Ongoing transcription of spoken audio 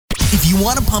If you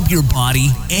want to pump your body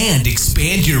and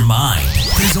expand your mind,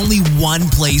 there's only one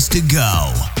place to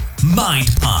go. Mind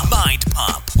Pump. Mind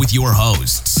Pump with your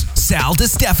hosts, Sal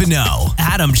DiStefano,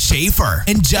 Adam Schafer,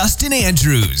 and Justin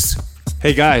Andrews.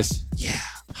 Hey, guys. Yeah.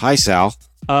 Hi, Sal.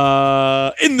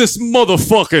 In this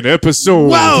motherfucking episode.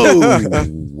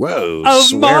 Whoa. Of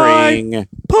Swearing. Mind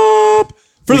Pump.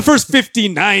 For the first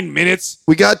 59 minutes,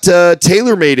 We got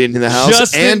TaylorMade in the house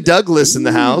Justin, and Douglas in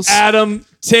the house. Adam, You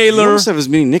Taylor, almost have as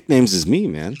many nicknames as me,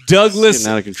 man. Douglas,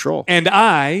 Getting out of control. and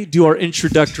I do our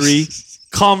introductory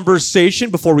conversation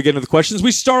before we get into the questions.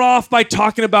 We start off by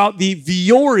talking about the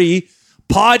Vuori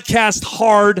Podcast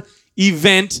Hard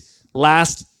event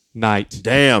last night.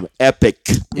 Damn, epic.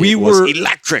 We It was were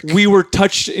electric. We were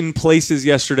touched in places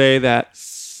yesterday that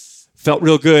felt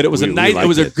real good. It was We a night. It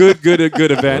was a liked good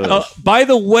event. By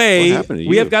the way, What happened to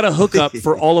we you? have got a hookup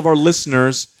for all of our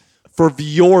listeners for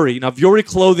Vuori. Now, Vuori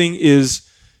clothing is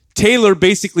Taylor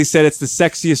basically said it's the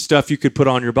sexiest stuff you could put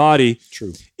on your body.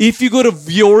 True. If you go to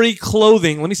Vuori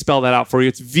Clothing, let me spell that out for you.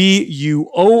 It's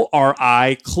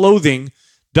VUORI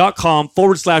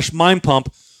clothing.com/mind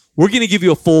pump. We're going to give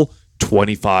you a full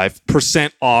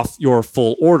 25% off your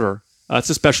full order. It's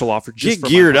a special offer. Just Get for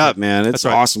geared Mind Pump. up, man. It's That's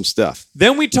right. awesome stuff.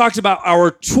 Then we talked about our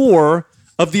tour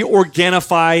of the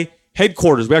Organifi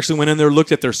headquarters. We actually went in there,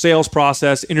 looked at their sales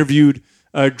process, interviewed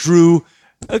Drew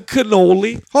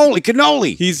Cannoli. Holy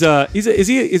cannoli. Is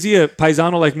he a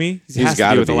paisano like me? He has to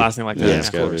gotta be with a be. last name like that. Yeah, Yeah, it's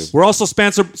of gotta course. be. We're also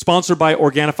sponsored by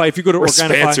Organifi. If you go to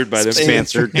Organifi, Sponsored by them.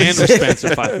 Sponsored. and we're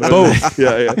sponsored by both.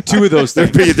 Yeah. Two of those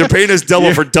things. They're paying us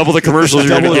double for double the commercials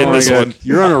you're going to get in this one.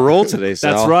 You're on a roll today,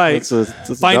 Sal. That's right. That's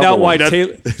a Find double out why,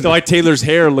 one. why Taylor's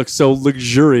hair looks so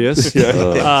luxurious. If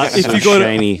so you go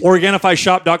shiny. to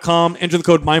OrganifiShop.com, enter the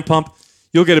code MindPump,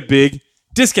 you'll get a big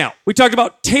discount. We talked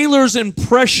about Taylor's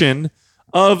impression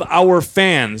of our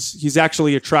fans. He's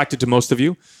actually attracted to most of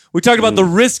you. We talked about the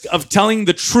risk of telling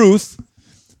the truth,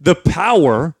 the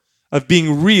power of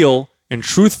being real and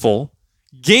truthful,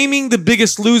 Gaming the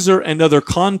Biggest Loser and other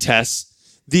contests,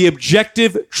 the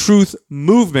Objective Truth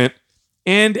Movement,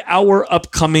 and our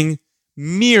upcoming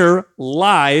Mirror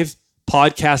Live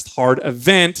Podcast Hard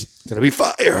event. Gonna be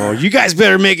fire. Oh, you guys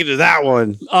better make it to that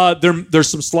one. There's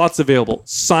some slots available.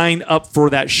 Sign up for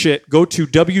that shit. Go to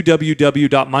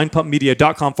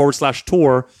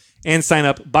www.mindpumpmedia.com/tour and sign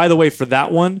up. By the way, for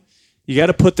that one, you got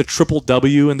to put the triple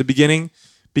W in the beginning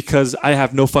because I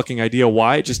have no fucking idea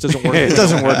why. It just doesn't work. It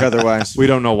doesn't work otherwise. We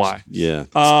don't know why. Yeah.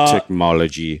 It's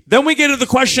technology. Then we get to the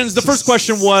questions. The first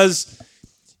question was,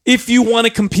 if you want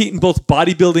to compete in both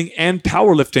bodybuilding and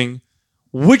powerlifting,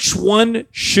 which one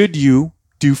should you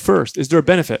do first? Is there a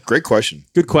benefit? Great question.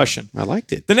 Good question. I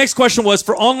liked it. The next question was,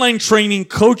 for online training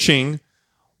coaching,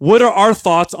 what are our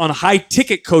thoughts on high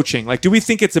ticket coaching? Like, do we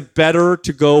think it's better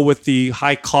to go with the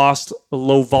high cost,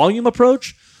 low volume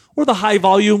approach or the high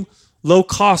volume, low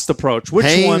cost approach? Which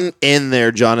Hang one? in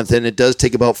there, Jonathan. It does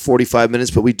take about 45 minutes,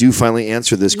 but we do finally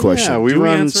answer this question. Yeah, we Do we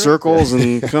run answer it? circles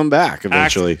and come back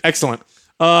eventually. Excellent.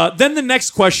 Then the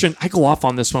next question, I go off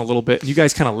on this one a little bit. You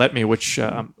guys kind of let me, which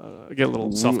I get a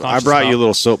little self-conscious I brought you a about.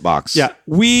 little soapbox. Yeah,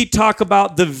 we talk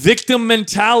about the victim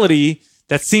mentality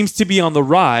that seems to be on the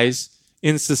rise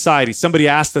in society. Somebody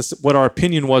asked us what our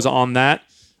opinion was on that,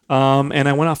 and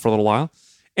I went off for a little while.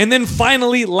 And then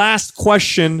finally, last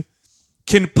question,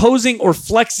 can posing or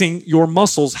flexing your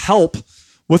muscles help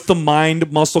with the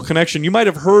mind-muscle connection? You might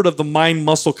have heard of the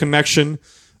mind-muscle connection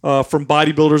from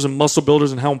bodybuilders and muscle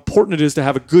builders and how important it is to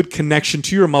have a good connection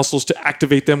to your muscles to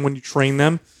activate them when you train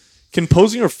them. Can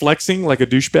posing or flexing like a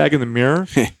douchebag in the mirror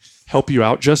help you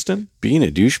out, Justin? Being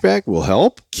a douchebag will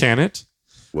help. Can it?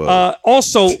 Whoa.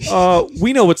 Also,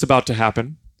 we know what's about to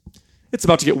happen. It's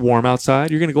about to get warm outside.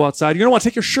 You're going to go outside. You're going to want to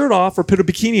take your shirt off or put a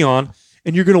bikini on,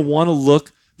 and you're going to want to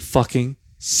look fucking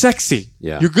sexy.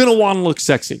 Yeah. You're going to want to look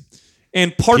sexy.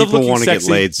 And part of People looking want to get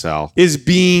sexy laid, Sal. is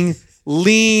being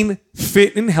lean,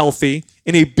 fit, and healthy.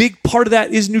 And a big part of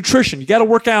that is nutrition. You got to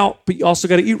work out, but you also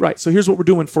got to eat right. So here's what we're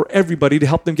doing for everybody to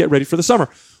help them get ready for the summer.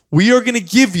 We are going to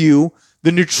give you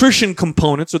the nutrition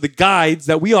components or the guides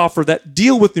that we offer that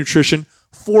deal with nutrition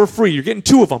for free. You're getting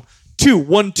two of them.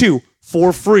 Two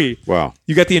for free. Wow.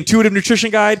 You got the intuitive nutrition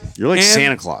guide. You're like and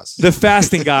Santa Claus. The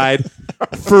fasting guide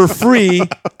for free.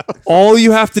 All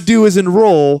you have to do is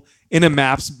enroll in a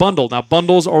MAPS bundle. Now,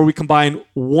 bundles are we combine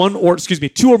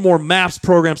two or more MAPS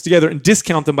programs together and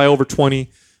discount them by over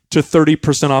 20 to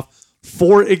 30% off.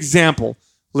 For example,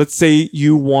 let's say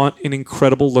you want an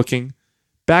incredible looking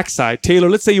backside. Taylor,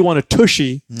 let's say you want a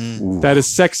tushy that is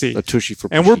sexy. A tushy for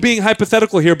And we're pushy. being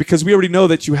hypothetical here because we already know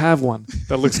that you have one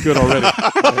that looks good already.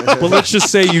 But let's just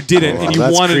say you didn't and you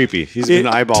that's wanted creepy. He's it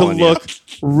been to eyeballing you. look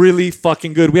really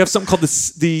fucking good. We have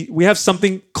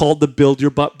something called the Build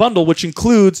Your Butt bundle, which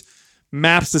includes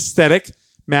MAPS Aesthetic,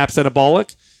 MAPS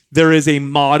Anabolic. There is a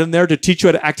mod in there to teach you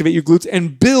how to activate your glutes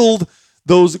and build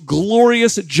those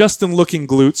glorious Justin-looking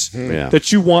glutes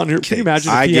that you want. Can you imagine?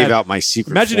 If I he gave had, out my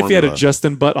secret. Imagine if he had a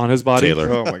Justin butt on his body. Taylor.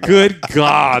 Oh my God. Good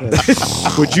God.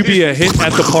 Would you be a hit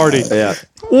at the party? Yeah.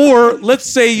 Or let's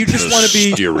say you just want to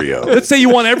be. Stereo. Let's say you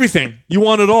want everything. You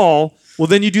want it all. Well,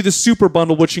 then you do the super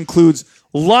bundle, which includes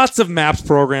lots of MAPS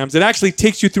programs. It actually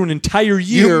takes you through an entire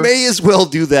year. You may as well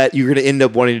do that. You're going to end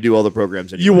up wanting to do all the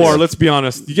programs. Anyway. You are. Let's be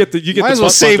honest. You get Might the as well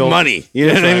butt save bundle. money. You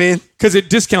know what I mean? Because it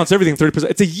discounts everything 30%.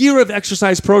 It's a year of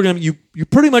exercise program. You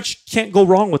pretty much can't go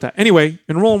wrong with that. Anyway,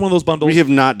 enroll in one of those bundles. We have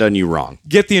not done you wrong.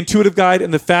 Get the intuitive guide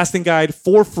and the fasting guide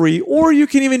for free, or you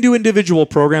can even do individual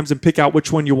programs and pick out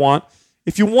which one you want.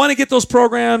 If you want to get those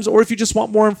programs, or if you just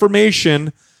want more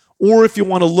information, or if you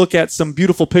want to look at some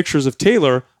beautiful pictures of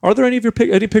Taylor, are there any of your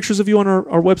any pictures of you on our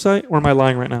website, or am I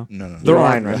lying right now? No. There You're are.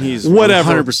 lying right now. He's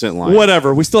Whatever. 100% lying.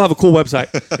 Whatever. We still have a cool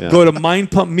website. Go to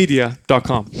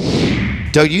mindpumpmedia.com.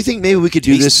 Doug, do you think maybe we could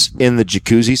do this in the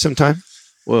jacuzzi sometime?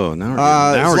 Whoa, now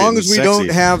we're As long as we sexy.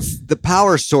 don't have the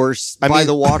power source by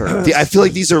the water. I feel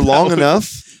like these are long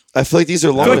enough. I feel like these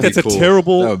are I long feel like enough. that's a cool.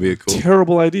 terrible, That would be a cool.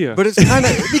 terrible idea. But it's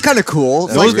it'd be kind of cool.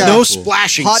 It's No, like no a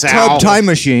splashing, hot Sal. tub time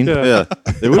machine. Yeah,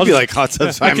 it would be like hot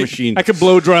tub time I machine. could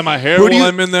blow dry my hair Who do while you-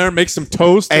 I'm in there, make some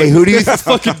toast. Hey, Like, who do you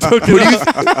fucking took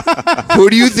it out. who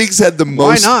do you think's had the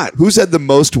most? not? Who's had the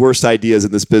most worst ideas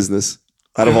in this business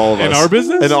out of all of us? In our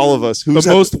business? And all of us. Who's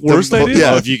had most worst ideas?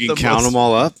 Yeah, Oh, if you can count them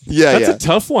all up. yeah, That's yeah. a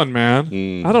tough one,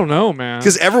 man. I don't know, man.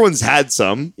 Because everyone's had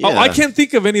some. Oh, I can't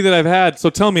think of any that I've had. So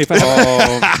tell me if I.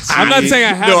 I'm not saying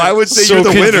I haven't. No, I would say So you're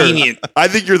the convenient. winner. I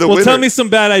think you're the Well, winner. tell me some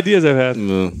bad ideas I've had.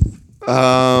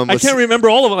 I can't remember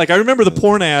all of it. Like I remember the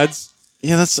porn ads.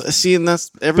 Yeah, that's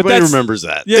everybody that's- remembers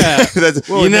that. Yeah. That's,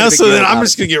 You know, so then I'm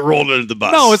just gonna get rolled into the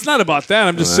bus. No, it's not about that.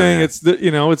 I'm just saying it's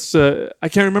it's. I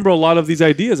can't remember a lot of these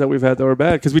ideas that we've had that were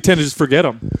bad because we tend to just forget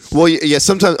them. Well, yeah,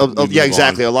 sometimes, yeah, move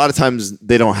exactly. A lot of times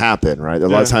they don't happen, right? A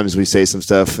lot of times we say some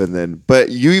stuff and then,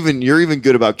 but you're even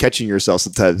good about catching yourself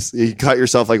sometimes. You caught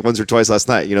yourself like once or twice last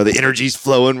night. You know, the energy's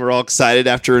flowing. We're all excited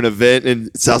after an event and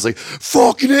it sounds like,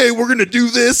 fucking hey, we're going to do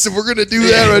this and we're going to do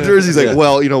that. Right? He's like,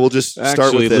 well, we'll just start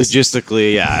Actually, with this. logistically,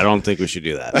 yeah, I don't think we should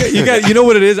do that. You know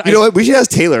what it is. You know what? We should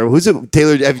ask Taylor. Who's it?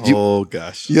 Taylor, have you, Oh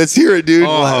gosh. let's hear it, dude.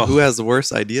 Who has the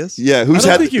worst ideas? Yeah, who's I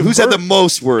don't had think you've who's had heard- the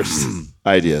most worst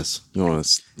ideas? You want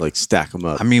to like stack them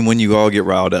up? I mean, when you all get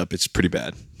riled up, it's pretty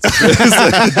bad.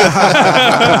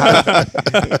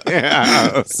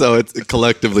 So it's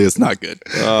collectively, it's not good.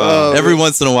 Every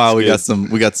once in a while, we got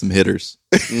some hitters.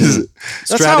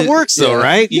 That's how it works, though,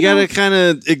 right? You got to kind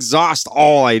of exhaust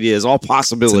all ideas, all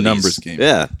possibilities. It's a numbers game.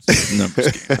 Yeah, It's a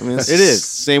numbers game. I mean, it is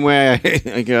same way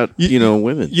I got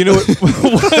women. You know what?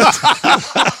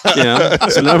 You know,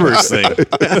 it's a numbers thing.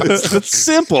 It's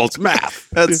simple. It's math.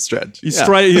 That's a stretch. You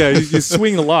strike. Yeah, you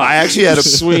swing a lot. I actually had a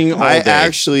Swing all I day.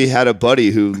 actually had a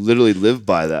buddy who literally lived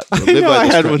by that. Lived know, by I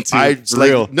this had crap. one too, I for like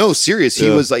real. no serious. He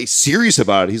was like serious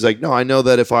about it. He's like, no, I know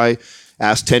that if I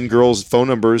ask 10 girls phone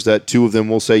numbers, that 2 of them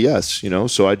will say yes. You know,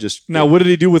 so I just Now, what did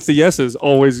he do with the yeses?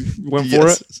 Always went for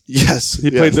it. Yes,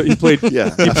 He played. He played. Yeah,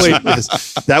 He played.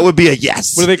 yes. That would be a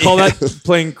yes. What do they call that?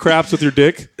 Playing craps with your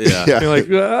dick. Yeah. Yeah. You're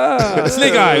like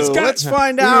snake eyes. Let's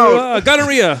find out.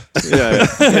 Gonorrhea. Yeah.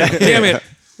 Damn it,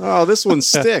 Oh, this one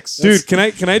sticks, dude. Can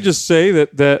I just say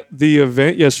that the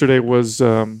event yesterday was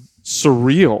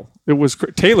surreal. It was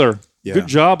Taylor. Yeah. Good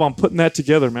job on putting that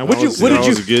together, man. What That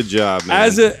was a good job, man.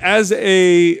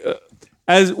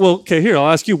 as well? Okay, here I'll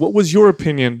ask you. What was your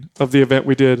opinion of the event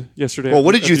we did yesterday? Well,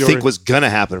 what did at you the think Ori? was gonna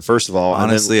happen? First of all, and then-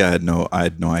 Honestly, I had no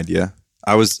idea.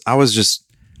 I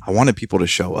wanted people to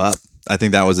show up. I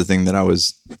think that was the thing that I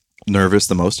was nervous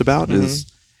the most about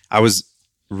is I was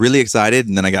really excited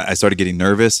and then I started getting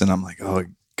nervous and I'm like, oh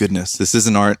goodness, this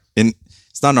isn't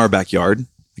it's not in our backyard.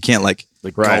 I can't like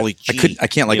golly gee. I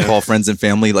can't like call friends and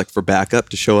family like for backup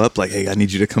to show up. Like, hey, I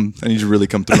need you to really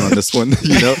come through on this one.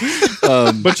 You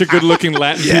know, bunch of good-looking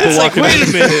Latin people It's like, walking. wait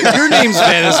a minute. Your name's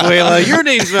Venezuela. Your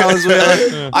name's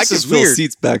Venezuela. I This can is fill weird.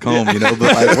 seats back home. You know,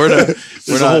 but like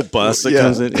There's a whole bus that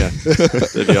comes in. Yeah,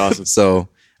 that'd be awesome. So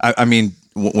I mean,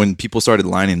 when people started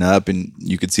lining up and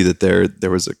you could see that there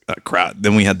was a crowd,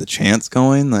 then we had the chants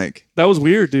going. Like That was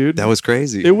weird, dude. that was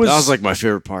crazy. It was. That was like my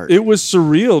favorite part. It was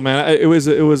surreal, man. It was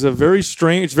a very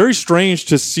strange. It's very strange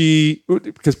to see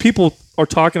because people are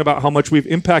talking about how much we've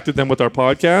impacted them with our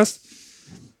podcast.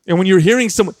 And when you're hearing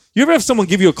someone, you ever have someone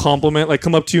give you a compliment, like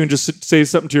come up to you and just say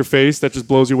something to your face that just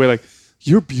blows you away, like,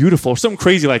 you're beautiful, or something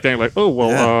crazy like that. You're like, oh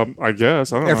well, I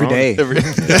guess I don't Every know. day.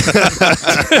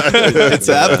 It's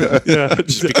happened. Yeah,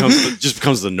 just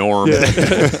becomes the norm.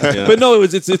 Yeah. But no,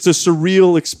 it's a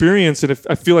surreal experience, and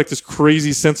I feel like this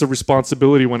crazy sense of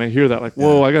responsibility when I hear that. Like,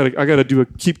 whoa, I gotta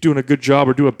keep doing a good job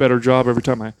or do a better job every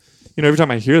time I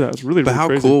hear that. It's really, But really how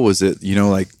crazy. cool was it?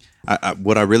 Like,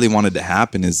 what I really wanted to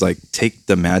happen is like take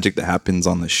the magic that happens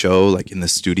on the show, like in the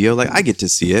studio. Like I get to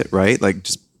see it, right? Like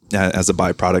just as a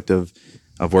byproduct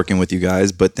of working with you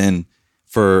guys. But then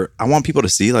I want people to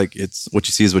see like it's what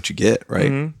you see is what you get,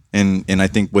 right? And I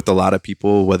think with a lot of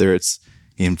people, whether it's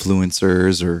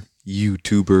influencers or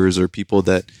YouTubers or people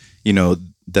that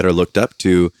that are looked up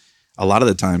to, a lot of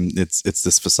the time it's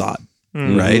this facade,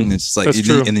 right? And it's just like, That's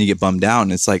true. and then you get bummed out,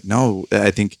 and it's like, no,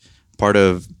 I think part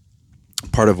of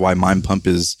why Mind Pump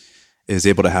is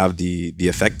able to have the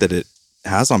effect that it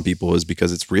has on people is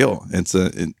because it's real.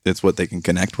 It's what they can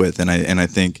connect with, and I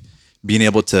think being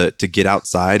able to get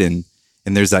outside and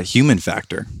there's that human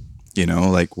factor,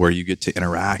 like where you get to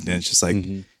interact, and it's just like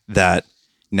that.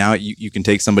 Now you can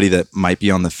take somebody that might be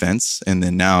on the fence, and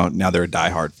then now they're a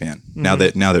diehard fan. Now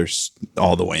they're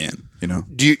all the way in.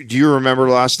 Do you remember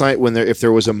last night when if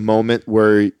there was a moment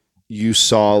where you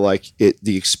saw like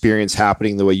the experience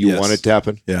happening the way you Yes. want it to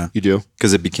happen? Yeah, You do?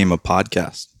 because it became a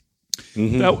podcast.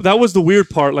 That was the weird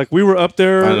part. Like we were up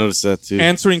there I noticed that too.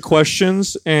 answering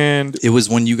questions and It was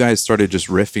when you guys started just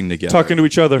riffing together, talking to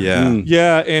each other. Yeah.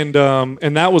 Yeah. And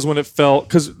that was when it felt,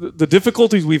 because the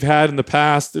difficulties we've had in the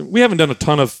past, we haven't done a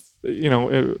ton of,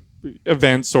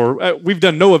 events, or we've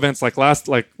done no events like last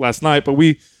night, but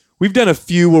we've done a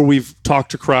few where we've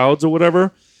talked to crowds or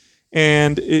whatever.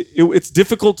 And it's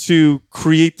difficult to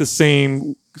create the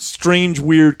same strange,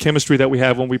 weird chemistry that we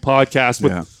have when we podcast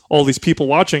with all these people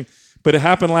watching. But it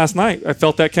happened last night. I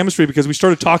felt that chemistry because we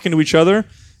started talking to each other,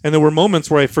 and there were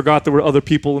moments where I forgot there were other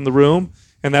people in the room,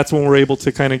 and that's when we're able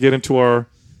to kind of get into our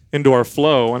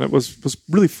flow, and it was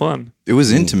really fun. It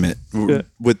was intimate. Yeah.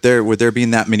 With there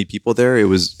being that many people there,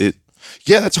 it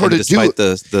Yeah, that's hard to do. despite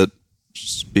the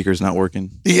speakers not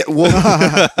working. Yeah,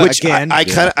 well, which Again.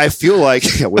 I feel like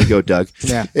way to go, Doug.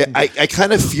 Yeah. I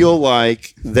kind of feel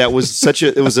like that was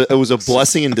it was a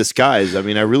blessing in disguise. I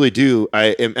mean, I really do.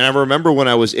 I remember when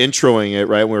I was introing it,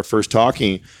 right when we were first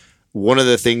talking, one of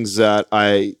the things that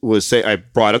I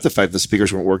brought up the fact the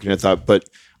speakers weren't working. I thought, but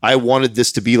I wanted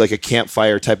this to be like a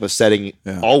campfire type of setting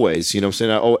always. You know what I'm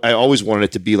saying? I always wanted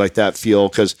it to be like that feel,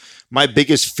 because my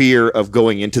biggest fear of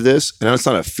going into this, and it's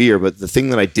not a fear, but the thing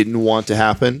that I didn't want to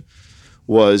happen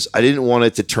was I didn't want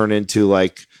it to turn into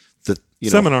like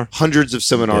Seminar. hundreds of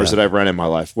seminars that I've run in my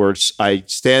life where I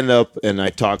stand up and I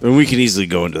talk. And we can easily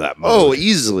go into that mode. Oh,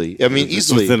 easily. I mean, It's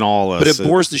easily. within all but us. it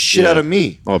bores the shit out of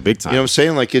me. Oh, big time. You know what I'm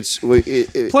saying? Like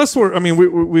Plus,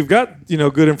 we've got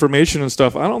good information and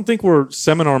stuff. I don't think we're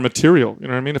seminar material. You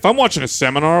know what I mean? If I'm watching a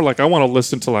seminar, like I want to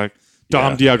listen to like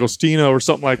Dom D'Agostino or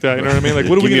something like that. You know what I mean? Like,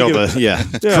 what are we Give me going all to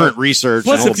the get? current research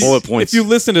Plus, and all if the bullet points. if you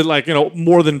listen to like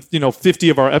more than 50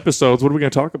 of our episodes, what are we going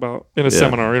to talk about in a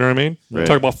seminar? You know what I mean? Right.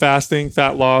 Talk about fasting,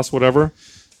 fat loss, whatever.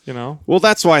 Well,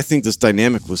 that's why I think this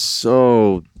dynamic was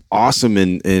so awesome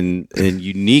and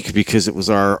unique, because it was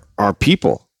our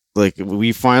people. Like,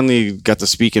 we finally got to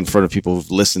speak in front of people who've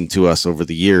listened to us over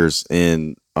the years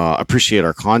and appreciate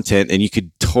our content, and you could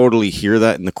totally hear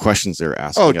that in the questions they were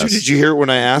asking. oh, dude, did you hear it when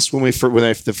I asked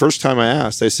the first time I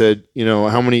asked? I said,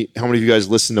 how many of you guys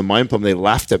listen to Mind Pump? They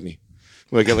laughed at me.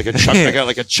 I got like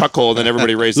a chuckle, and then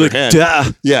everybody raised their hand. Duh.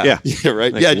 Yeah,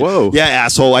 right. Like, whoa. Yeah,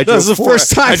 asshole. I That was drove the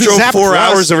first time I this drove happened 4 for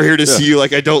us. hours over here to see you.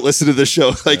 Like, I don't listen to the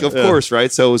show. Like, of course,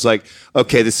 right? So it was like,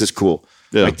 okay, this is cool.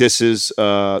 Yeah. Like, this is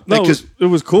No, because it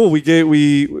was cool.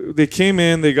 They came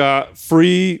in, they got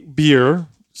free beer.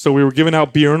 So we were giving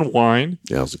out beer and wine.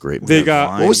 Yeah, it was a great They one.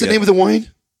 got what was the name of the wine?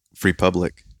 Free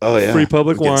Public. Oh yeah, free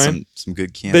public We get wine. some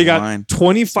good canned They got wine.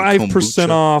 25% kombucha.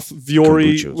 off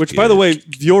Viore, Kombucha's which, by the good. way,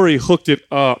 Viore hooked it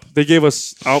up. They gave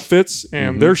us outfits,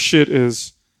 and their shit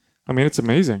is, it's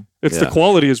amazing. The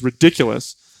quality is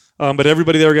ridiculous. But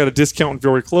everybody there got a discount on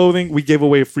Viore clothing. We gave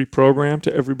away a free program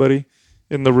to everybody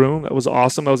in the room. That was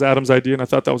awesome. That was Adam's idea, and I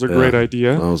thought that was a great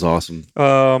idea. That was awesome.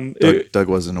 Doug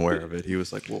wasn't aware of it. He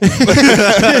was like, "Well, I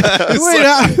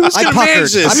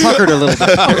puckered a little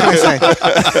bit. What can I say?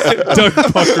 Doug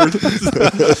puckered.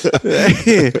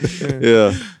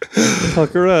 Yeah.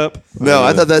 Pucker up. No,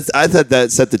 I thought that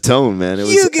set the tone, man. It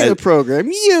was You get a program.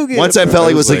 You get once a I felt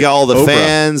like it was like like all the Oprah.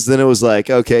 fans, then it was like,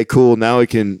 okay, cool. Now we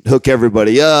can hook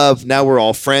everybody up. Now we're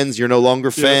all friends. You're no longer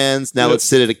fans. Now let's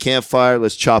sit at a campfire.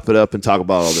 Let's chop it up and talk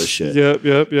about all this shit.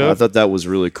 Yep. I thought that was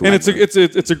really cool. And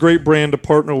it's a great brand to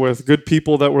partner with. Good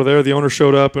people that were there. The owner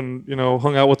showed up and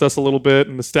hung out with us a little bit,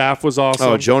 and the staff was awesome.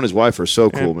 Oh, Joe and his wife are so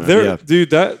cool, man. Dude,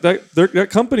 that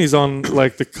company's on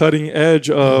like the cutting edge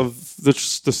of the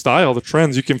style, the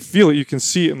trends. You can feel it. You can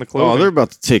see it in the clothing. Oh, they're about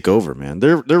to take over, man.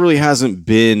 There really hasn't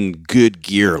been good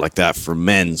gear like that for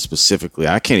men specifically.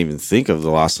 I can't even think of the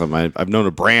last time I've known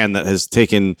a brand that has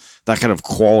taken that kind of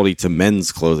quality to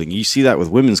men's clothing. You see that with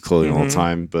women's clothing all the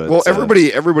time. But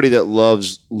everybody that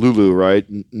loves Lulu, right,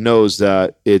 knows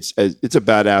that it's a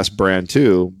badass brand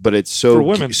too. But it's so for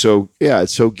women. It's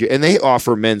so good, and they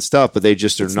offer men's stuff, but they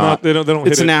just are not. They don't.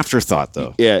 It's an afterthought,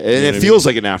 though. Yeah, and it feels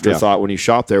like an afterthought when you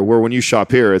shop there. Where when you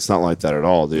shop here, it's not like that at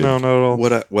all, dude. No, not at all.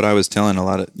 What I was telling a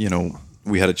lot of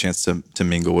we had a chance to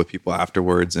mingle with people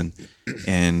afterwards,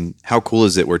 and how cool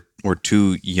is it? We're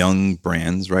two young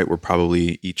brands, right? We're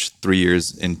probably each 3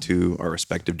 years into our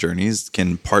respective journeys,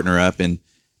 can partner up, and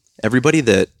everybody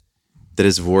that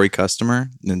is a Vuori customer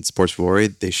and supports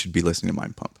Vuori, they should be listening to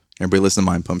Mind Pump. Everybody listening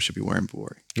to Mind Pump should be wearing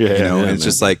Vuori. And it's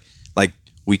just like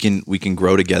we can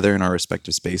grow together in our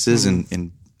respective spaces,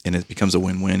 and it becomes a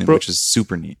win-win, which is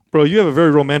super neat. Bro, you have a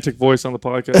very romantic voice on the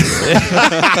podcast.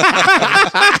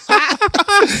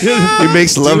 He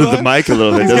makes love to the mic a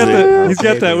little bit, doesn't he? He's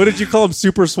got that. What did you call him?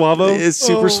 Super Suavo? It's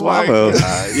super suavo.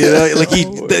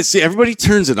 Everybody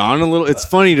turns it on a little. It's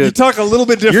funny to You talk a little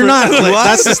bit different. You're not.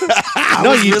 That's just,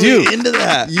 no, you really do. into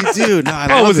that. You do. No, I it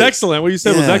love was it. excellent. What you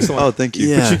said was excellent. Oh, thank you.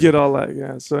 Yeah. But you get all that,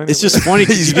 yeah. So anyway. It's just funny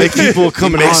because you get people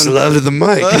coming on. love to the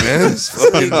mic, man.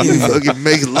 Fucking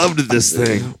makes love to this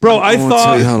thing. Bro, I Tell you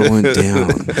thought, how it went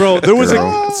down. bro, there was a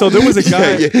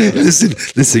guy.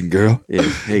 Listen, girl. Yeah,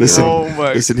 hey, Listen,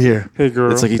 girl. listen here. Hey,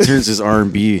 girl. It's like he turns his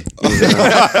R&B.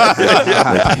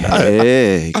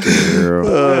 Hey, girl.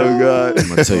 Oh God. I'm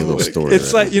gonna tell you a little story.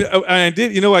 It's like, I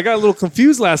got a little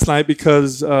confused last night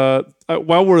because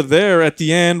while we're there at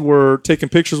the end, we're taking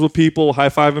pictures with people,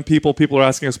 high-fiving people. People are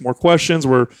asking us more questions.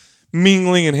 We're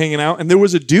mingling and hanging out. And there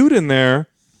was a dude in there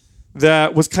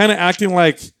that was kind of acting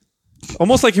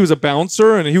almost like he was a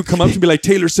bouncer, and he would come up to be like,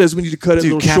 Taylor says we need to cut it a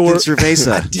little Captain short.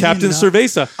 Cerveza. Captain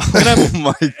Cerveza. And I'm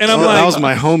like, that was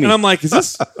my homie. And I'm like,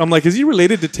 is he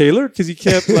related to Taylor? Because he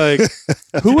kept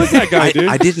who was that guy, dude?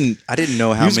 I didn't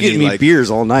know how He was many getting me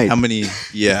beers all night. how many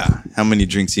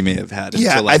drinks he may have had.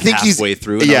 Yeah, until I think he's halfway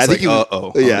through. And Yeah, I I was think like,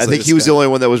 I think he was the only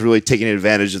one that was really taking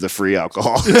advantage of the free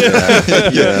alcohol.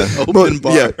 open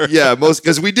bar. Most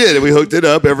because we did, and we hooked it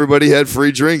up. Everybody had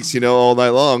free drinks, all night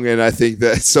long, and I think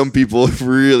that some people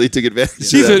really took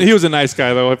advantage. of that. He was a nice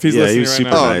guy, though. If he's Yeah, listening he was right super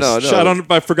now. nice. No. I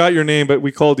don't. I forgot your name, but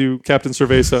we called you Captain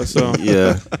Cerveza. So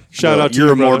Yeah. shout out to You're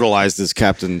you, brother. immortalized as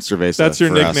Captain Cerveza. That's your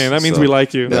for nickname. us, That means so. we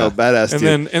like you. No, badass. And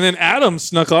dude. then Adam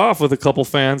snuck off with a couple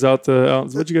fans out the.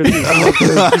 What'd you guys do?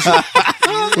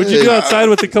 What'd you do outside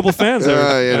with a couple fans? There?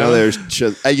 There's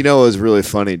it was really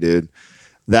funny, dude.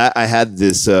 That I had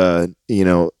this out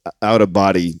of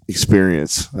body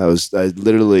experience. I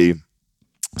literally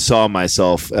saw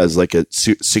myself as like a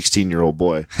 16-year-old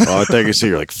boy. Oh, I thought you said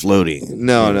you're like floating.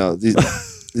 No,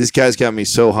 these guys got me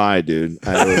so high, dude.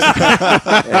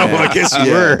 I guess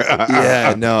you were.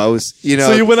 Yeah, no, I was.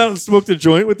 So you went out and smoked a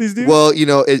joint with these dudes? Well,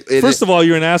 First of all,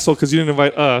 you're an asshole because you didn't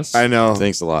invite us. I know.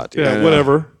 Thanks a lot, dude. Yeah, I know.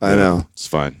 whatever. I know. It's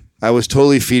fine. I was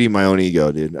totally feeding my own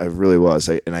ego, dude. I really was.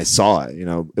 And I saw it.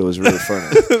 It was really funny.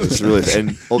 It was really fun.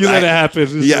 And You let it happen.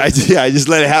 Yeah, I just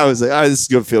let it happen. I was like, this is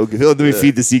gonna feel good. Let me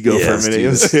feed this ego for a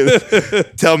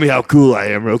minute. Tell me how cool I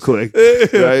am, real quick.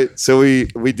 Right? So we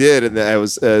did, and I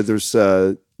was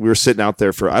we were sitting out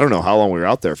there for I don't know how long we were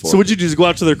out there for. So would you just go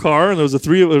out to their car and there was a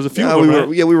few of them, we right?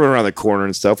 we went around the corner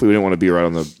and stuff. We didn't want to be right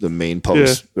on the main public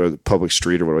or the public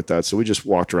street or whatever like that. So we just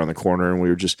walked around the corner and we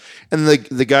were just and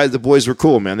the boys were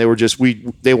cool, man. They were just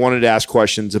they wanted to ask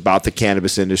questions about the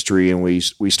cannabis industry, and we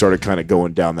started kind of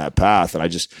going down that path. And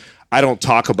I don't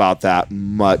talk about that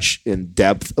much in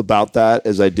depth about that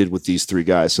as I did with these three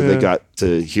guys. So they got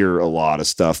to hear a lot of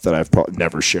stuff that I've probably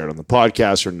never shared on the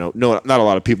podcast, or no, not a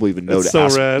lot of people even know That's to so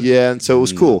ask. rad. Yeah, and so it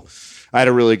was cool. I had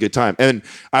a really good time. And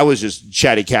I was just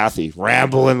chatty Cathy,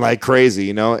 rambling like crazy,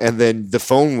 and then the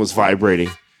phone was vibrating.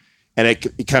 And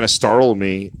it kind of startled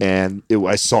me, and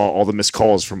I saw all the missed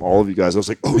calls from all of you guys. I was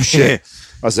like, oh, shit.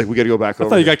 I was like, we got to go back over. I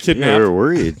thought you got Yeah, kidnapped. we were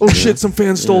worried. Oh shit! Some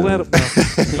fans stole that.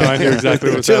 No, I knew exactly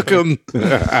what was Took happening.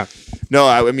 him. No,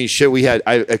 I mean, shit, we had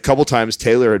a couple times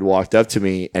Taylor had walked up to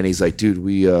me, and he's like, dude,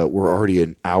 we're already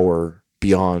an hour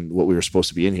beyond what we were supposed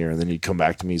to be in here. And then he'd come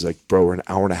back to me. He's like, bro, we're an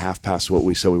hour and a half past what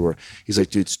we said we were. He's like,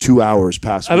 dude, it's 2 hours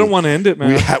past. I don't want to end it,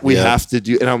 man. We have to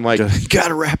do. And I'm like,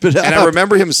 Gotta wrap it up. and I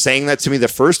remember him saying that to me the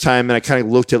first time, and I kind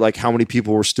of looked at like how many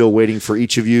people were still waiting for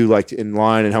each of you, like in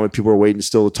line, and how many people were waiting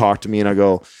still to talk to me. And I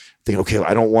go, okay,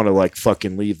 I don't want to like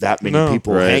fucking leave that many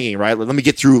people hanging, right? Let me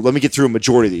get through a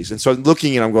majority of these. And so I'm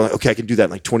looking and I'm going, okay, I can do that in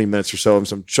like 20 minutes or so. And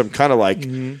so I'm kind of like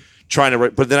trying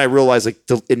to, but then I realized like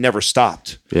it never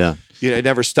stopped. Yeah. It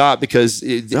never stopped because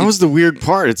that was the weird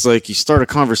part. It's like you start a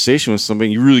conversation with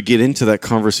somebody, you really get into that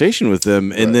conversation with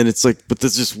them, and then it's like, but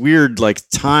there's this weird like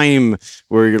time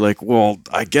where you're like, well,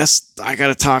 I guess I got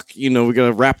to talk. We got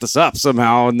to wrap this up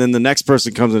somehow, and then the next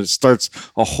person comes and it starts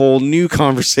a whole new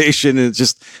conversation, and it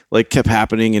just like kept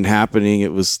happening and happening.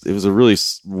 It was a really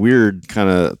weird kind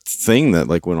of thing that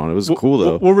like went on. It was cool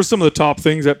though. What were some of the top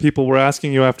things that people were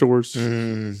asking you afterwards?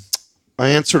 I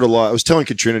answered a lot. I was telling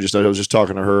Katrina I was just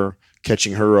talking to her,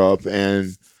 catching her up,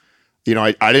 and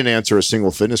I didn't answer a single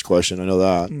fitness question. I know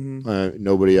that.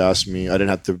 Nobody asked me. I didn't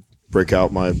have to break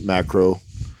out my macro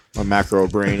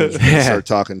brain and start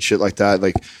talking shit like that.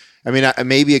 Like, I mean,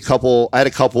 maybe I had a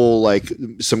couple like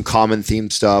some common theme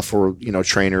stuff, or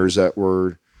trainers that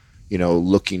were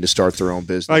looking to start their own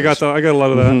business. I got a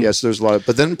lot of that. Yes, there's a lot.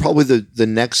 But then probably the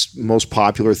next most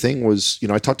popular thing was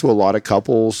I talked to a lot of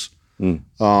couples.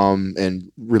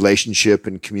 And relationship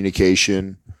and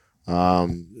communication.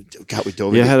 We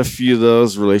dove I had a few of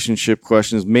those relationship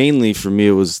questions. Mainly for me,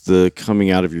 it was the coming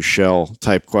out of your shell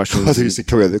type questions. I used to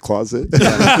come out of the closet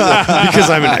because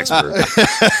I'm an expert.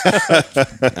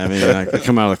 I mean, I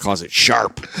come out of the closet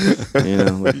sharp,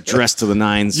 like dressed to the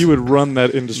nines. You would run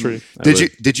that industry.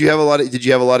 Did you have a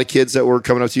lot of kids that were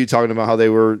coming up to you talking about how they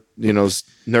were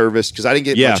nervous? Because I didn't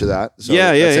get much of that. So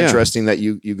that's interesting that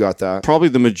you got that. Probably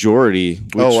the majority.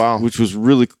 Which was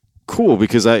really cool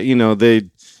because they.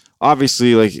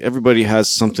 Obviously, like everybody has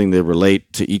something they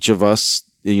relate to each of us,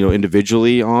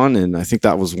 individually on, and I think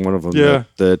that was one of them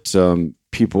that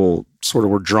people sort of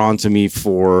were drawn to me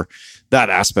for that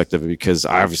aspect of it because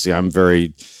obviously I'm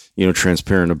very,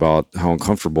 transparent about how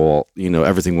uncomfortable,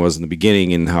 everything was in the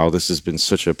beginning and how this has been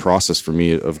such a process for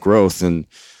me of growth, and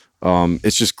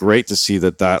it's just great to see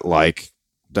that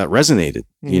resonated,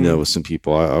 with some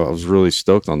people. I was really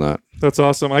stoked on that. That's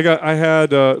awesome. I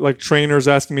had like trainers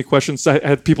asking me questions. I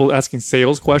had people asking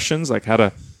sales questions, like how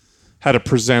to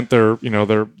present their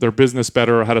business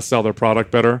better, or how to sell their product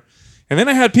better. And then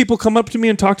I had people come up to me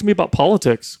and talk to me about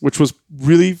politics, which was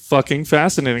really fucking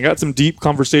fascinating. I got some deep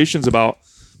conversations about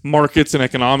markets and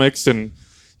economics and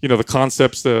the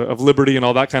concepts of liberty and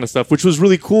all that kind of stuff, which was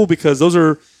really cool because those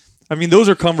are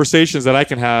conversations that I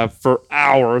can have for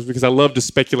hours because I love to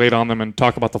speculate on them and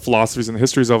talk about the philosophies and the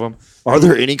histories of them. Are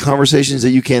there any conversations that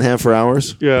you can't have for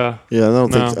hours? Yeah. Yeah, I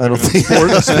don't think.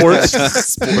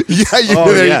 Sports. There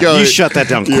you go. You shut that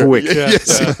down quick.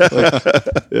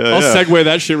 I'll segue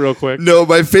that shit real quick. No,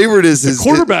 my favorite is his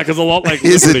quarterback is a lot like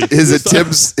his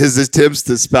attempts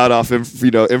to spout off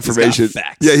information. He's got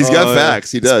facts. Yeah, he's got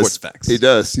facts. He does. Sports facts. He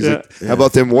does. He's like, how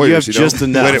about them Warriors? You have just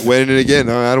enough. Win it again.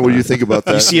 I don't know. What do you think about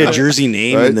that? You see a jersey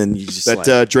name, right? And then you just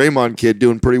Draymond kid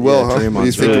doing pretty well, huh? What do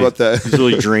you think about that? He's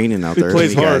really draining out there. He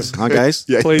plays hard, huh, guys?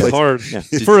 Yeah, plays hard. Yeah.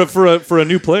 For a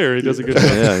new player, he does a good job.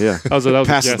 Yeah. That was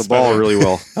passes the ball really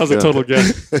well. That was a total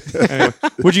guess. Anyway,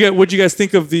 what'd you guys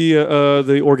think of the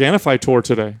Organifi tour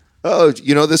today? Oh,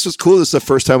 this was cool. This is the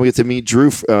first time we get to meet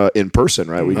Drew in person,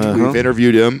 right? We've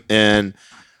interviewed him, and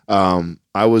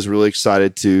I was really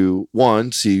excited to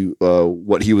see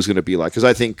what he was going to be like, because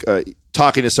I think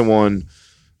talking to someone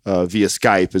via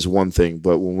Skype is one thing,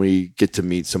 but when we get to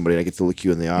meet somebody, I get to look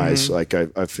you in the eyes. Like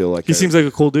I feel like he seems like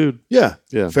a cool dude. Yeah,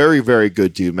 very, very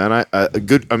good dude, man.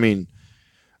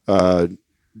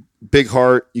 Big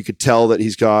heart. You could tell that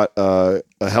he's got a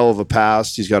hell of a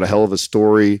past. He's got a hell of a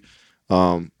story.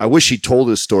 I wish he told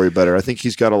his story better. I think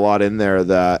he's got a lot in there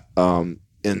that,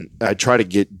 and I try to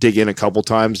dig in a couple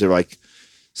times to like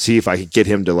see if I could get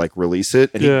him to like release it.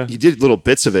 And he did little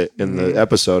bits of it in the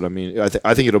episode. I mean, I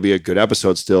think it'll be a good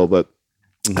episode still, but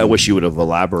I wish he would have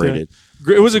elaborated.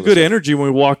 Yeah. It was a good energy when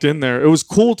we walked in there. It was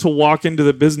cool to walk into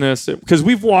the business because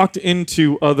we've walked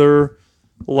into other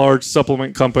large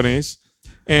supplement companies.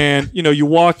 And you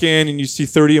walk in and you see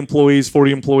 30 employees,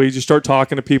 40 employees. You start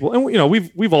talking to people, and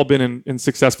we've all been in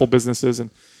successful businesses, and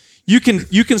you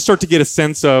can start to get a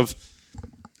sense of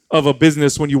a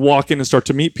business when you walk in and start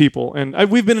to meet people. And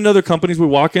we've been in other companies. We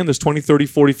walk in, there's 20, 30,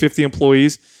 40, 50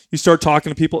 employees. You start talking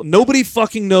to people. Nobody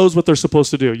fucking knows what they're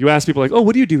supposed to do. You ask people like, "Oh,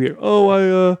 what do you do here?"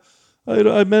 "Oh,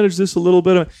 I manage this a little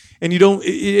bit," and you don't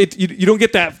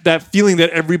get that feeling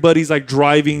that everybody's like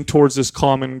driving towards this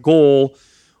common goal.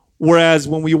 Whereas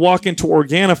when we walk into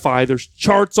Organifi, there's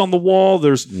charts on the wall,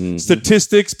 there's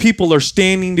statistics. People are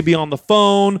standing to be on the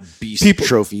phone. Beast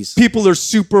trophies. People are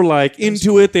super like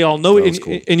into it. They all know it,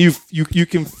 and you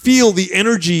can feel the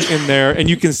energy in there, and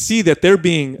you can see that they're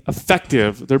being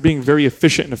effective. They're being very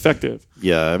efficient and effective.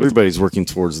 Yeah, everybody's working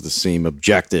towards the same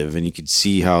objective, and you can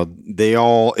see how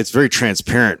it's very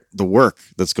transparent, the work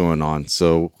that's going on.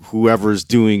 So whoever's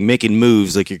making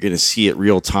moves, like you're going to see it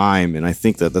real time. And I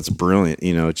think that's brilliant.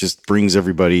 You know, it just brings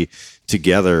everybody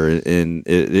together, and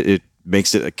it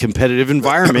makes it a competitive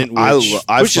environment. Which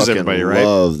I pushes fucking everybody, right?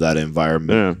 love that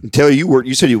environment. Yeah. Taylor,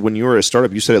 you said when you were a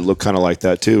startup, you said it looked kind of like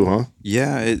that too, huh?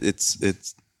 Yeah,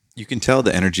 it's you can tell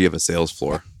the energy of a sales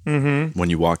floor when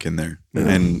you walk in there,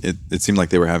 and it seemed like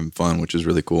they were having fun, which is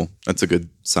really cool. That's a good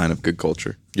sign of good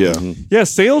culture. Yeah. Yeah,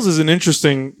 sales is an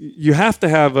interesting. You have to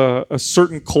have a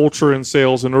certain culture in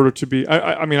sales in order to be.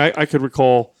 I mean, I could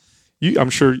recall.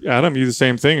 I'm sure Adam, you the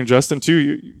same thing, and Justin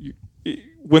too.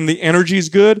 When the energy is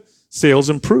good, sales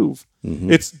improve.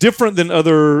 It's different than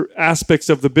other aspects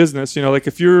of the business. You know, like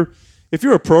if you're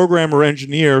a programmer or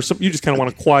engineer, you just kind of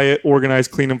want a quiet, organized,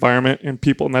 clean environment and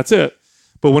people, and that's it.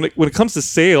 But when it comes to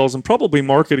sales and probably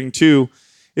marketing too,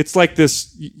 it's like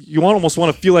this. You almost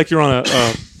want to feel like you're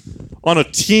on a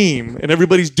team and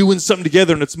everybody's doing something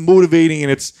together, and it's motivating,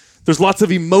 and there's lots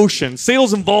of emotion.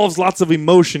 Sales involves lots of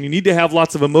emotion. You need to have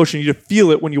lots of emotion. You need to feel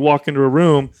it when you walk into a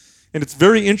room, and it's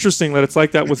very interesting that it's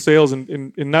like that with sales,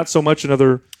 and not so much in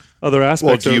other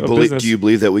aspects of business. Do you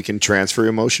believe that we can transfer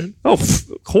emotion? Oh,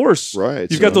 of course. Right.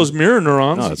 You've got those mirror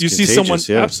neurons. No, it's you see someone, contagious,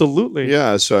 yeah. absolutely.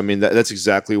 Yeah. So, I mean, that's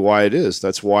exactly why it is.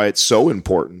 That's why it's so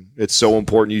important. It's so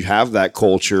important you have that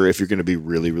culture if you're going to be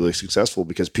really, really successful,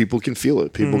 because people can feel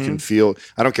it. People can feel,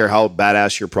 I don't care how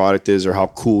badass your product is or how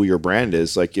cool your brand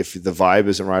is. Like if the vibe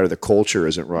isn't right or the culture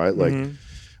isn't right, like,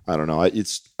 I don't know. I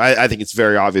think it's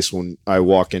very obvious when I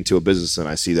walk into a business and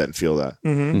I see that and feel that.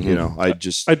 You know, I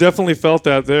definitely felt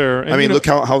that there. And I mean, look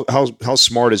how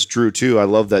smart is Drew too. I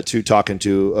love that too. Talking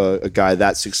to a guy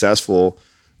that successful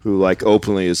who like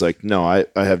openly is like, no, I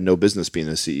have no business being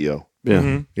the CEO.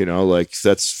 Yeah. You know, like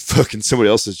that's fucking somebody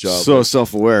else's job. So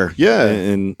self-aware. Yeah.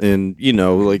 And you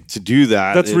know, like to do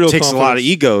that, That's it real takes a lot of confidence.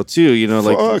 ego too, you know,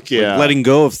 like, Fuck yeah. like letting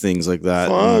go of things like that.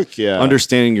 Fuck and yeah.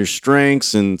 Understanding your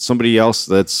strengths and somebody else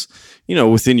that's, you know,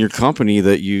 within your company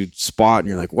that you spot and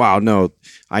you're like, wow, no,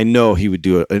 I know he would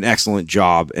do an excellent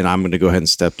job and I'm going to go ahead and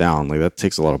step down. Like that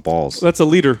takes a lot of balls. That's a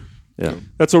leader. Yeah.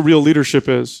 That's what real leadership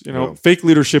is. You know, fake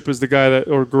leadership is the guy that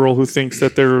or girl who thinks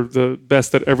that they're the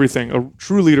best at everything. A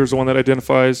true leader is the one that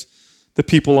identifies the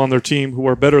people on their team who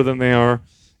are better than they are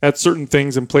at certain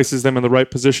things and places them in the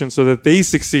right position so that they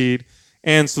succeed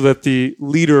and so that the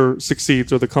leader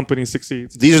succeeds or the company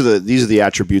succeeds. These are the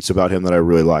attributes about him that I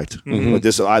really liked. Like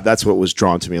that's what was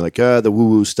drawn to me. Like the woo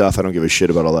woo stuff. I don't give a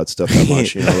shit about all that stuff that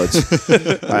much. You know,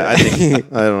 I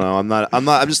think I don't know.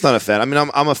 I'm just not a fan. I mean,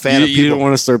 I'm a fan of people. You didn't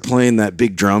want to start playing that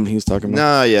big drum he was talking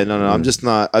about? No. I'm just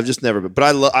not. I've just never been. But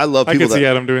I love I people can see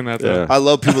Adam doing that. Though. Yeah. I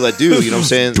love people that do. You know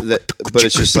what I'm saying? But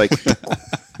it's just like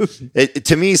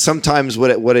to me sometimes what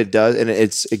it does, and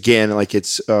it's again like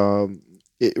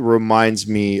it reminds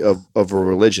me of a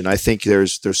religion. I think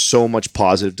there's so much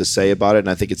positive to say about it, and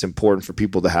I think it's important for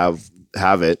people to have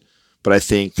it. But I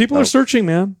think People are searching,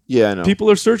 man. Yeah, I know.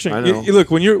 People are searching. I know. Look,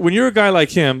 when you're a guy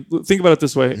like him, think about it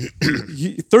this way: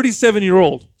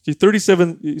 37-year-old. He's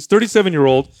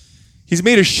 37-year-old. He's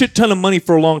made a shit ton of money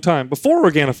for a long time before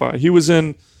Organifi. He was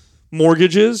in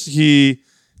mortgages. He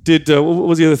did what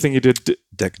was the other thing he did?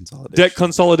 Debt consolidation. Debt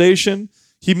consolidation.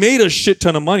 He made a shit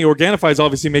ton of money. Organifi is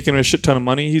obviously making a shit ton of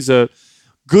money. He's a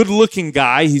good-looking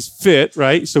guy. He's fit,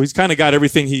 right? So he's kind of got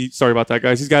everything sorry about that,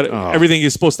 guys. He's got everything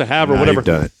he's supposed to have or whatever. You've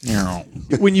done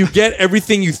it. When you get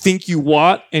everything you think you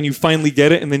want and you finally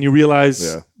get it and then you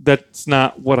realize that's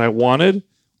not what I wanted,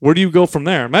 where do you go from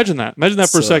there? Imagine that. Imagine that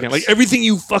for a second. Like everything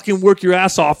you fucking work your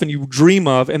ass off and you dream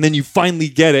of, and then you finally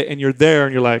get it and you're there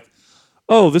and you're like,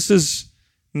 oh, this is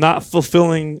not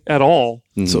fulfilling at all.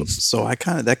 So that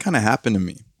kind of happened to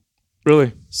me.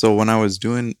 Really? So when I was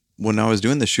doing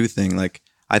the shoe thing, like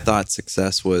I thought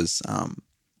success was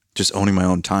just owning my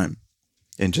own time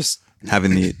and just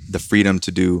having the freedom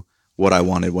to do what I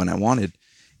wanted when I wanted.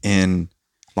 And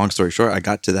long story short, I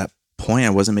got to that point. I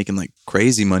wasn't making like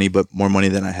crazy money, but more money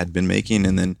than I had been making.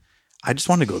 And then I just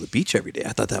wanted to go to the beach every day. I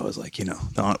thought that was like, you know,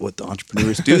 what the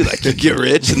entrepreneurs do. Like you get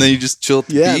rich and then you just chill at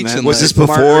the beach. man. And Was like, this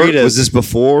before? Was this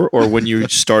before or when you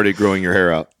started growing your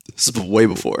hair out? This is way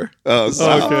before. Oh,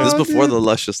 okay. This is before the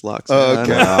luscious locks. Oh, man.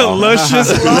 okay.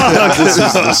 Luscious locks. This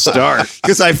is the start.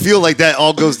 Because I feel like that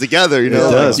all goes together. You know,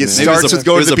 It does, it man. starts with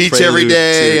going to the beach every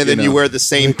day, and then you wear the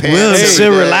same pants. It's so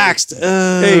every day. relaxed.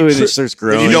 Hey, And it starts And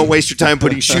growing. you don't waste your time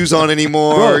putting shoes on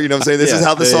anymore. You know what I'm saying? This is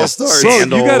how this all starts.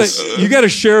 Bro, you gotta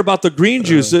share about the green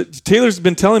juice. Taylor's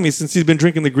been telling me since he's been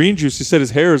drinking the green juice. He said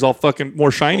his hair is all fucking more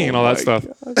shiny and all that stuff.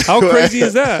 How crazy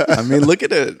is that? I mean, look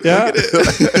at it. Yeah. Look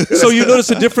at it. So you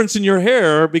notice a difference in your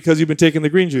hair because you've been taking the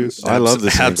green juice. I love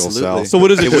this angle, Absolutely. Sal. So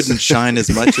what is it? It wouldn't shine as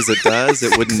much as it does.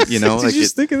 It wouldn't, Did like you it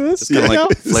just think of this? just kind of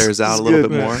like flares out a little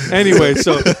bit more. Anyway,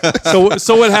 so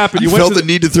what happened? You went felt to the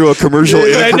need to throw a commercial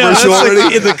in a I know, commercial that's like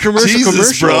already? in the commercial,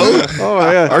 Jesus, bro.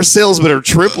 Oh yeah. Our salesmen are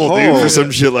triple, dude, for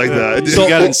some shit like that. You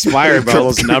got inspired by all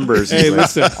those numbers. Hey, He's like,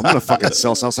 listen. I'm gonna fucking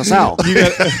sell. You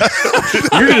got,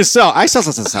 You're gonna sell. I sell.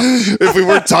 If we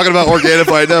weren't talking about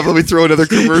Organifi enough, let me throw another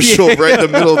commercial right in the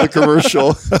middle of the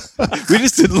commercial. We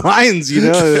just did lines, of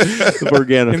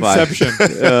Organifi.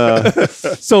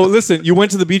 Inception. So listen, you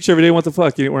went to the beach every day. What the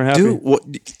fuck? You weren't happy.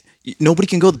 Dude, nobody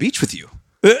can go to the beach with you.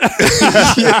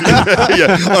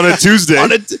 Yeah, on a Tuesday.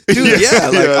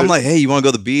 I'm like, hey, you want to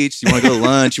go to the beach? You want to go to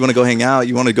lunch? You want to go hang out?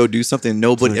 You want to go do something?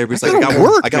 Nobody, everybody's like,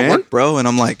 I got work, bro. And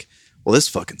I'm like, well, this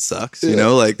fucking sucks. You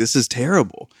know, like this is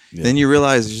terrible. Then you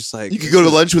realize it's just like You could go to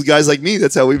lunch with guys like me.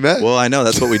 That's how we met. Well, I know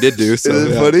that's what we did do. So Isn't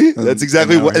it yeah. funny? And- That's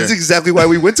exactly and now why. we're That's here. exactly why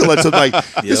we went to lunch. I'm like,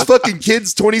 this fucking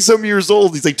kid's 20-some years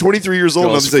old. He's like 23 years old.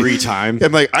 Girls' I'm like, free time.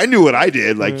 I'm like, I knew what I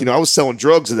did. Like, I was selling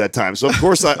drugs at that time. So of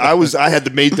course I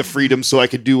had made the freedom so I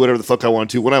could do whatever the fuck I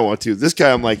want to when I want to. This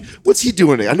guy, I'm like, what's he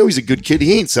doing? I know he's a good kid.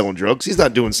 He ain't selling drugs. He's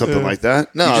not doing something like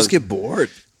that. No, You just get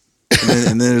bored, and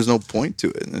then there's no point to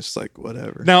it, and it's like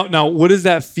whatever. Now, what does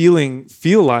that feeling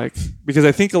feel like? Because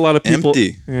I think a lot of people,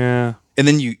 Empty. yeah, And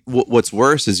then what's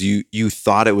worse is you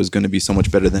thought it was going to be so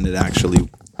much better than it actually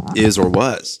is or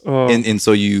was. Oh. And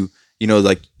so you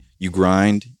like you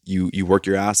grind, you work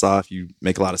your ass off, you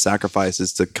make a lot of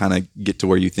sacrifices to kind of get to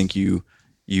where you think you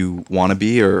want to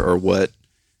be or what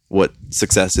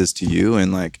success is to you.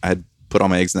 And like I'd put all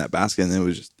my eggs in that basket, and it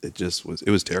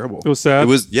was terrible. It was sad? It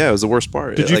was the worst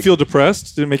part. Did you feel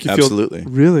depressed? Did it make you Absolutely. feel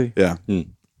really, Yeah.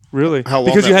 really? How long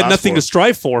Because you that had last nothing for? to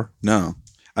strive for. No.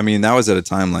 I mean, that was at a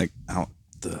time like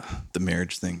the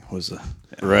marriage thing was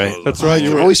Right. That's right.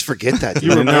 You always forget that.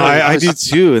 No, I do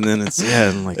too. And then it's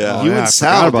I'm like, Yeah. oh, You yeah, and I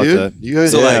Sal, forgot about dude. that. You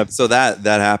guys, So that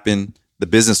happened. The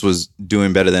business was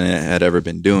doing better than it had ever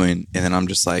been doing, and then I'm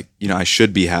just like, I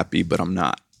should be happy, but I'm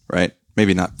not. Right?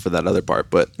 Maybe not for that other part,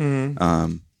 but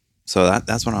so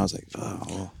that's when I was like, oh,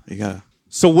 well, you gotta.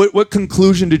 So what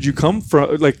conclusion did you come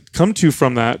to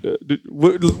from that?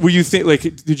 Were you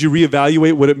did you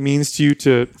reevaluate what it means to you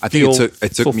to I think feel it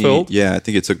took fulfilled? me. Yeah, I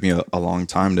think it took me a long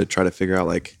time to try to figure out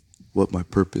like what my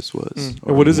purpose was.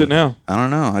 And what is it now? I don't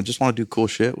know. I just want to do cool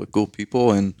shit with cool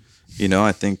people, and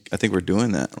I think we're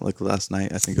doing that. Like last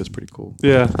night, I think it was pretty cool.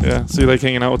 Yeah. So you like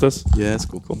hanging out with us? Yeah, it's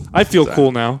cool. I feel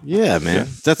cool now. Yeah, man.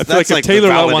 That's I feel like if Taylor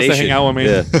wants to hang out with me,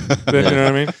 Yeah. then, you know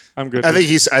what I mean? I'm good. I think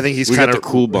he's We got kind the of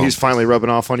cool bump. He's finally rubbing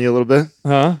off on you a little bit.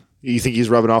 huh? You think he's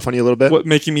rubbing off on you a little bit? What,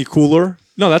 making me cooler?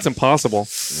 No, that's impossible.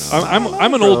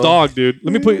 I'm an old dog, dude.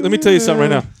 Let me tell you something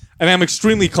right now. And I'm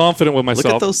extremely confident with myself.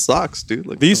 Look at those socks, dude.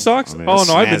 Look at These them. socks? man, Oh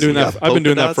no, I've been snazzy. doing that. I've been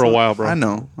doing that for a while, bro. I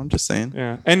know. I'm just saying.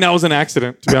 Yeah, and that was an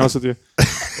accident, to be honest with you.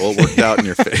 Well, it worked out in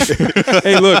your favor.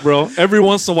 Hey, look, bro. Every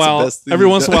once in a while, best thing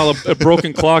you've a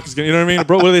broken clock is gonna. You know what I mean?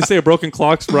 What do they say? A broken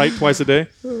clock's right twice a day.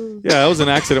 Yeah, that was an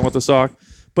accident with the sock.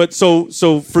 But so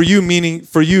for you,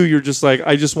 you're just like,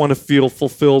 I just want to feel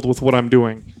fulfilled with what I'm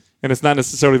doing, and it's not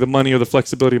necessarily the money or the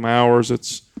flexibility of my hours.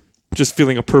 It's just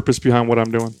feeling a purpose behind what I'm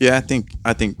doing. Yeah, I think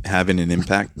having an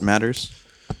impact matters.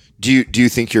 Do you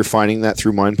think you're finding that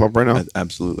through Mind Pump right now?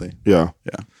 Absolutely. Yeah.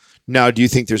 Yeah. Now, do you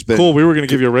think there's been Cool. We were going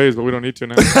to give you a raise, but we don't need to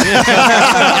now.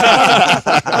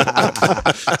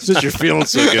 Since you're feeling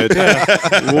so good,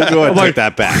 we'll go ahead and take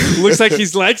that back. Looks like he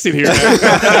likes it here.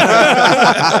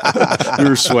 We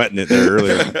were sweating it there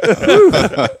earlier.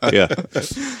 Yeah.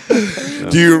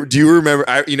 Do you remember?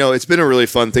 It's been a really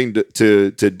fun thing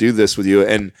to do this with you.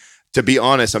 And to be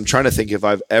honest, I'm trying to think if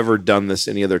I've ever done this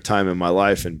any other time in my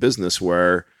life in business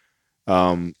where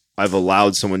I've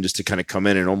allowed someone just to kind of come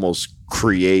in and almost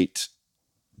create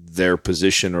their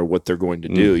position or what they're going to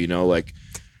do.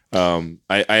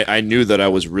 I knew that I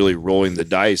was really rolling the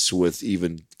dice with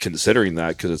even considering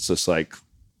that, because it's just like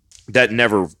that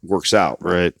never works out.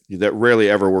 Right. That rarely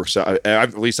ever works out.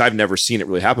 At least I've never seen it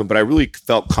really happen, but I really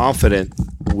felt confident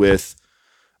with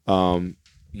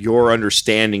your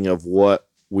understanding of what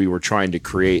we were trying to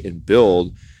create and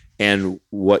build and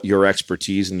what your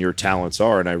expertise and your talents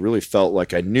are. And I really felt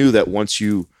like I knew that once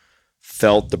you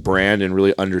felt the brand and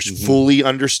really fully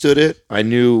understood it. I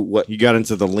knew what You got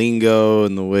into the lingo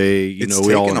and the way It's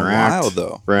we all taken a interact. while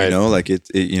though, Right. You know, like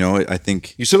I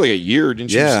think. you said like a year,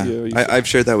 didn't you? Yeah, I've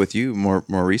shared that with you more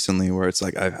recently, where it's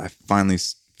like I finally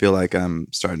feel like I'm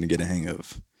starting to get a hang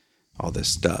of all this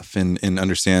stuff and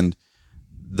understand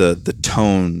the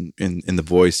tone in the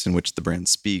voice in which the brand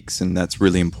speaks, and that's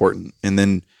really important. And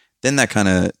then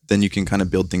you can kind of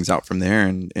build things out from there,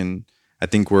 and I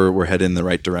think we're headed in the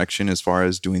right direction as far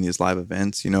as doing these live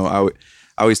events. You know, I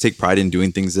always take pride in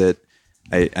doing things that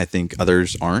I think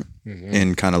others aren't,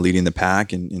 and kind of leading the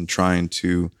pack and trying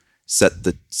to set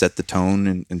the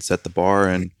tone and set the bar.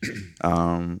 And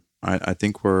I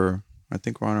think we're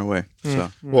on our way.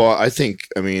 So Well, I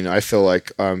feel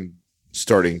like I'm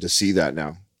starting to see that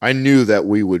now. I knew that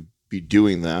we would be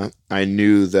doing that. I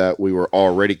knew that we were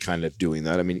already kind of doing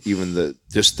that. I mean, even the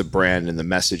brand and the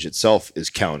message itself is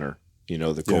counter,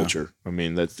 the culture. I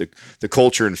mean, that the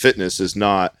culture in fitness is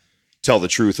not tell the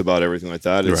truth about everything like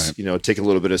that. It's, take a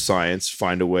little bit of science,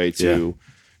 find a way to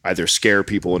either scare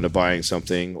people into buying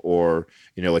something or,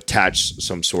 attach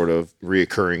some sort of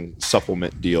reoccurring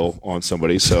supplement deal on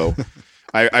somebody. So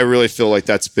I really feel like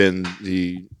that's been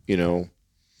the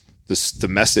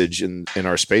message in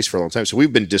our space for a long time. So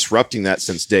we've been disrupting that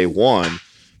since day one,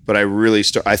 but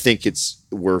I think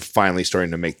we're finally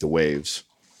starting to make the waves.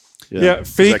 Yeah,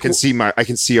 fake. I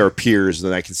can see our peers,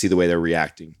 and I can see the way they're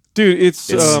reacting. Dude,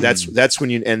 That's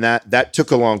when that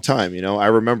took a long time. I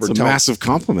remember It's a massive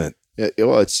compliment. it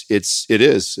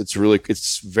is.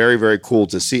 It's very, very cool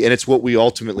to see, and it's what we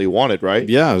ultimately wanted, right?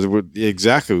 Yeah,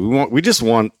 exactly. We just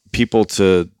want people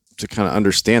to kind of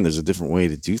understand there's a different way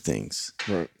to do things,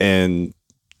 Right. and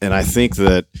I think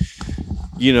that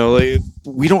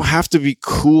we don't have to be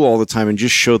cool all the time and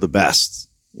just show the best.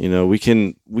 We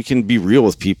can be real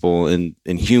with people and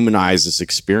humanize this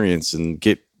experience and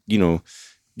get on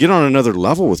another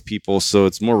level with people so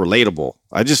it's more relatable.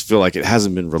 I just feel like it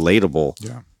hasn't been relatable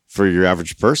for your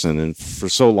average person and for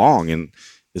so long, and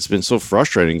it's been so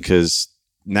frustrating because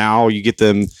now you get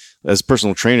them as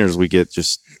personal trainers, we get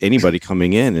just anybody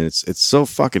coming in, and it's so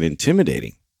fucking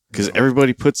intimidating because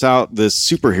everybody puts out this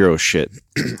superhero shit.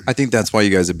 I think that's why you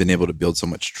guys have been able to build so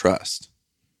much trust.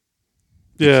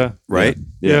 Yeah. Right.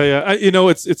 Yeah.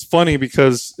 It's funny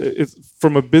because it's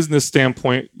from a business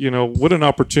standpoint, what an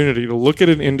opportunity to look at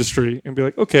an industry and be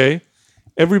like, okay,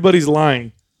 everybody's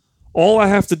lying. All I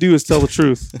have to do is tell the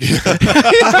truth. It's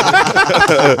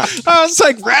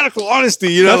like radical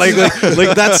honesty, like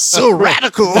that's so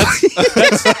radical.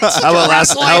 How about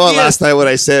last night what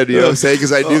I said? You know what I'm saying?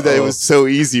 Because I knew that it was so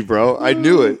easy, bro. I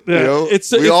knew it. Yeah.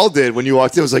 We all did when you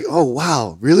walked in. I was like, oh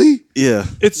wow, really? Yeah.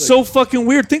 It's so fucking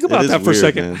weird. Think about that for a weird,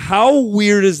 second. man. How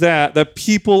weird is that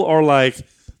people are like,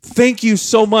 thank you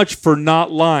so much for not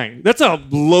lying. That's a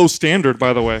low standard,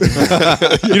 by the way. You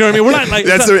know what I mean? We're not like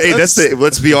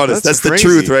Let's be honest. That's the crazy.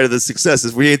 truth, right? Of the success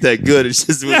is we ain't that good. It's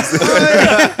just we're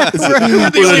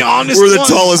honest the ones.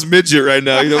 tallest midget right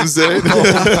now. You know what I'm saying?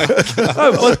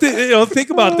 Think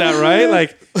about that, right?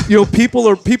 Like, people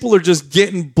are just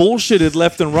getting bullshitted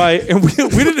left and right, and we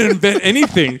didn't invent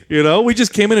anything. We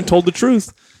just came in and told the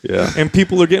truth. Yeah. And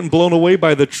people are getting blown away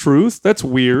by the truth. That's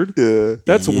weird. Yeah.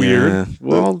 That's weird.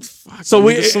 Well, So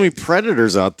there's so many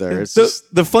predators out there. It's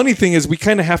just, The funny thing is, we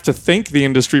kind of have to thank the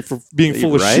industry for being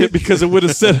full of Right? shit because it would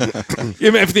have said, if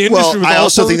the industry was Well, I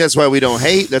also all think that's why we don't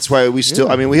hate. That's why we still.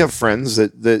 I mean, we have friends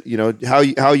that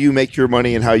how you make your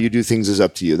money and how you do things is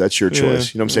up to you. That's your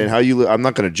choice. You know what I'm saying? I'm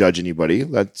not going to judge anybody.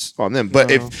 That's on them. But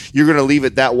if you're going to leave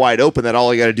it that wide open, that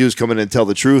all you got to do is come in and tell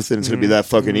the truth, and it's going to be that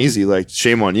fucking easy. Like,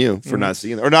 shame on you for not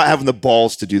seeing that or not having the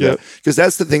balls to do that. Because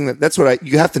that's the thing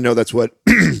you have to know. That's what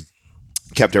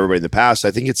kept everybody in the past.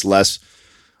 I think it's less.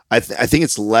 I think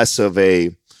it's less of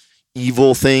a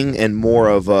evil thing and more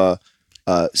of a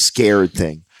scared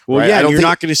thing. well, right? yeah, I don't you're think-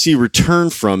 not going to see return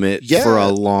from it for a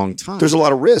long time. There's a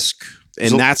lot of risk.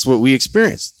 and that's what we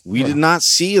experienced. We did not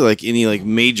see any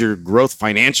major growth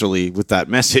financially with that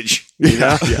message.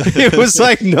 It was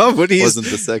like nobody's Wasn't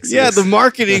the sexiest. Yeah, the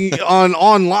marketing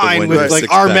online with Windows our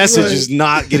six-pack. message is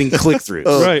not getting click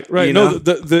throughs. right. You No, know?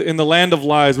 the in the land of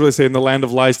lies, what do they say? In the land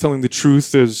of lies, telling the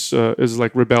truth is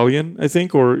like rebellion, I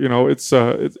think, or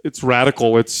it's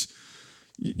radical. It's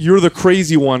you're the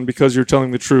crazy one because you're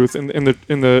telling the truth, and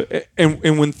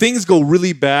when things go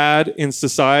really bad in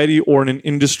society or in an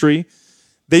industry,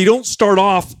 they don't start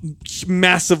off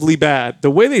massively bad.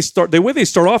 The way they start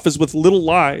off is with little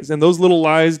lies, and those little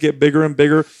lies get bigger and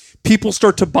bigger. People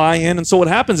start to buy in, and so what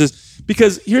happens is,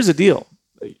 because here's the deal: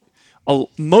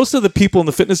 most of the people in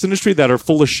the fitness industry that are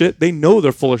full of shit, they know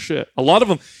they're full of shit. A lot of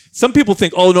them, some people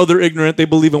think, oh no, they're ignorant. They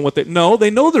believe in what they know. They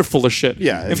know they're full of shit.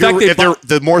 Yeah. In fact,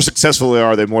 the more successful they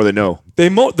are, the more they know. the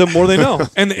more they know,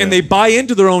 and they buy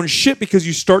into their own shit because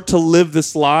you start to live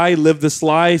this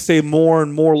lie, say more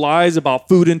and more lies about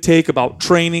food intake, about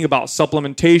training, about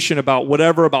supplementation, about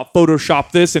whatever, about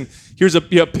Photoshop this, and here's a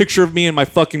picture of me in my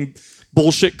fucking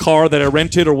bullshit car that I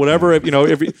rented or whatever,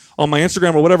 every on my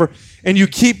Instagram or whatever, and you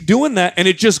keep doing that, and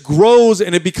it just grows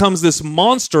and it becomes this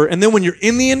monster. And then when you're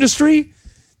in the industry,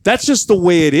 that's just the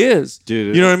way it is,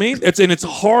 dude. You know what I mean? It's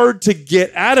hard to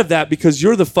get out of that because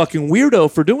you're the fucking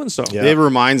weirdo for doing so. Yeah. It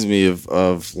reminds me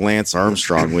of Lance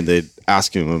Armstrong when they'd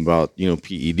ask him about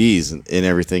PEDs and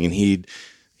everything, and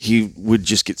he would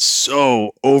just get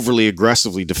so overly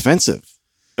aggressively defensive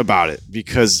about it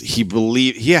because he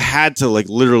had to like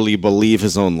literally believe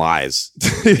his own lies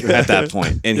at that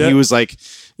point. And he was like,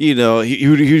 he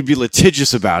would be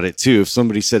litigious about it too. If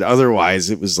somebody said otherwise,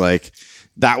 it was like,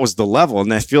 that was the level.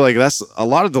 And I feel like that's a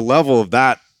lot of the level of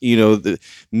that, the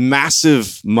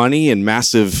massive money and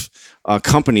massive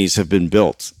companies have been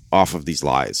built off of these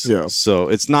lies. Yeah. So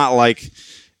it's not like,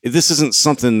 this isn't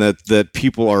something that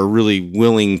people are really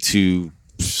willing to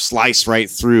slice right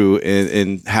through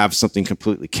and have something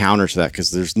completely counter to that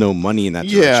because there's no money in that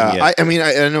direction yet. I mean,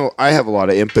 I know I have a lot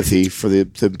of empathy for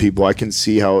the people. I can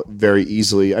see how very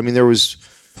easily. I mean, there was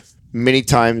many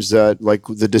times that like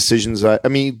the decisions.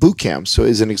 Boot camp. So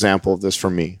is an example of this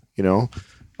for me.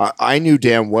 I knew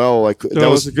damn well like that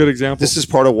was a good example. This is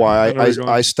part of why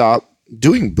I stopped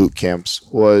doing boot camps.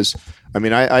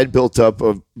 I'd built up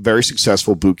a very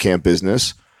successful boot camp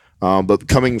business. But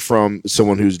coming from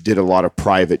someone who's did a lot of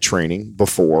private training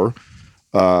before,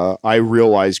 I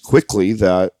realized quickly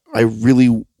that I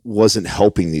really wasn't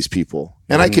helping these people.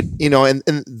 And I could, and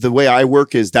the way I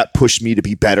work is that pushed me to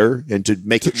be better and to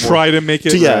make it try to make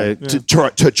it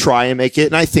to try and make it.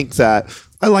 And I think that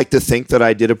I like to think that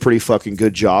I did a pretty fucking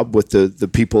good job with the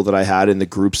people that I had and the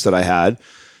groups that I had,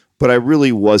 but I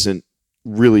really wasn't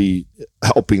really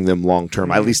helping them long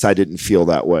term. At least I didn't feel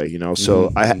that way,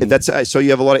 So so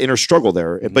you have a lot of inner struggle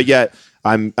there. But yet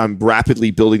I'm rapidly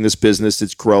building this business.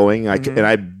 It's growing. And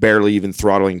I barely even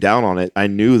throttling down on it. I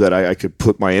knew that I could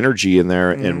put my energy in there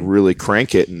and really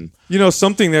crank it. And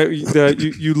something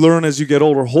that you learn as you get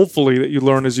older. Hopefully that you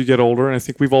learn as you get older. And I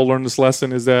think we've all learned this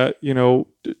lesson is that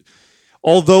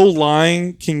although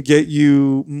lying can get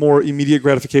you more immediate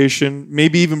gratification,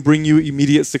 maybe even bring you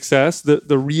immediate success,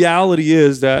 the reality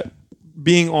is that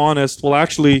being honest will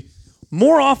actually,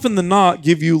 more often than not,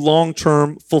 give you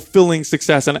long-term fulfilling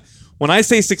success. And when I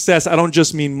say success, I don't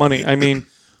just mean money. I mean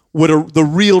what the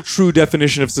real true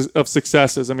definition of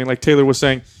success is. I mean, like Taylor was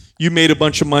saying, you made a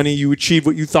bunch of money, you achieved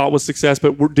what you thought was success,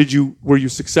 but were you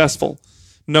successful?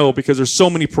 No, because there's so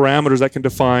many parameters that can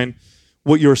define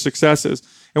what your success is.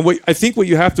 And what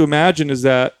you have to imagine is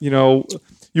that,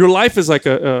 your life is like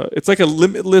it's like a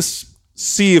limitless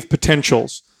sea of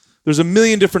potentials. There's a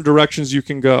million different directions you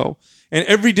can go. And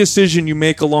every decision you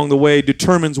make along the way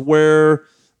determines where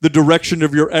the direction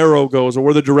of your arrow goes or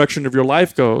where the direction of your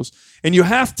life goes. And you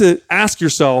have to ask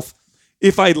yourself,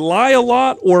 if I lie a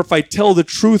lot or if I tell the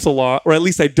truth a lot, or at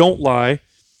least I don't lie,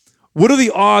 what are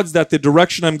the odds that the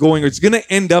direction I'm going is going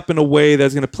to end up in a way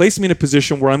that's going to place me in a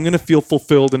position where I'm going to feel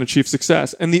fulfilled and achieve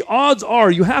success? And the odds are,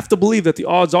 you have to believe that the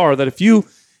odds are that if you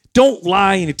don't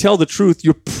lie and you tell the truth,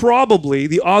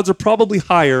 the odds are probably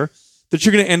higher that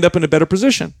you're going to end up in a better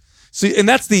position. So, and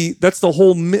that's the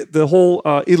whole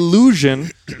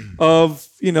illusion of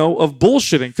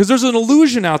bullshitting, because there's an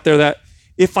illusion out there that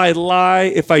if I lie,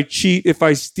 if I cheat, if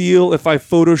I steal, if I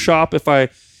Photoshop, if I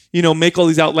make all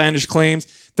these outlandish claims,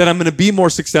 that I'm going to be more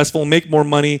successful, make more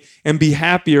money, and be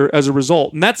happier as a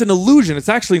result. And that's an illusion. It's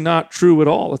actually not true at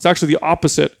all. It's actually the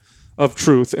opposite of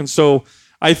truth. And so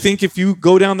I think if you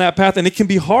go down that path, and it can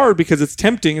be hard because it's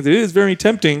tempting, it is very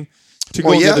tempting to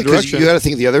go in the other direction. You got to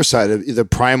think the other side of the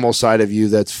primal side of you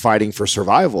that's fighting for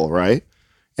survival, right?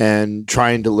 And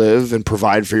trying to live and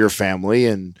provide for your family.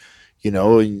 And,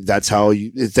 that's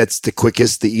that's the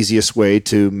quickest, the easiest way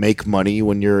to make money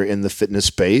when you're in the fitness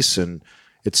space. And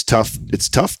it's tough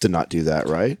to not do that,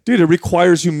 right? Dude, it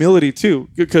requires humility too,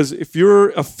 because if you're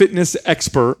a fitness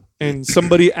expert and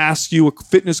somebody asks you a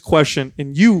fitness question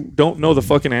and you don't know the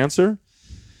fucking answer,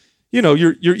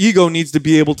 your ego needs to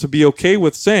be able to be okay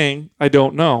with saying, I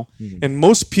don't know. Mm-hmm. And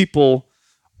most people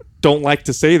don't like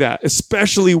to say that,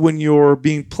 especially when you're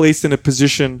being placed in a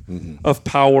position of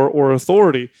power or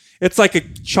authority. It's like a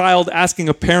child asking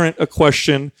a parent a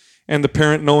question and the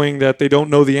parent knowing that they don't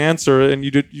know the answer, and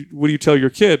what do you tell your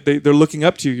kid? They're looking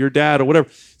up to you, your dad or whatever.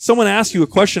 Someone asks you a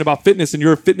question about fitness and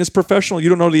you're a fitness professional, you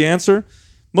don't know the answer.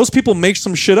 Most people make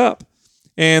some shit up.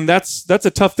 And that's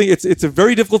a tough thing. It's a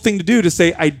very difficult thing to do, to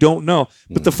say, I don't know.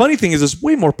 But the funny thing is there's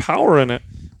way more power in it.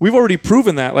 We've already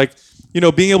proven that. Like,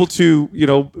 being able to,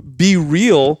 be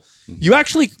real, you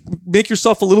actually make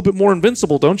yourself a little bit more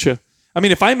invincible, don't you? I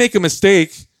mean, if I make a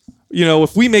mistake,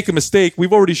 if we make a mistake,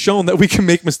 we've already shown that we can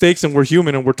make mistakes and we're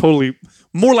human and we're totally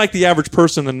more like the average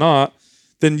person than not,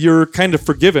 then you're kind of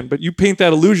forgiven. But you paint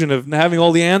that illusion of having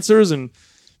all the answers, and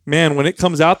man, when it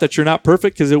comes out that you're not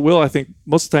perfect, because it will, I think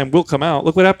most of the time will come out.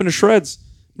 Look what happened to Shreds.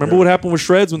 Remember what happened with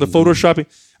Shreds when the photoshopping?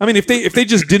 I mean, if they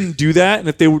just didn't do that, and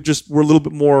if they were a little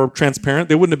bit more transparent,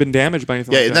 they wouldn't have been damaged by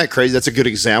anything. Yeah, like isn't that crazy? That's a good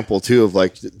example too of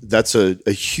like that's a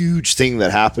huge thing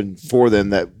that happened for them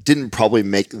that didn't probably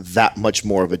make that much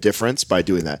more of a difference by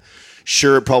doing that.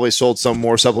 Sure, it probably sold some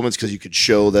more supplements because you could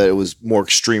show that it was more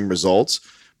extreme results,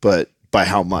 but by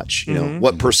how much?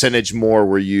 What percentage more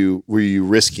were you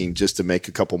risking just to make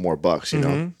a couple more bucks?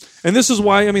 And this is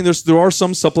why, I mean, there are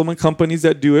some supplement companies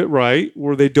that do it right,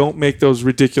 where they don't make those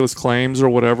ridiculous claims or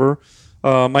whatever.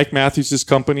 Mike Matthews'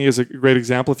 company is a great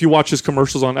example. If you watch his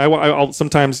commercials I'll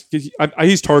sometimes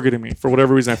he's targeting me for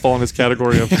whatever reason. I fall in his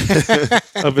category of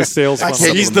his sales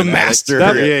funnel. He's the master.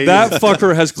 That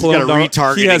fucker has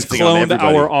cloned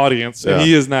our audience, and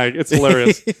he is not. It's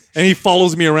hilarious. And he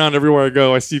follows me around everywhere I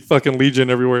go. I see fucking Legion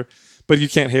everywhere, but you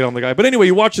can't hate on the guy. But anyway,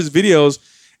 you watch his videos,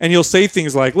 and he'll say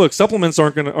things like, "Look, supplements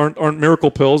aren't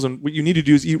miracle pills, and what you need to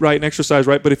do is eat right and exercise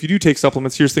right. But if you do take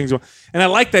supplements, here's things." And I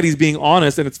like that he's being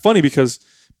honest. And it's funny because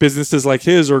businesses like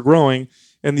his are growing,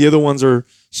 and the other ones are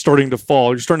starting to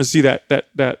fall. You're starting to see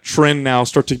that trend now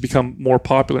start to become more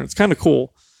popular. It's kind of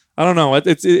cool. I don't know.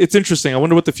 It's interesting. I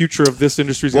wonder what the future of this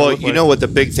industry is. Well, you know what the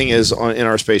big thing is in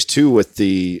our space too with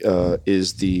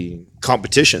is the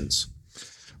competitions.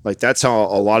 Like that's how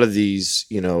a lot of these,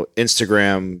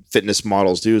 Instagram fitness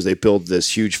models do is they build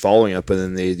this huge following up and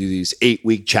then they do these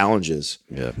 8-week challenges.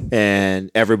 Yeah.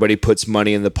 And everybody puts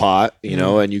money in the pot, and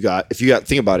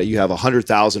think about it, you have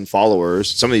 100,000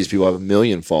 followers. Some of these people have 1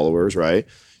 million followers, right?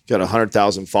 You got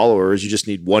 100,000 followers. You just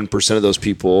need 1% of those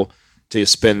people to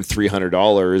spend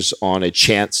 $300 on a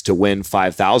chance to win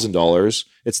 $5,000.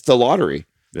 It's the lottery.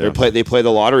 Yeah. They play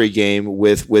the lottery game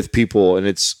with people, and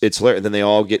it's hilarious. Then they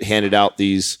all get handed out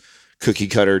these cookie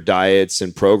cutter diets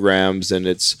and programs, and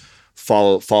it's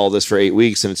follow this for 8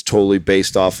 weeks, and it's totally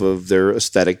based off of their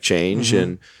aesthetic change.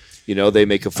 And they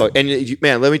make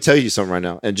man, let me tell you something right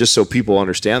now, and just so people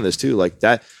understand this too, like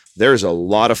that. There's a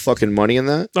lot of fucking money in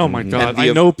that. Oh my god!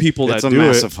 I know people that do it. It's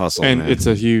a massive hustle, and it's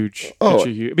a huge.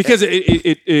 Because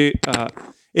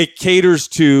it caters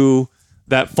to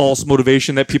that false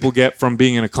motivation that people get from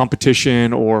being in a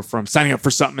competition or from signing up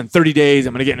for something in 30 days.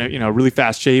 I'm going to get in a really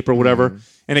fast shape or whatever.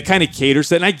 And it kind of caters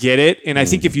to that. And I get it. And I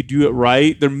think if you do it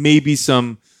right, there may be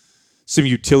some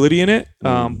utility in it.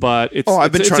 But it's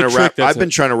I've been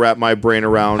trying to wrap my brain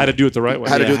around how to do it the right way.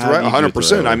 How to do it the right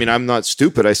 100%. I mean, I'm not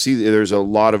stupid. I see there's a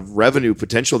lot of revenue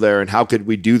potential there. And how could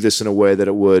we do this in a way that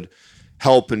it would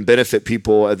help and benefit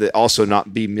people, that also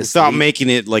not be misleading, without making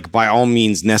it like by all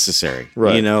means necessary,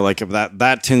 right? Like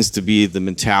that tends to be the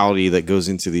mentality that goes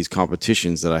into these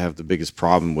competitions that I have the biggest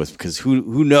problem with, because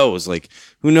who knows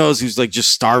who's like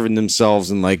just starving themselves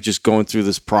and like just going through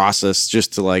this process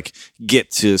just to like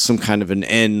get to some kind of an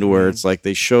end where it's like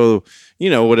they show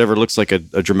whatever looks like a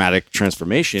dramatic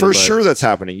transformation. For sure, that's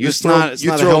happening. You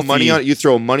throw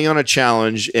money on a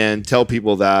challenge and tell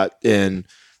people that, and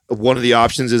one of the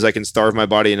options is I can starve my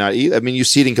body and not eat. I mean, you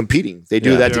see it in competing. They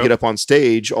do that to get up on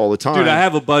stage all the time. Dude, I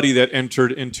have a buddy that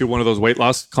entered into one of those weight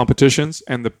loss competitions,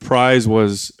 and the prize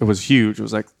was huge. It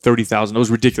was like $30,000. It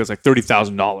was ridiculous, like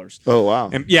 $30,000. Oh wow!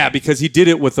 And because he did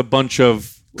it with a bunch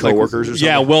of coworkers or something.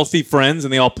 Yeah, wealthy friends,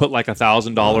 and they all put like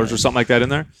 $1,000 or something like that in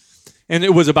there. And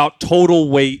it was about total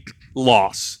weight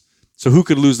loss. So who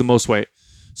could lose the most weight?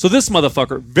 So this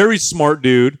motherfucker, very smart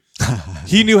dude.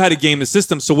 He knew how to game the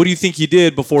system. So what do you think he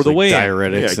did before the weigh-in?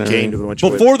 Diuretics. Gained a bunch of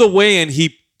weight. Before the weigh-in,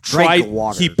 he Drank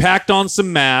water. He packed on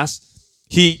some mass.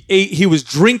 He was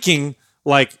drinking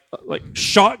like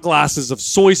shot glasses of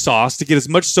soy sauce to get as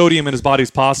much sodium in his body as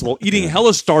possible, eating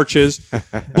hella starches,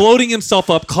 bloating himself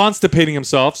up, constipating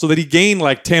himself so that he gained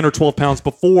like 10 or 12 pounds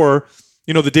before,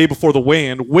 the day before the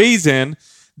weigh-in, weighs in.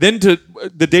 Then to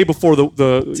the day before the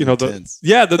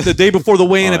day before the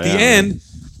weigh-in at the end,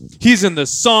 he's in the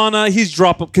sauna. He's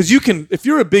dropping, because if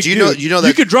you're a big dude,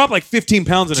 you could drop like 15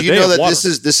 pounds in a day. Do you know that water.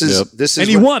 this is and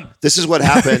he won. This is what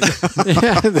happened.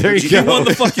 He won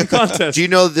the fucking contest. Do you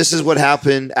know this is what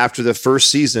happened after the first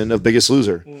season of Biggest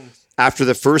Loser? after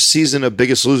the first season of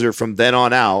Biggest Loser, from then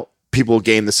on out, people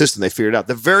gamed the system. They figured it out.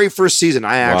 The very first season,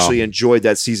 I actually enjoyed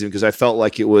that season because I felt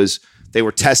like they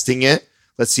were testing it.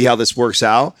 Let's see how this works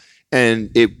out.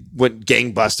 And it went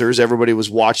gangbusters. Everybody was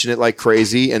watching it like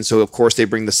crazy. And so, of course, they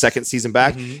bring the second season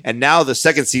back. And now the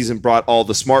second season brought all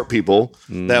the smart people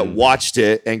that watched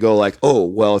it and go like, oh,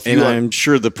 well, if you... I'm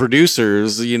sure the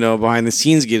producers, behind the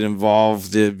scenes get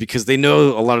involved because they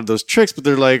know a lot of those tricks, but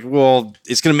they're like, well,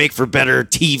 it's going to make for better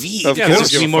TV. Of course. It's give going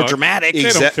to a be more fuck. dramatic. They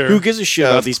don't care. Who gives a shit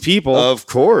about these people? Of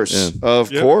course. Of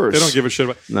course. They don't give a shit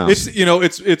about. No.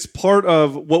 It's part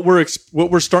of what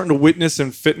we're starting to witness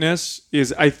in fitness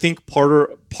is, I think, part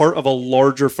of a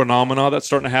larger phenomena that's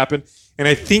starting to happen, and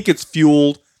I think it's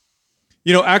fueled.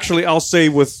 Actually, I'll say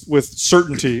with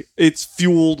certainty, it's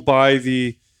fueled by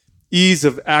the ease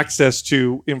of access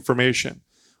to information.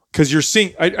 Because you're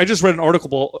seeing, I just read an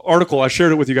article. I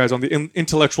shared it with you guys on the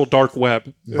intellectual dark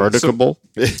web. Article?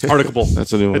 Article.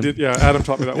 That's a new one. I did, yeah, Adam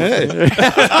taught me that one.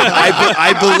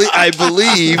 I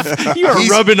believe You are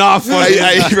rubbing off on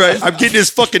right. I'm getting his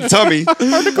fucking tummy.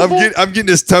 I'm getting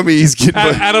his tummy. He's getting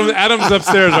Adam's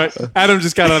upstairs, right? Adam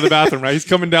just got out of the bathroom, right? He's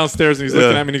coming downstairs and he's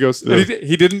looking at me and he goes,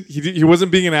 and he wasn't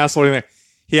being an asshole or anything.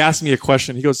 He asked me a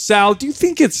question. He goes, Sal, do you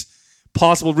think it's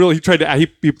possible? Really, he tried to.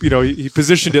 He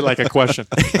positioned it like a question.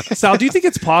 Sal, do you think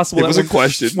it's possible? It was a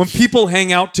question. When people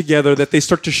hang out together, that they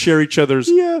start to share each other's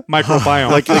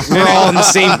microbiome. like we're all in the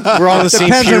same. We're all in the same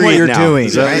Depends period on what you're now. doing.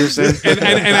 Is that what you're saying?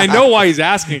 and I know why he's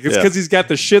asking. It's because he's got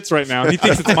the shits right now. And he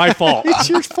thinks it's my fault. It's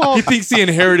your fault. He thinks he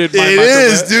inherited my It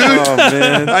is, dude. Oh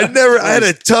man. I had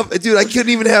a tough dude. I couldn't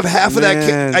even have half of that.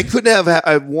 Man. I couldn't have.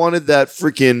 I wanted that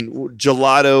freaking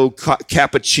gelato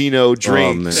cappuccino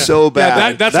drink man. so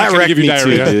bad. That's That not going to give you wrecked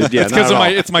me too, diarrhea. dude. Yeah, it's because not of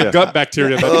at all. it's my gut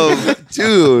bacteria. Oh,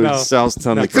 dude. No. Sal's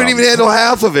tummy. I couldn't even handle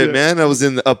half of it, man. I was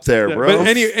up there, bro. But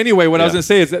anyway, what I was going to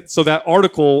say is that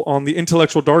article on the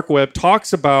intellectual dark web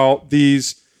talks about the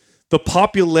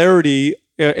popularity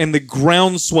and the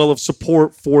groundswell of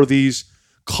support for these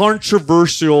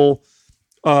controversial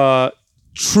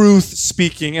truth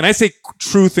speaking. And I say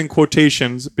truth in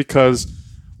quotations because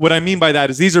what I mean by that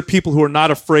is these are people who are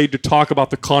not afraid to talk about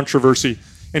the controversy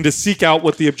and to seek out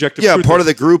what the objective truth part is. of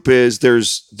the group is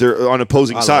they're on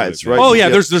opposing sides, right? Oh yeah,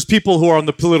 there's people who are on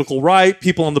the political right,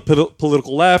 people on the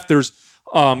political left. There's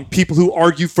people who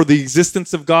argue for the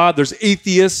existence of God. There's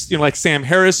atheists, like Sam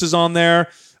Harris is on there,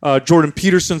 Jordan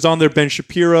Peterson's on there, Ben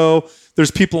Shapiro.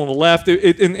 There's people on the left,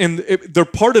 and they're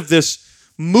part of this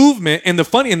movement. And the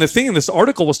thing in this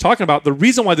article was talking about the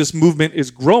reason why this movement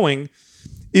is growing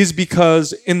is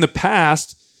because in the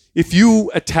past, if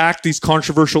you attacked these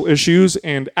controversial issues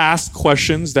and asked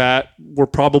questions that were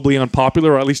probably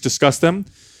unpopular or at least discussed them,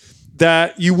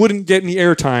 that you wouldn't get any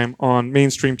airtime on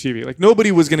mainstream TV. Like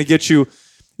nobody was going to get you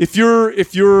if your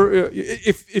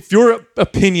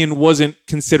opinion wasn't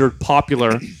considered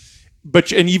popular,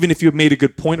 and even if you made a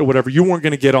good point or whatever, you weren't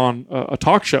going to get on a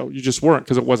talk show. You just weren't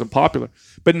because it wasn't popular.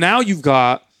 But now you've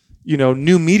got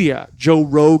new media, Joe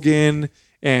Rogan,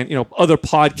 and other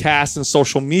podcasts and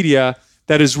social media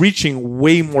that is reaching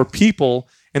way more people,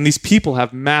 and these people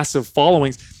have massive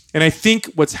followings. And I think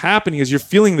what's happening is you're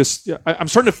feeling this. I'm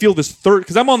starting to feel this third,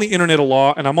 because I'm on the internet a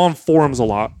lot and I'm on forums a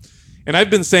lot, and I've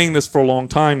been saying this for a long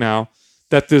time now,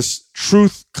 that this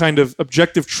truth kind of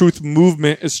objective truth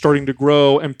movement is starting to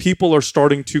grow, and people are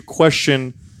starting to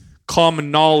question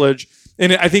common knowledge.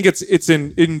 And I think it's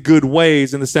in good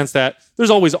ways, in the sense that there's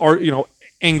always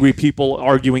angry people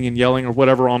arguing and yelling or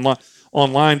whatever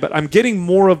online. But I'm getting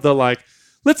more of the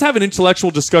let's have an intellectual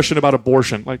discussion about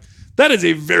abortion. Like that is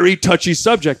a very touchy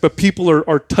subject, but people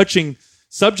are touching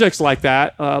subjects like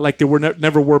that, like they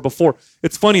never were before.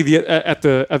 It's funny, at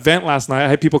the event last night, I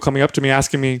had people coming up to me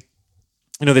asking me,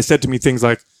 they said to me things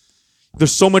like,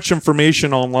 there's so much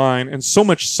information online and so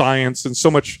much science and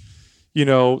so much,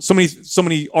 so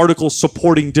many articles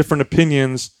supporting different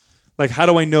opinions. Like, how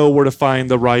do I know where to find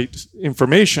the right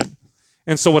information?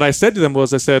 And so what I said to them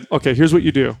was, I said, okay, here's what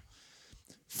you do.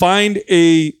 Find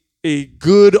a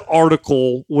good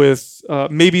article with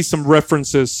maybe some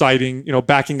references citing,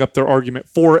 backing up their argument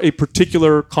for a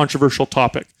particular controversial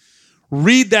topic.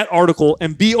 Read that article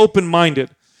and be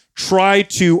open-minded. Try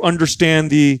to understand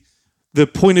the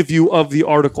point of view of the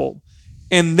article.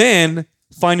 And then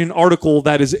find an article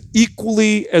that is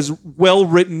equally as well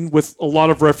written with a lot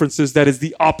of references that is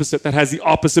the opposite, that has the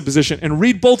opposite position. And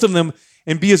read both of them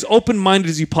and be as open-minded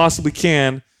as you possibly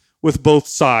can with both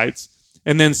sides.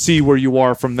 And then see where you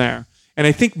are from there. And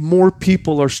I think more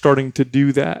people are starting to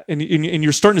do that. And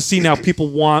you're starting to see now people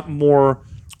want more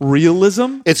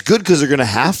realism. It's good because they're going to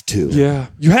have to. Yeah,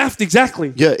 you have to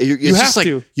exactly. Yeah, it's You just have like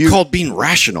to. called being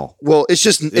rational. Well, it's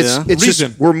just it's Reason.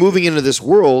 just we're moving into this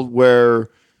world where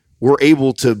we're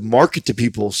able to market to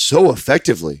people so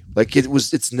effectively. Like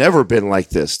it's never been like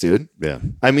this, dude. Yeah.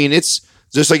 I mean, it's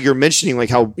just like you're mentioning, like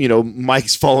how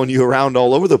Mike's following you around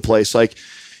all over the place. Like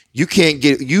you can't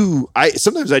get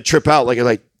sometimes I trip out.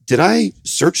 Like did I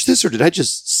search this or did I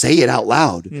just say it out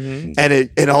loud? Mm-hmm.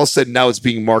 And all of a sudden now it's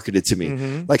being marketed to me.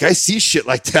 Mm-hmm. Like I see shit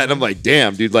like that and I'm like,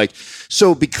 damn, dude. Like,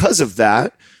 so because of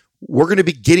that, we're going to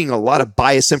be getting a lot of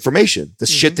biased information. The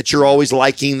shit that you're always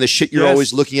liking, the shit you're Yes.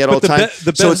 always looking at But all the time.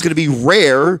 So it's going to be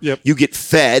rare. Yep. You get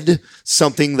fed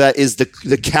something that is the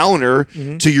counter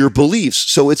to your beliefs.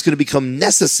 So it's going to become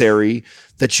necessary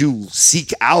that you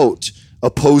seek out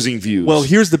opposing views. Well,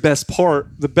 here's the best part.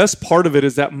 The best part of it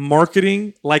is that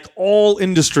marketing, like all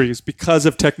industries, because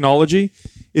of technology,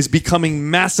 is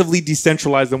becoming massively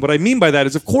decentralized. And what I mean by that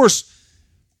is, of course,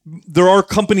 there are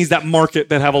companies that market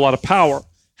that have a lot of power.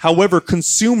 However,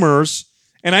 consumers,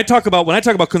 and when I talk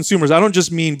about consumers, I don't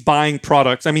just mean buying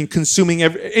products. I mean consuming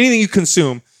anything you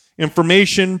consume,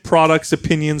 information, products,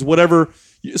 opinions, whatever,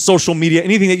 social media,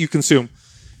 anything that you consume.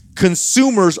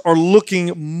 Consumers are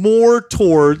looking more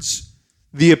towards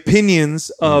the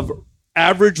opinions of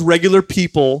average regular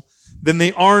people than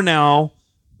they are now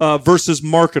versus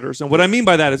marketers. And what I mean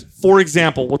by that is, for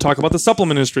example, we'll talk about the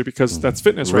supplement industry because that's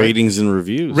fitness, right? Ratings and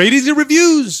reviews. Ratings and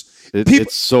reviews.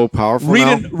 It's so powerful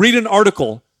now. Read an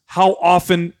article. How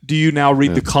often do you now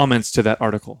read the comments to that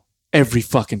article? Every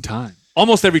fucking time.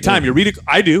 Almost every time you read it.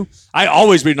 I do. I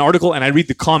always read an article and I read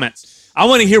the comments. I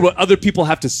want to hear what other people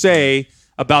have to say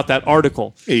about that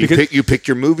article. Yeah, you pick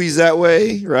your movies that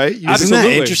way, right? Isn't that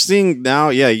Absolutely. interesting? Now,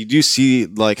 yeah, you do see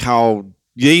like how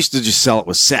they used to just sell it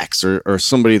with sex or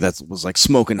somebody that was like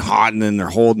smoking hot and then they're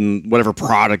holding whatever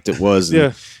product it was.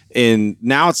 Yeah. And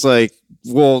now it's like,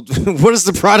 well, what does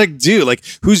the product do? Like,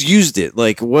 who's used it?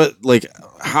 Like,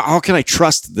 how can I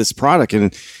trust this product?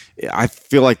 And I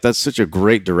feel like that's such a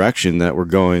great direction that we're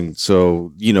going.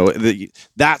 So,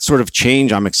 that sort of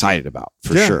change I'm excited about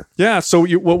for sure. Yeah. So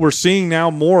what we're seeing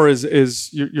now more is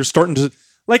you're starting to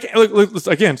like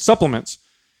again, supplements.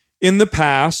 In the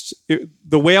past,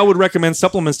 the way I would recommend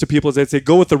supplements to people is I'd say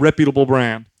go with a reputable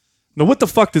brand. Now, what the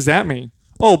fuck does that mean?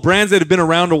 Oh, brands that have been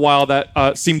around a while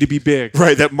that seem to be big.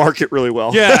 Right, that market really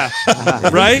well. Yeah,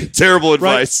 right? Terrible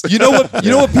advice. Right? You know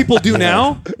what people do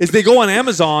now is they go on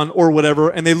Amazon or whatever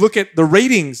and they look at the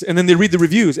ratings and then they read the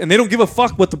reviews and they don't give a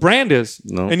fuck what the brand is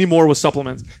anymore with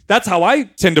supplements. That's how I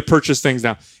tend to purchase things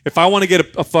now. If I want to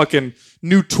get a fucking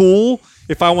new tool,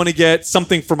 if I want to get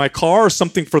something for my car or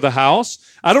something for the house,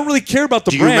 I don't really care about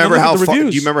the brand. Do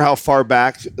reviews. you remember how far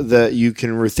back that you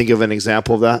can think of an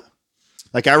example of that?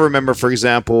 Like I remember, for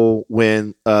example,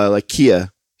 when like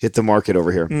Kia hit the market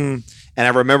over here, and I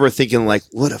remember thinking like,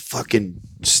 "What a fucking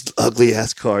ugly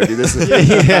ass car, dude!" This is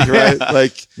right,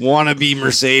 like Wannabe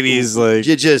Mercedes, like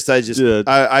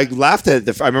I laughed at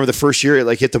it. I remember the first year it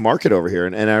like hit the market over here,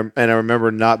 and I remember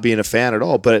not being a fan at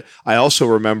all. But I also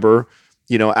remember,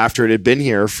 after it had been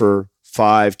here for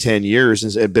 5-10 years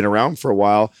and it had been around for a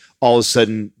while, all of a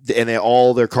sudden, and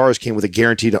all their cars came with a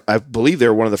guaranteed. I believe they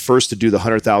were one of the first to do the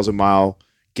 100,000 mile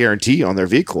guarantee on their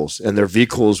vehicles, and their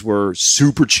vehicles were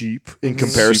super cheap in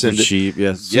comparison. Super cheap,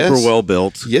 yes, super well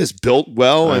built. Yes, built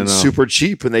well and super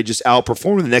cheap, and they just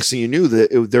outperformed. The next thing you knew,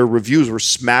 their reviews were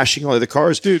smashing all the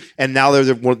cars, dude. And now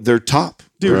they're top.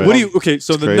 Dude, Right. what do you? Okay,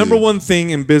 so the crazy. number one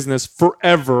thing in business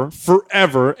forever.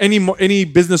 Any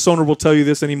business owner will tell you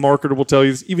this. Any marketer will tell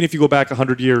you this. Even if you go back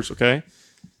 100 years, okay,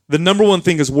 the number one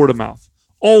thing is word of mouth.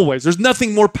 Always, there's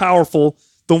nothing more powerful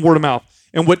than word of mouth.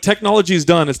 And what technology has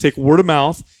done is take word of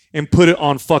mouth and put it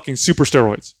on fucking super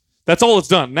steroids. That's all it's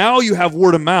done. Now you have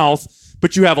word of mouth,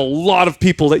 but you have a lot of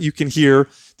people that you can hear.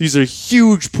 These are a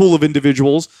huge pool of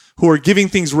individuals who are giving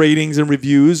things ratings and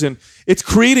reviews, and it's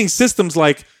creating systems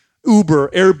like Uber,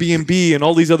 Airbnb, and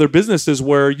all these other businesses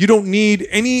where you don't need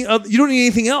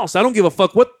anything else. I don't give a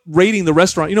fuck what rating the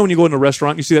restaurant. When you go in a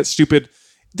restaurant, you see that stupid,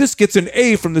 this gets an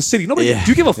A from the city. Nobody, do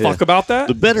you give a fuck about that?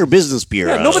 The Better Business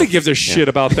Bureau. Yeah, nobody gives a shit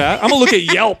about that. I'm gonna look at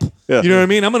Yelp. You know what I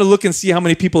mean? I'm gonna look and see how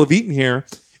many people have eaten here.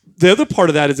 The other part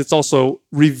of that is it's also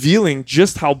revealing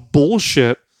just how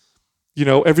bullshit,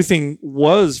 everything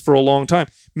was for a long time.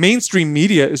 Mainstream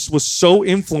media was so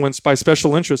influenced by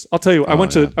special interests. I'll tell you, I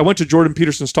went to Jordan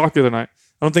Peterson's talk the other night.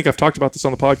 I don't think I've talked about this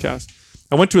on the podcast.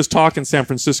 I went to his talk in San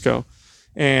Francisco,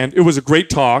 and it was a great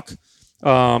talk.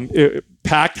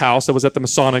 Packed house. I was at the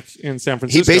Masonic in San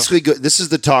Francisco. He basically this is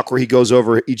the talk where he goes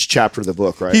over each chapter of the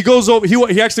book, right? He goes over.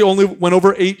 He actually only went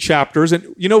over 8 chapters.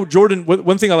 And Jordan.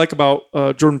 One thing I like about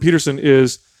Jordan Peterson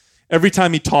is, every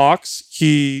time he talks,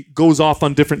 he goes off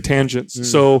on different tangents.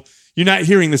 So you're not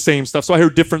hearing the same stuff. So I hear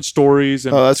different stories.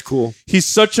 And Oh, that's cool. he's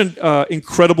such an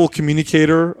incredible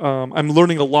communicator. I'm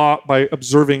learning a lot by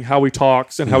observing how he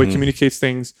talks and how he communicates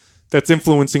things. That's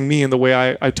influencing me in the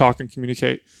way I talk and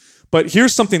communicate. But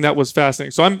here's something that was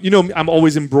fascinating. So I'm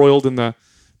always embroiled in the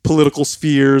political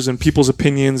spheres and people's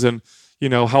opinions and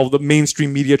how the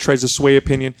mainstream media tries to sway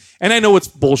opinion. And I know it's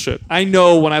bullshit. I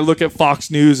know when I look at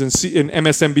Fox News and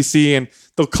MSNBC and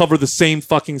they'll cover the same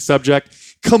fucking subject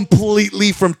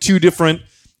completely from two different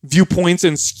viewpoints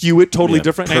and skew it totally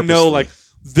different. And I know like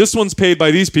this one's paid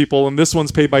by these people and this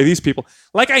one's paid by these people.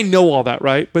 Like I know all that,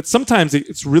 right? But sometimes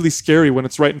it's really scary when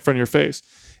it's right in front of your face.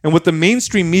 And what the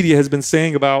mainstream media has been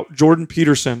saying about Jordan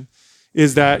Peterson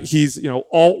is that he's,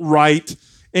 alt-right,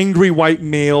 angry white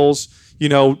males,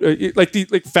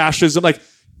 like fascism, like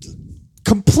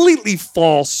completely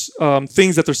false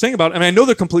things that they're saying about. And I know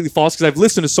they're completely false because I've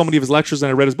listened to so many of his lectures and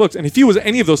I read his books. And if he was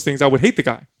any of those things, I would hate the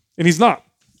guy. And he's not.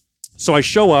 So I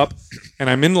show up and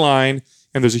I'm in line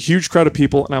and there's a huge crowd of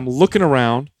people and I'm looking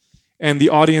around and the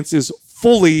audience is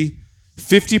fully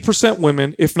 50%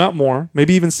 women, if not more,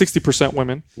 maybe even 60%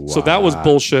 women. Wow. So that was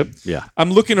bullshit. Yeah.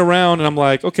 I'm looking around and I'm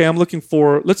like, okay,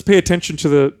 let's pay attention to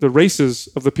the races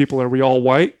of the people. Are we all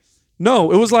white?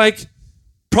 No, it was like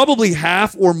probably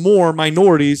half or more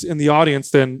minorities in the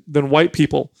audience than white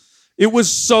people. It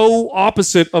was so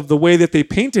opposite of the way that they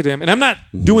painted him. And I'm not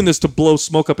doing this to blow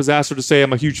smoke up his ass or to say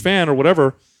I'm a huge fan or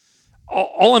whatever.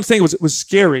 All I'm saying was it was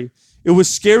scary. It was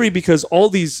scary because all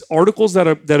these articles that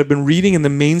have been reading in the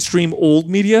mainstream old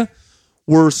media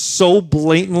were so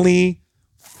blatantly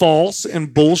false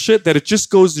and bullshit that it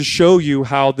just goes to show you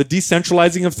how the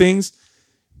decentralizing of things,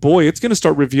 boy, it's going to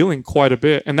start revealing quite a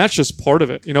bit. And that's just part of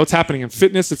it. It's happening in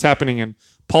fitness. It's happening in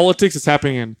politics. It's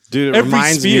happening in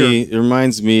every sphere. It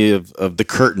reminds me of the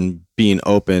curtain being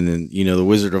open and, the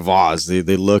Wizard of Oz. They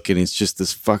look and it's just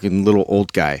this fucking little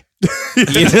old guy.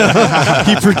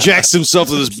 He projects himself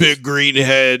with this big green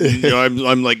head. And,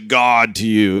 I'm like God to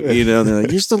you. They're like,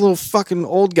 you're just a little fucking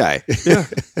old guy. Yeah.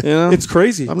 It's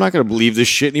crazy. I'm not going to believe this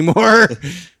shit anymore.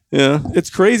 Yeah, it's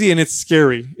crazy and it's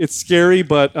scary. It's scary,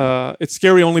 but it's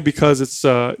scary only because it's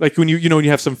like when when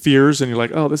you have some fears and you're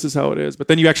like, oh, this is how it is. But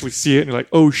then you actually see it and you're like,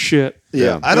 oh shit.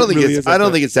 Yeah, I don't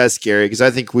think it's that scary because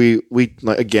I think we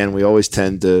always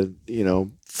tend to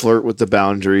flirt with the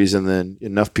boundaries and then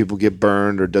enough people get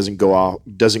burned or doesn't go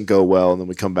well and then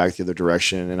we come back the other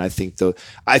direction. And I think the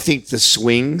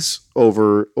swings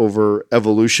over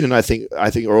evolution, I think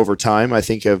or over time, I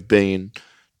think have been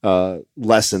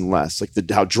less and less, like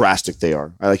how drastic they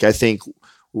are. I think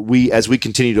as we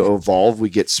continue to evolve, we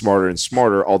get smarter and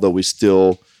smarter, although we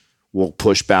still will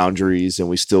push boundaries and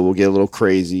we still will get a little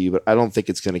crazy, but I don't think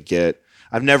it's going to get,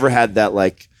 I've never had that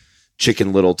like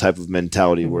Chicken Little type of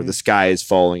mentality where the sky is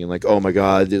falling and like, oh my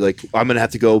God, like I'm going to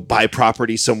have to go buy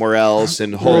property somewhere else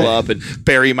and hole up and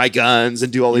bury my guns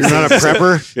and do all these things. You're not a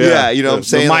prepper? Yeah. You know what I'm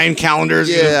saying? The Mayan calendars.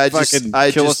 Yeah.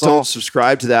 I just don't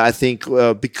subscribe to that. I think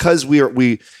because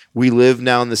we live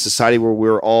now in this society where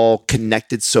we're all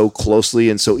connected so closely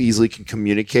and so easily can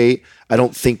communicate. I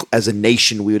don't think as a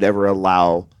nation we would ever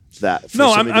allow that for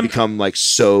something to become like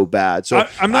so bad. So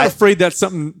I'm not afraid that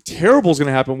something terrible is going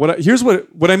to happen. Here's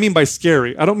what I mean by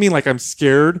scary. I don't mean like I'm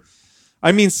scared.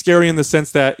 I mean scary in the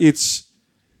sense that it's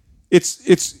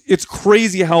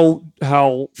crazy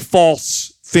how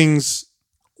false things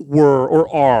were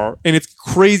or are, and it's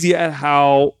crazy at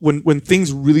how when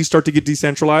things really start to get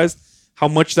decentralized, how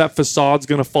much that facade's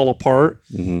going to fall apart,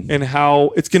 and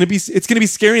how it's going to be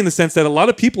scary in the sense that a lot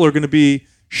of people are going to be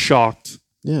shocked.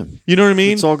 Yeah, you know what I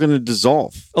mean. It's all going to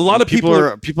dissolve. A lot of people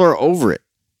are over it.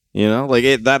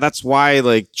 That's why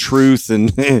like truth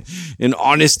and and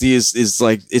honesty is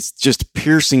like it's just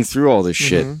piercing through all this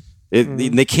shit.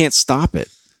 They can't stop it.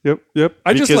 Yep.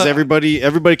 Because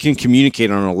everybody can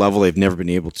communicate on a level they've never been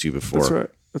able to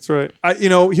before. That's right.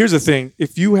 Here's the thing: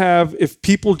 if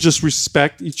people just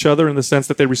respect each other in the sense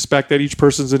that they respect that each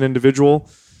person's an individual,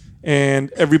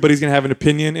 and everybody's gonna have an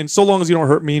opinion, and so long as you don't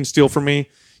hurt me and steal from me,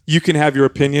 you can have your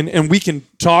opinion, and we can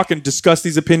talk and discuss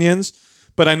these opinions.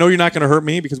 But I know you're not going to hurt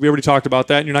me because we already talked about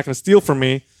that, and you're not going to steal from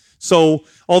me. So,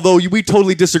 although we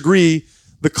totally disagree,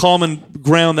 the common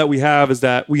ground that we have is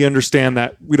that we understand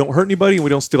that we don't hurt anybody and we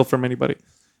don't steal from anybody.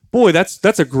 Boy,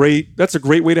 that's a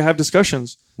great way to have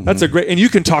discussions. That's and you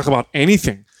can talk about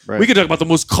anything. Right. We could talk about the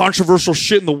most controversial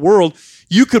shit in the world.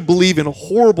 You could believe in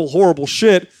horrible, horrible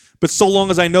shit, but so long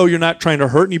as I know you're not trying to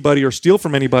hurt anybody or steal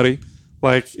from anybody,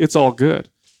 like it's all good.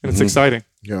 And it's exciting.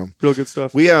 Yeah. Real good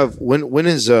stuff. We have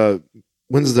when's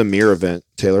the Mirror event,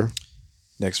 Taylor?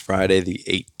 Next Friday, the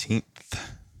 18th.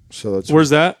 So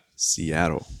where's that?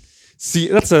 Seattle.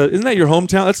 See, isn't that your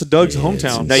hometown? That's Doug's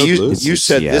hometown. Now you said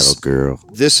Seattle this girl.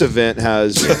 this event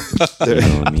has You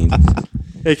know what I mean?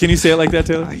 Hey, can you say it like that,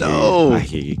 Taylor? I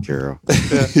hear you, girl.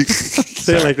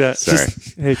 Say it like that. Sorry.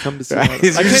 Just, hey, come to see.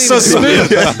 You're so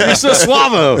smooth. You're so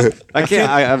suave. I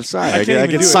can't. I'm sorry. I can't even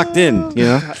get do it. sucked in. You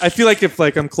know. I feel like if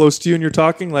I'm close to you and you're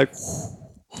talking, like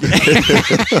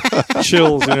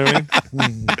chills. You know what I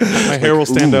mean? My hair will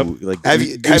stand up. Like have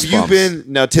you goosebumps. been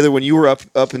now, Taylor? When you were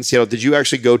up in Seattle, did you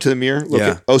actually go to the mirror?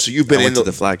 Yeah. Oh, so you've been I in went to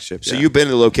the flagship. So yeah. you've been in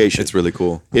the location. It's really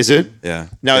cool. Is it? Yeah.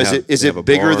 Now They is have- it is they have a it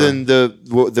bigger bar. than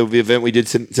the event we did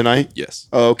tonight? Yes.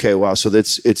 Oh, okay. Wow. So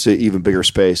it's an even bigger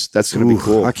space. That's going to be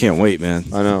cool. I can't wait, man.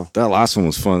 I know. That last one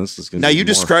was fun. This is gonna Now be you more.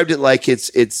 described it like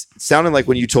it's sounded like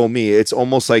when you told me it's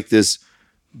almost like this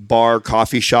bar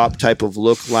coffee shop type of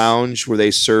look lounge where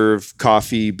they serve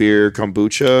coffee, beer,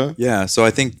 kombucha. Yeah. So I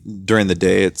think during the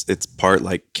day it's part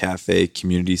like cafe,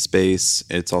 community space.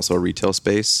 It's also a retail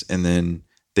space, and then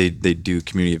they do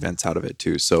community events out of it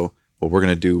too. So what we're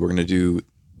gonna do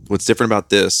what's different about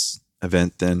this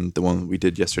event than the one we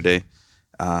did yesterday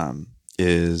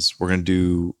is we're gonna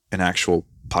do an actual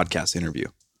podcast interview.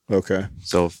 Okay.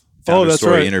 So founder that's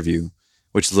story right. interview,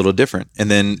 which is a little different, and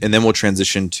then we'll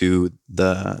transition to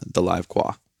the live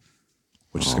qua,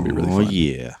 which is gonna be really Oh fun.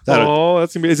 yeah. Oh,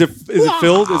 that's gonna be. Is it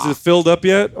filled? Is it filled up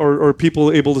yet, or are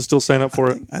people able to still sign up for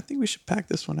it? I think we should pack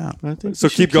this one out. I think So we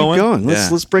should keep going?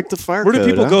 Let's Yeah. break the fire. Where do code,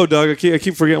 people huh? go, Doug? I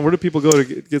keep forgetting. Where do people go to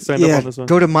get signed up on this one?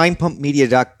 Go to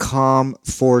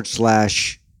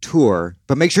mindpumpmedia.com/tour,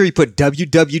 but make sure you put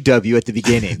www at the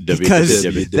beginning because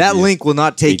www. that link will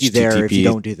not take you there if you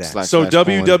don't do that. So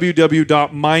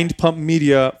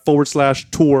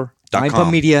www.mindpumpmedia/tour.com.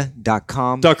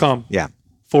 Mindpumpmedia.com. Yeah,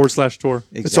 /tour.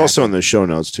 It's also in the show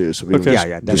notes too. So people Okay.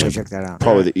 Yeah, definitely check that out.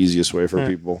 probably the easiest way for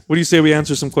people. What do you say we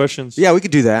answer some questions? Yeah, we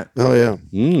could do that. Oh yeah.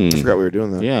 Mm. I forgot we were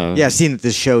doing that. Yeah. Yeah, seeing that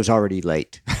this show's already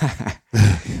late.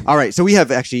 All right, so we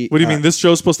have actually. What do you mean? This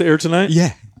show's supposed to air tonight?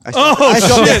 Yeah. Oh,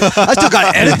 shit. I still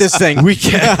got to edit this thing. We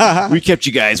kept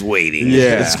you guys waiting.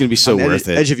 Yeah. It's gonna be so On the worth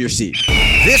it. Edge of your seat.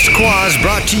 This Quaz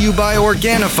brought to you by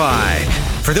Organifi.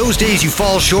 For those days you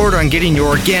fall short on getting your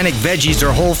organic veggies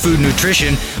or whole food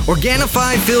nutrition,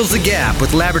 Organifi fills the gap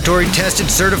with laboratory-tested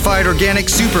certified organic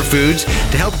superfoods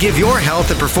to help give your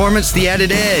health and performance the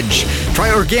added edge. Try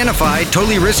Organifi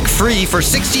totally risk-free for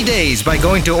 60 days by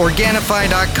going to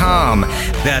Organifi.com.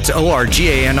 That's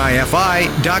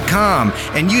ORGANIFI.com.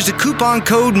 And use the coupon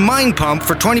code MINDPUMP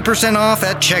for 20% off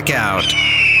at checkout.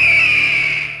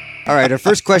 All right, our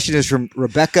first question is from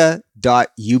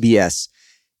Rebecca.ubs.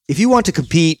 If you want to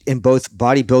compete in both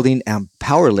bodybuilding and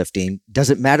powerlifting, does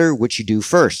it matter which you do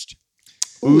first?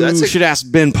 Ooh, we should ask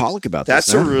Ben Pollock about That's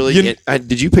this. a really.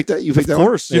 Did you pick that? You picked that? Of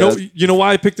course. One? You know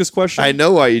why I picked this question? I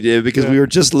know why you did because we were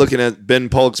just looking at Ben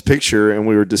Polk's picture and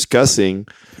we were discussing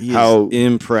how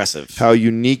impressive, how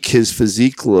unique his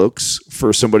physique looks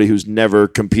for somebody who's never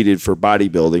competed for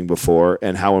bodybuilding before,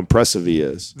 and how impressive he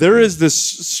is. There is this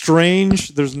strange.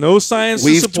 There's no science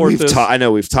to support this. I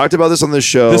know we've talked about this on the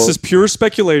show. This is pure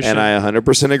speculation, and I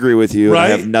 100% agree with you. Right?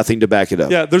 And I have nothing to back it up.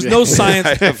 Yeah, there's no science.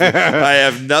 I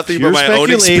have nothing Pure but my own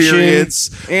speculation, experience,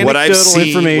 what I've anecdotal seen, what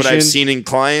information. I've seen in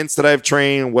clients that I've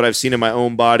trained, what I've seen in my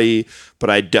own body. But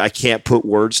I can't put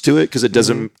words to it because it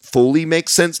doesn't fully make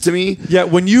sense to me. Yeah,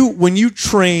 when you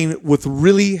train with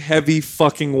really heavy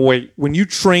fucking weight, when you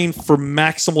train for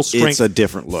maximal strength, It's a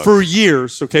different look. for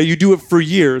years. Okay, you do it for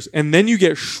years, and then you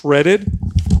get shredded.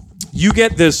 You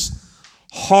get this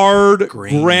hard,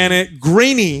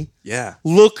 grainy Yeah.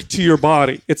 look to your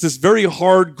body. It's this very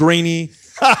hard, grainy.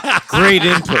 Great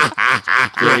input.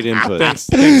 Great input. Thanks.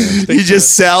 He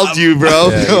just salved you, bro.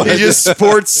 He just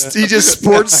sports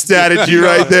statted you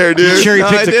right there, dude. Cherry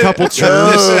picked a couple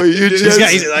terms. Oh, you just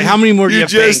He's like, how many more do you you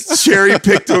have just cherry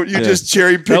picked. Just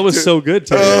cherry picked. That was so good,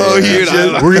 Taylor. Oh, you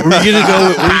just, We're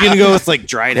gonna go with like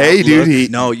dried out. hey, dude. look?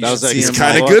 No, you That should was like- see he's him.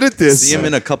 kinda like- good at this. See him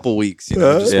in a couple weeks.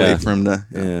 Just Yeah. wait for him to.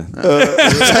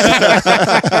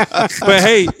 But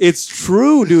hey, it's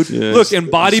true, dude. Look, in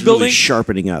bodybuilding, Really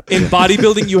sharpening up. in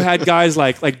bodybuilding, you had guys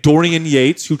like Dorian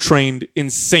Yates who trained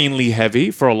insanely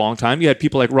heavy for a long time. You had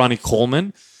people like Ronnie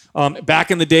Coleman.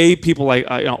 Back in the day, people like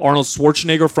Arnold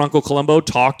Schwarzenegger, Franco Columbu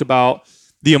talked about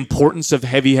the importance of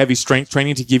heavy strength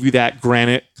training to give you that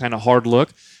granite kind of hard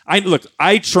look.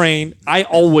 I train. I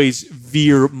always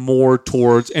veer more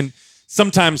towards, and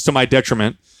sometimes to my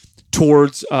detriment,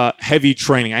 towards heavy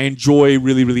training. I enjoy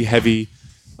really heavy,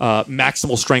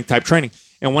 maximal strength type training.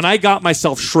 And when I got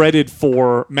myself shredded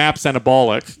for MAPS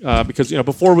Anabolic, because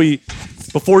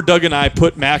before Doug and I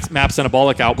put MAPS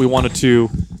Anabolic out, we wanted to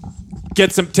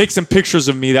take some pictures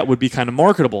of me that would be kind of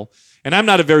marketable. And I'm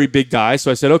not a very big guy, so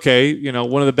I said, okay, you know,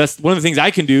 one of the things I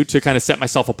can do to kind of set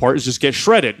myself apart is just get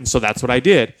shredded. And so that's what I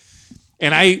did.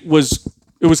 And it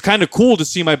was kind of cool to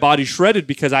see my body shredded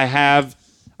because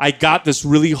I got this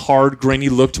really hard, grainy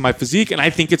look to my physique. And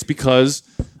I think it's because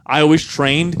I always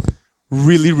trained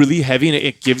really, really heavy, and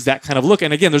it gives that kind of look.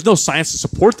 And again, there's no science to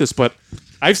support this, but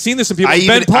I've seen this in people.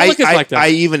 Ben Pollock is like that. I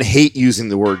even hate using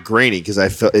the word grainy because I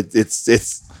feel it's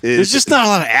There's just not a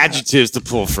lot of adjectives to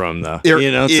pull from, though. There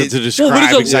You know, to is-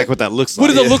 describe exactly what that looks like.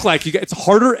 What does it look like? It's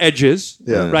harder edges,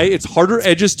 right? It's harder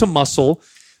edges to muscle.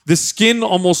 The skin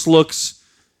almost looks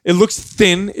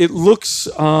thin. It looks,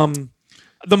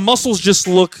 the muscles just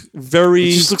look very.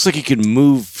 It just looks like you could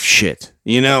move shit.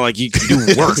 You know, like you could do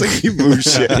work. like you move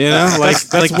shit. You know,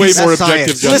 that's like way more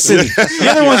science. objective. Justin. Listen, the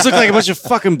other ones look like a bunch of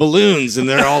fucking balloons, and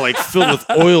they're all like filled with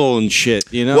oil and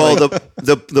shit. You know, Well, like,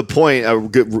 the point,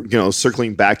 you know,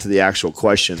 circling back to the actual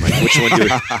question, like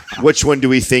which one do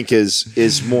we think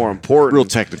is more important? real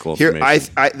technical Here,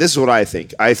 information. this is what I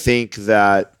think. I think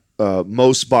that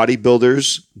most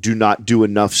bodybuilders do not do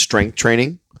enough strength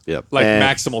training. Yep. Like And-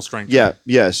 maximal strength. Yeah,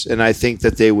 yes, and I think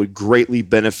that they would greatly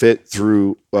benefit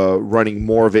through running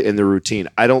more of it in their routine.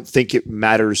 I don't think it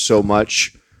matters so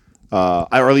much, or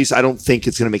at least I don't think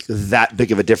it's going to make that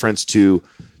big of a difference to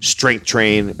strength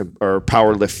train or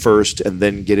power lift first and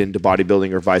then get into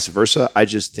bodybuilding or vice versa. I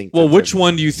just think. Well, that which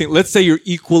one do you think? Let's say you're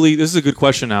equally. This is a good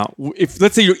question. Now, if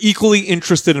let's say you're equally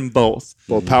interested in both.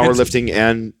 both powerlifting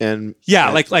and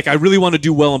Yeah, like I really want to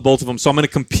do well in both of them, so I'm going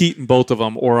to compete in both of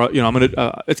them, or I'm going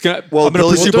to. It's gonna. Well, I'm going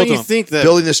Billy, to pursue don't both you of them. think that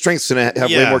building the strength's going to have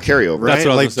way more carryover. right? That's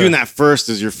what I was Like gonna say. doing that first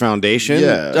as your foundation.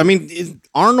 Yeah. I mean,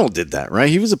 Arnold did that, right?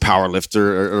 He was a power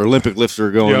lifter or Olympic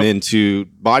lifter going Yep. into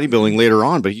bodybuilding later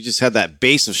on, but he just had that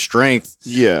base of strength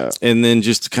Yeah. and then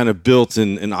just kind of built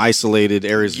in isolated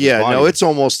areas. Of his Yeah, body. no, it's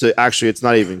almost actually it's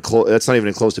not even close. That's not even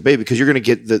a close debate because you're going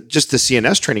to get the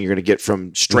CNS training you're going to get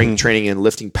from strength training and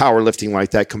lifting, power lifting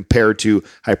like that compared to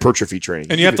hypertrophy training.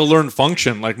 And you have to learn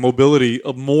function, like mobility,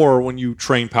 more when you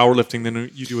train powerlifting than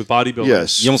you do with bodybuilding.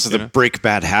 Yes. You almost have You to know? break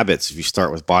bad habits if you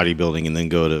start with bodybuilding and then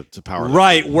go to power.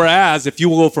 Right. Whereas if you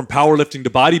go from powerlifting to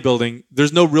bodybuilding,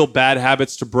 there's no real bad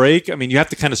habits to break. I mean, you have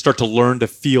to kind of start to learn to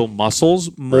feel muscles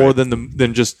more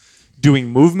than just doing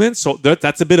movements. So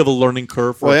that's a bit of a learning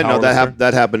curve for Well, a yeah, no, powerlifter.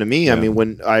 that happened to me. I mean,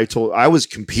 when I was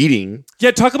competing,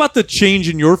 Yeah, talk about the change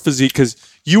in your physique because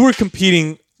you were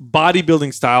competing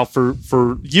bodybuilding style for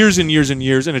years and years and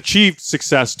years and achieved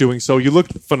success doing so. You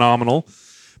looked phenomenal.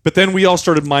 But then we all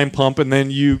started Mind Pump, and then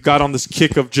you got on this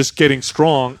kick of just getting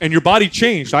strong, and your body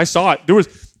changed. I saw it.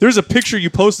 There's a picture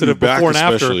you posted of before and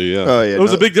after. oh yeah, It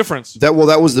was a big difference. That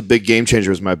was the big game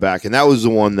changer was my back, and that was the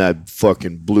one that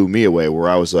fucking blew me away. Where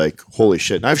I was like, holy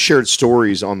shit! And I've shared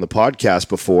stories on the podcast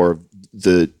before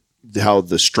how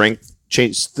the strength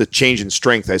change, the change in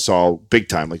strength I saw big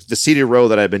time. Like the seated row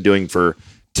that I've been doing for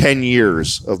 10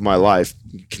 years of my life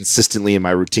consistently in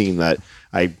my routine that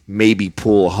I maybe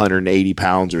pull 180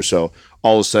 pounds or so.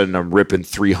 All of a sudden I'm ripping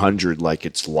 300 like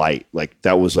it's light. Like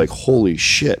that was like, holy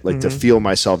shit. Like to feel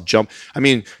myself jump. I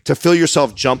mean, to feel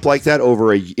yourself jump like that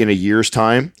in a year's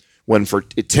time, when for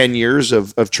 10 years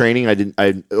of training, I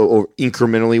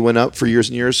incrementally went up for years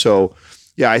and years. So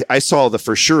yeah, I saw the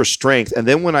for sure strength. And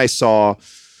then when I saw,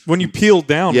 When you peeled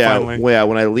down finally.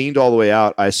 when I leaned all the way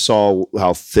out, I saw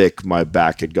how thick my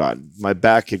back had gotten. My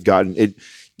back had gotten it.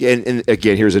 And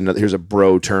again, here's a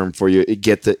bro term for you. It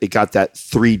got that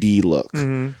 3D look.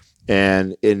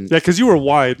 And Yeah, because you were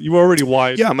wide. You were already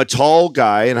wide. yeah, I'm a tall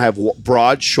guy and I have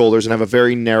broad shoulders and I have a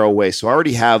very narrow waist. So I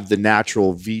already have the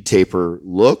natural V taper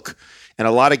look. And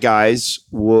a lot of guys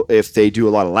will, if they do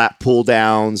a lot of lat pull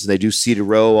downs and they do seated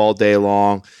row all day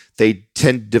long, they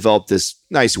tend to develop this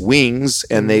nice wings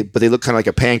and but they look kind of like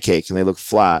a pancake and they look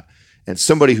flat. And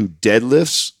somebody who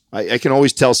deadlifts, I can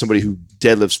always tell somebody who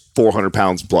deadlifts 400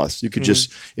 pounds plus. You could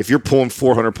just, if you're pulling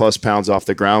 400 plus pounds off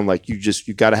the ground, like you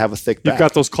got to have a thick back. You've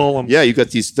got those columns. Yeah, you got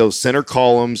those center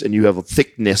columns, and you have a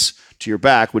thickness to your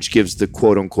back, which gives the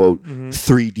quote unquote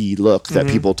 3D look that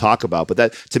people talk about. But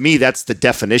that, to me, that's the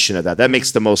definition of that. That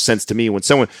makes the most sense to me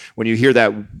when you hear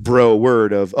that bro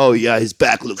word of, oh yeah, his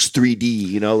back looks 3D.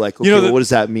 You know, like okay, well, what does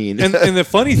that mean? And the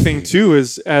funny thing too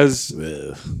is, as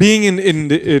being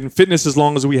in fitness as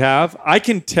long as we have, I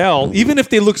can tell even if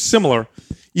they look similar.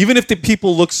 Even if the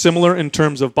people look similar in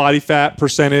terms of body fat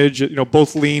percentage,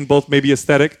 both lean, both maybe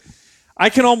aesthetic, I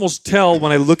can almost tell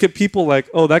when I look at people like,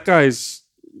 oh, that guy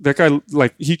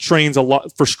like he trains a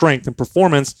lot for strength and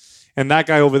performance, and that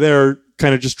guy over there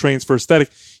kind of just trains for aesthetic,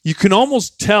 you can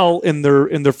almost tell in their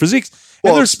physiques.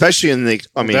 Well, and especially in the,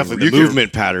 I mean, Definitely you the can-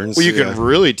 movement patterns. Well, you can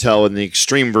really tell in the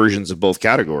extreme versions of both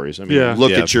categories. I mean, Yeah. look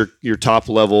Yeah. at your top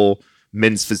level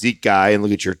men's physique guy and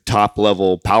look at your top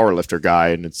level power lifter guy,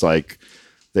 and it's like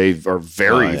they are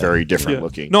very, very different Yeah.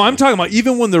 looking. No, I'm talking about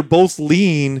even when they're both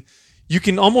lean, you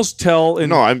can almost tell. And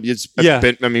No, Yeah.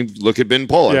 Ben, I mean, look at Ben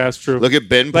Pollock. Yeah, it's true. Look at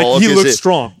Ben like Pollock. he is looks it-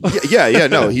 strong. Yeah.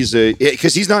 No,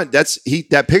 because he's not.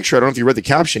 That picture. I don't know if you read the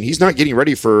caption. He's not getting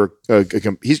ready for.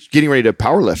 He's getting ready to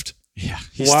power lift.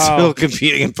 He's Wow. still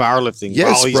competing in powerlifting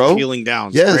Yes, while he's bro. peeling down.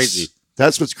 It's Yes, crazy.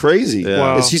 that's what's crazy.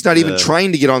 Wow. Is he's not even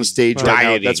trying to get on stage right now.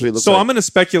 Dieting. That's what he looks So like. I'm going to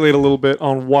speculate a little bit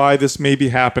on why this may be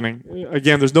happening.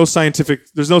 Again, there's no science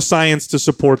to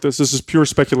support this. This is pure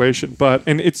speculation.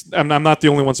 I'm not the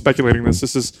only one speculating this.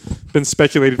 This has been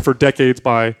speculated for decades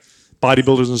by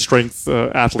bodybuilders and strength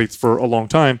athletes for a long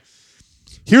time.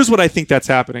 Here's what I think that's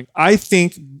happening. I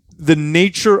think the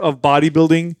nature of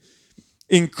bodybuilding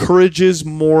encourages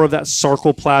more of that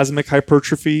sarcoplasmic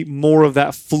hypertrophy, more of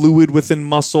that fluid within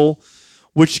muscle,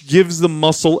 which gives the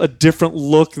muscle a different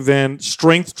look than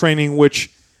strength training, which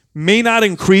may not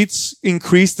increase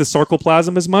the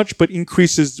sarcoplasm as much, but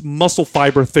increases muscle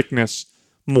fiber thickness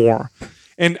more.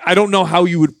 And I don't know how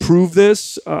you would prove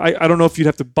this. I don't know if you'd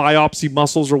have to biopsy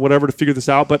muscles or whatever to figure this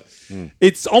out, but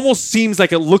it almost seems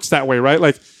like it looks that way, right?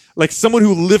 Like someone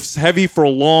who lifts heavy for a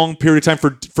long period of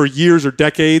time for years or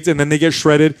decades, and then they get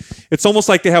shredded. It's almost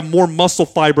like they have more muscle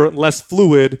fiber and less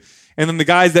fluid. And then the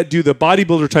guys that do the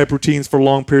bodybuilder type routines for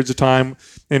long periods of time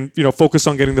and focus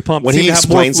on getting the pump. when seem he to have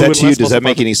more explains that fluid to and you, less does that muscle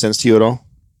make fiber. any sense to you at all?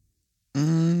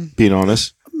 Being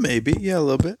honest. Maybe, yeah, a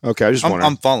little bit. Okay, I just I'm,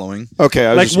 wondering. I'm following. Okay, I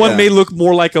was Like just, one may look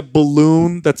more like a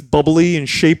balloon that's bubbly and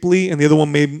shapely, and the other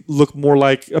one may look more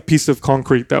like a piece of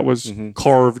concrete that was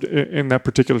carved in that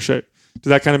particular shape. Does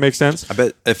that kind of make sense? I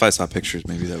bet if I saw pictures,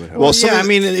 maybe that would help. Well, yeah, I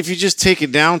mean, if you just take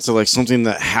it down to like something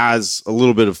that has a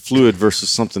little bit of fluid versus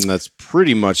something that's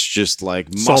pretty much just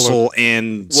like muscle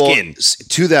and skin.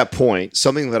 to that point,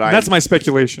 something that That's my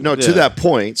speculation. No, to that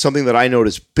point, something that I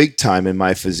noticed big time in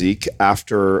my physique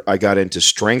after I got into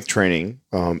strength training,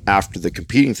 after the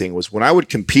competing thing, was when I would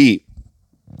compete,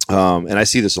 and I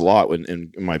see this a lot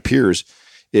in my peers,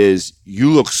 is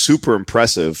you look super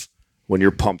impressive when you're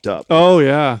pumped up. Oh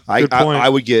yeah, good point. I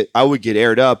would get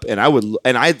aired up, and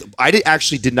I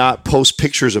actually did not post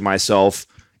pictures of myself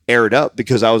aired up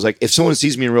because I was like, if someone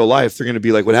sees me in real life, they're going to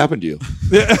be like, what happened to you?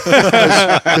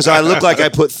 Because I look like I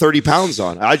put 30 pounds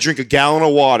on. I drink a gallon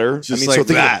of water. Just think like of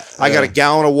it. that. I got a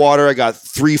gallon of water. I got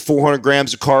 400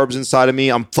 grams of carbs inside of me.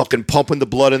 I'm fucking pumping the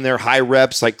blood in there, high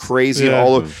reps like crazy. And Yeah.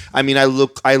 all of, I mean, and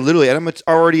I'm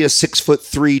already a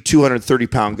 6'3", 230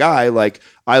 pound guy. Like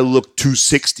I look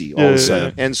 260 all of a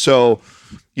sudden. And so,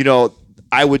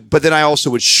 but then I also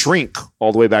would shrink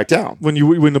all the way back down. when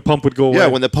the pump would go away. Yeah,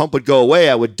 when the pump would go away,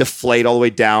 I would deflate all the way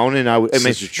down, and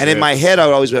and in my head, I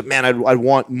would always be like, man, I'd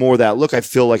want more of that look. I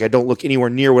feel like I don't look anywhere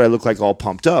near what I look like all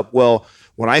pumped up. Well,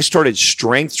 when I started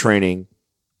strength training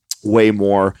way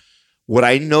more, what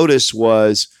I noticed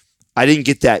was I didn't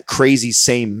get that crazy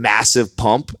same massive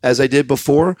pump as I did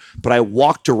before, but I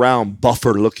walked around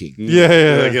buffer looking.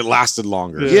 yeah. Like it lasted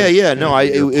longer. Yeah. No,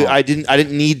 I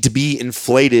didn't need to be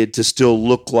inflated to still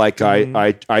look like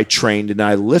I trained and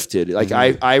I lifted. Like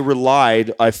I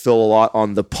relied, I feel a lot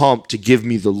on the pump to give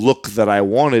me the look that I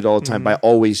wanted all the time by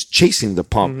always chasing the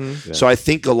pump. So I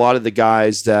think a lot of the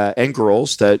guys and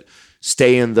girls that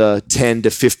stay in the 10 to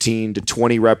 15 to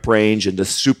 20 rep range and the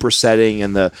supersetting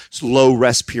and the low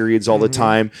rest periods all the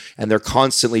time, and they're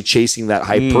constantly chasing that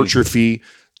hypertrophy,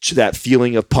 that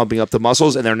feeling of pumping up the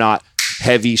muscles, and they're not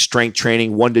heavy strength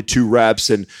training 1 to 2 reps.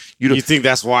 And You think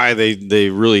that's why they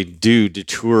really do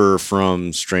detour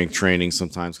from strength training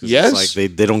sometimes? Because Yes. it's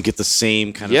like they don't get the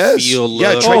same kind of Yes. feel.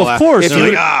 Yeah, look, oh, all of that. course. They're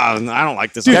If like, I don't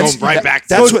like this. I'm That's going right back.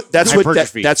 That's to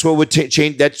hypertrophy. that's what would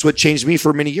change. That's what changed me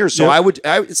for many years. So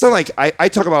it's not like I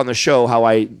talk about on the show how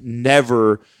I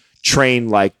never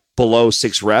trained like below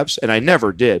 6 reps, and I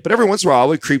never did. But every once in a while, I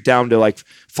would creep down to like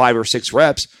 5 or 6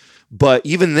 reps. But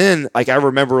even then, like I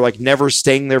remember like never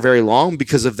staying there very long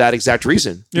because of that exact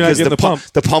reason. You're not Because getting the pump.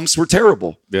 the pumps were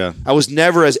terrible. Yeah. I was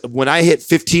never when I hit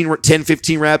 10,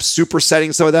 15 reps, super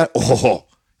setting, some of that. Oh,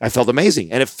 I felt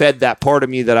amazing. And it fed that part of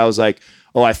me that I was like,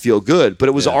 oh, I feel good. But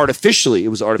it was artificially. It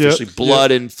was artificially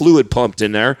blood and fluid pumped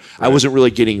in there. I wasn't really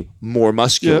getting more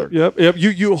muscular. Yep.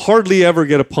 You hardly ever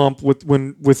get a pump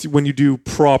when you do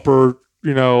proper,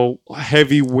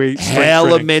 heavy weight strength Hella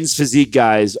training. men's physique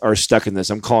guys are stuck in this.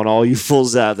 I'm calling all you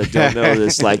fools out that don't know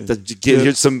this. Like,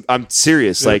 I'm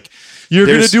serious. Like, You're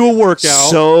going to there's do a workout.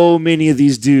 So many of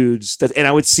these dudes and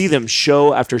I would see them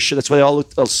show after show. That's why they all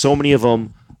look. So many of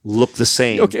them look the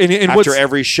same Okay, and after what's-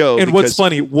 every show. And what's because-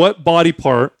 funny, what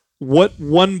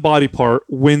one body part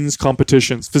wins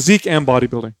competitions, physique and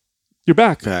bodybuilding? Your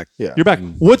back. Yeah. Your back.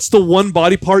 What's the one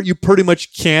body part you pretty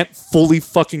much can't fully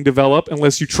fucking develop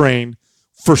unless you train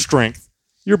for strength?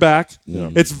 Your back.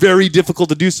 It's very difficult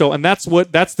to do so. And that's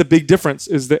the big difference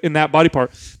is that in that body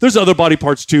part. There's other body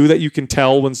parts too that you can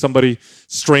tell when somebody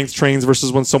strength trains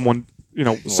versus when someone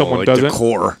like doesn't. the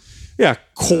core, Yeah,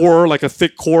 core, like a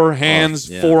thick core, hands,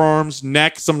 yeah. forearms,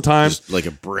 neck sometimes. just like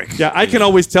a brick. Yeah, I can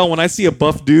always tell when I see a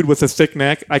buff dude with a thick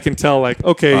neck, I can tell like,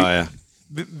 okay, Oh yeah.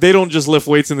 they don't just lift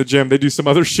weights in the gym; they do some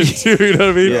other shit too. You know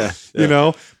what I mean? Yeah, You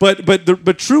know,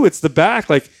 but true, it's the back.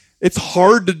 Like it's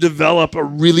hard to develop a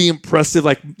really impressive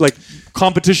like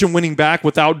competition winning back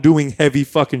without doing heavy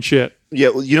fucking shit. Yeah,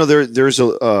 well, there's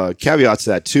a caveat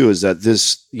to that too. Is that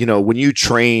this, when you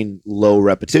train low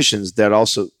repetitions, that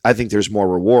also I think there's more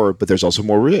reward, but there's also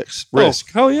more risk. Oh,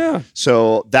 hell yeah!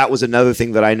 So that was another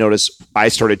thing that I noticed. I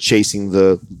started chasing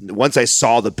once I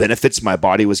saw the benefits my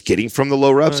body was getting from the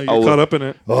low reps. You get caught up in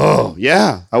it. Oh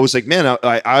yeah, I was like, man,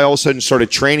 I all of a sudden started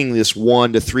training this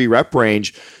 1 to 3 rep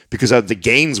range because the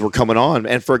gains were coming on.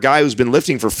 And for a guy who's been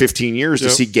lifting for 15 years to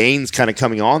see gains kind of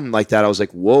coming on like that, I was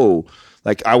like, whoa,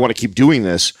 like I want to keep doing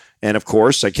this. And of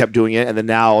course, I kept doing it. And then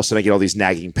now all of a sudden I get all these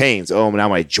nagging pains. Oh, now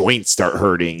my joints start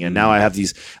hurting. And now I have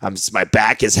these, my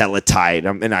back is hella tight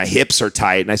and my hips are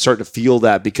tight. And I start to feel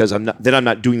that because I'm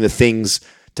not doing the things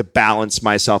to balance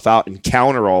myself out and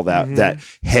counter all that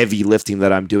heavy lifting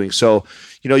that I'm doing. So,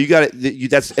 you got it.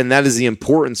 That is the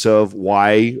importance of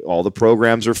why all the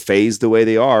programs are phased the way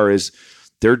they are. Is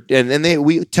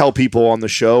we tell people on the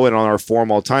show and on our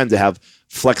forum all the time to have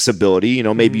flexibility.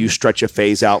 Maybe you stretch a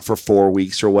phase out for 4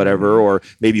 weeks or whatever, or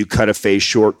maybe you cut a phase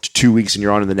short to 2 weeks and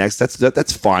you're on to the next.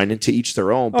 That's fine, and to each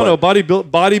their own. Oh no,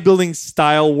 bodybuilding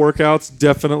style workouts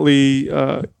definitely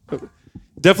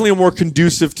are more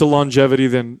conducive to longevity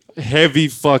than heavy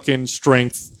fucking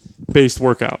strength based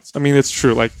workouts. I mean, it's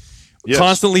true. Like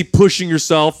constantly pushing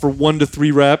yourself for 1 to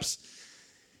 3 reps.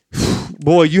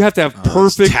 Boy, you have to have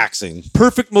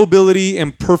perfect mobility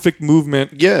and perfect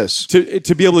movement. Yes,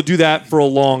 to be able to do that for a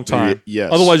long time.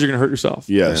 Yes, otherwise you're going to hurt yourself.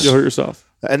 Yes, you'll hurt yourself.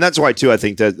 And that's why too. I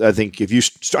think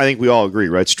we all agree,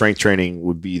 right? Strength training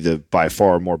would be by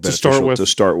far more beneficial to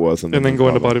start with, and then go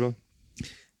into bodybuilding.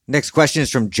 Next question is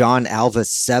from John Alva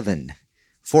 7.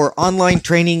 For online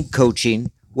training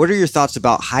coaching, what are your thoughts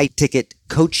about high ticket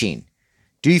coaching?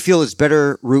 Do you feel it's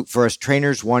better route for us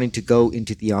trainers wanting to go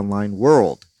into the online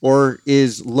world? Or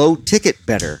is low ticket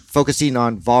better, focusing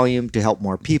on volume to help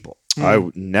more people? I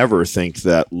would never think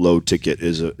that low ticket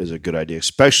is a good idea,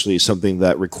 especially something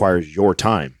that requires your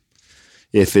time.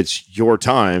 If it's your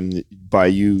time by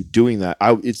you doing that,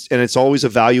 it's always a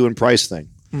value and price thing.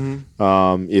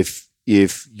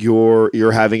 If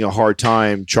you're having a hard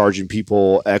time charging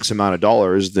people X amount of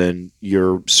dollars, then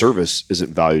your service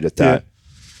isn't valued at that.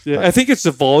 Yeah, I think it's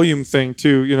a volume thing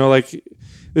too.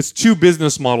 It's 2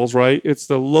 business models, right? It's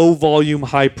the low volume,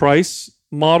 high price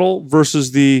model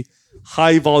versus the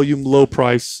high volume, low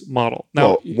price model.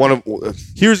 Now,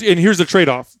 here's the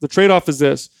trade-off. The trade-off is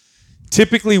this.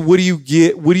 Typically, what do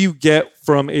you get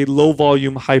from a low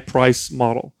volume, high price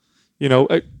model?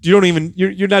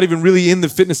 You're not even really in the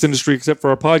fitness industry except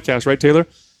for our podcast, right, Taylor?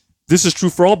 This is true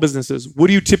for all businesses. What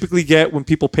do you typically get when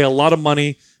people pay a lot of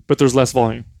money, but there's less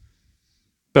volume?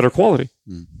 Better quality,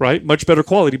 right? Much better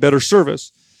quality, better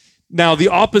service. Now, the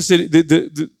opposite,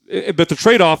 but the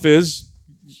trade-off is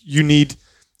you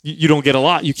don't get a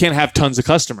lot. You can't have tons of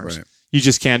customers. Right. You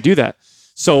just can't do that.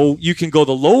 So you can go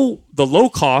the low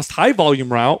cost, high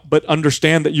volume route, but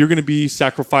understand that you're going to be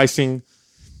sacrificing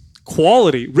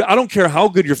quality. I don't care how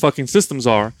good your fucking systems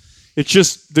are. It's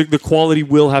just the quality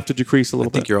will have to decrease a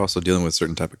little bit. I think you're also dealing with a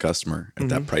certain type of customer at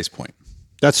that price point.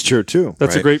 That's true too.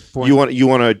 That's a great point. You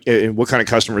want to. What kind of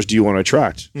customers do you want to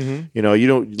attract?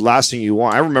 Last thing you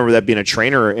want. I remember that being a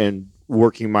trainer and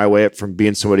working my way up from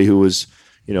being somebody who was,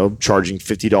 charging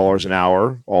 $50 an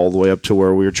hour all the way up to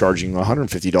where we were charging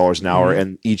 $150 an hour,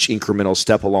 and each incremental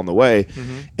step along the way.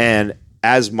 And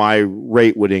as my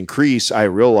rate would increase, I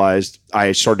realized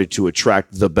I started to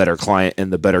attract the better client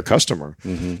and the better customer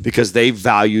because they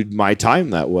valued my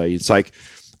time that way. It's like.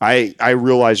 I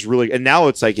realized really, and now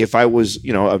it's like if I was,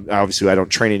 obviously I don't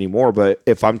train anymore, but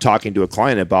if I'm talking to a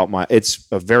client about it's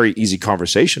a very easy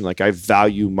conversation. Like I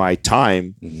value my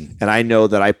time and I know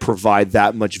that I provide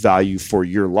that much value for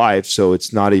your life. So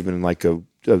it's not even like a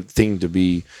thing to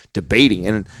be debating.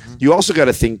 And you also got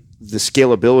to think the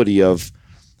scalability of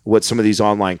what some of these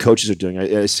online coaches are doing.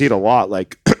 I see it a lot.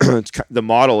 Like the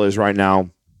model is right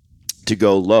now to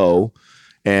go low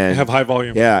and Have high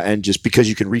volume. Yeah, and just because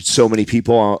you can reach so many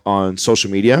people on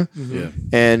social media,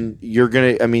 and you're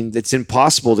gonna, I mean, it's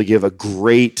impossible to give a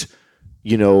great,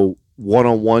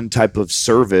 one-on-one type of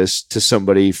service to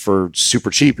somebody for super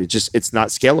cheap. It's not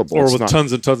scalable. Or It's with not-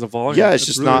 tons and tons of volume. Yeah, it's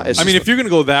just not- it's I mean, just- if you're going to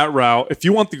go that route, if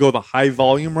you want to go the high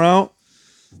volume route,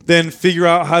 then figure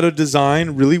out how to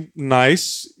design really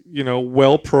nice,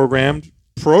 well programmed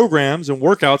programs and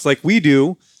workouts like we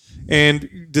do, and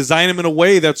design them in a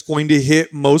way that's going to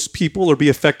hit most people or be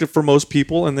effective for most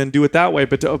people, and then do it that way.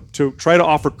 But to try to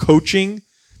offer coaching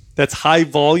that's high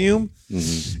volume,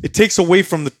 it takes away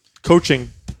from the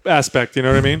coaching aspect. You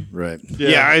know what I mean? Right.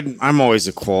 Yeah. Yeah, I'm always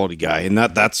a quality guy, and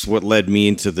that's what led me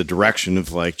into the direction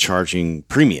of like charging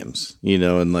premiums,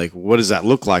 and like what does that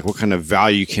look like? What kind of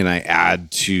value can I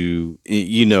add to,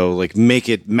 like make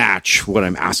it match what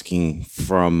I'm asking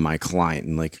from my client,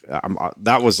 and like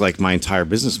that was like my entire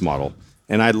business model.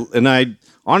 And I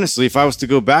honestly, if I was to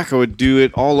go back, I would do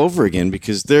it all over again,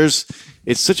 because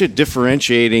it's such a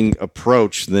differentiating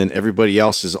approach than everybody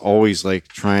else is always like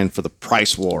trying for the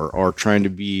price war or trying to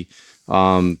be,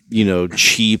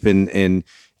 cheap and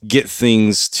get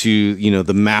things to,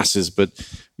 the masses. But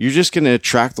you're just going to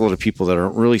attract a lot of people that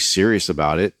aren't really serious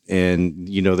about it. And,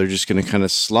 they're just going to kind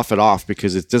of slough it off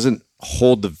because it doesn't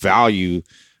hold the value,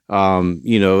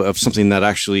 of something that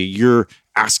actually you're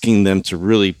asking them to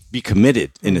really be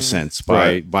committed in a sense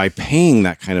by paying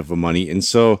that kind of a money. And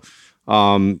so,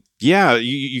 yeah,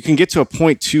 you can get to a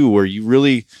point too where you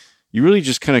really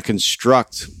just kind of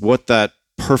construct what that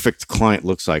perfect client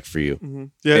looks like for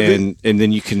you. Yeah, and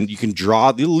then you can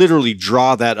literally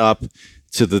draw that up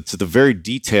to the very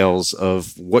details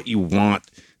of what you want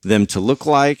them to look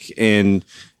like, and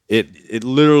it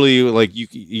literally, like,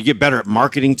 you get better at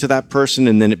marketing to that person,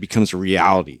 and then it becomes a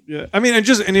reality. Yeah, I mean, and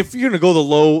if you're going to go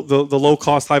the low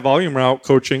cost, high volume route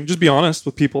coaching, just be honest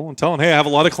with people and tell them, hey, I have a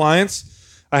lot of clients.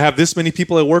 I have this many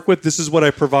people I work with. This is what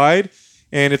I provide,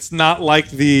 and it's not like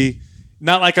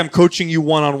I'm coaching you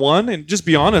one-on-one. And just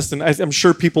be honest, and I'm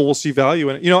sure people will see value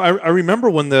in it. I remember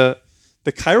when the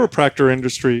chiropractor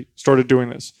industry started doing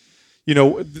this.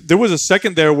 There was a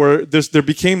second there where there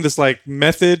became this like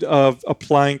method of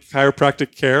applying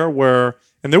chiropractic care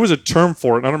and there was a term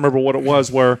for it, and I don't remember what it was,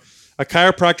 where a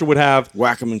chiropractor would have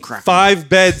Whack 'em and crack 'em. five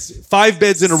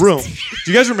beds in a room.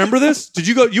 Do you guys remember this? Did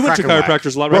you go? You went to Crack 'em whack.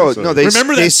 chiropractors a lot, right? Bro, no, they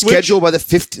switch? schedule by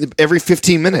every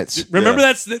 15 minutes.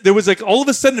 Remember there was like all of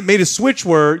a sudden it made a switch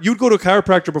where you'd go to a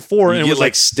chiropractor before You and it get was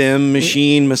like stem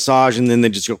machine massage, and then they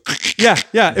just go.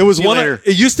 yeah, it was See you one. later.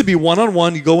 It used to be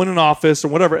one-on-one. You go in an office or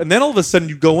whatever, and then all of a sudden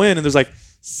you go in and there's like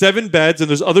 7 beds and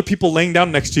there's other people laying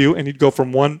down next to you, and you'd go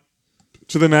from one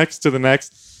to the next to the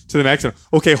next to the next. And,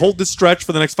 okay, hold this stretch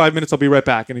for the next 5 minutes. I'll be right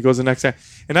back. And he goes the next day.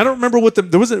 And I don't remember what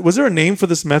was there a name for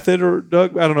this method, or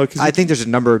Doug? I don't know. I think there's a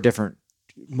number of different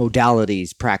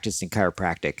modalities practiced in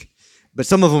chiropractic, but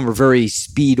some of them are very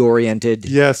speed oriented.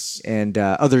 Yes. And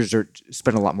others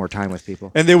spend a lot more time with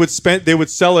people. And they would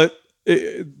sell it.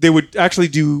 They would actually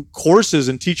do courses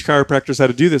and teach chiropractors how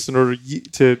to do this in order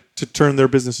to turn their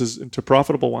businesses into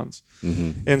profitable ones.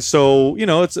 Mm-hmm. And so,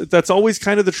 that's always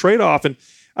kind of the trade-off. And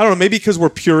I don't know, maybe because we're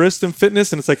purists in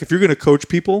fitness, and it's like, if you're going to coach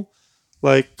people,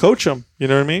 like, coach them. You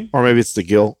know what I mean? Or maybe it's the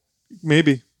guilt.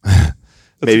 Maybe.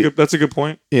 Maybe. That's a good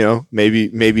point.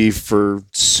 Maybe for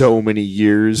so many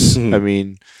years, I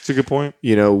mean, It's a good point.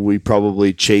 we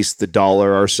probably chased the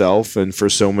dollar ourselves, and for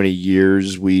so many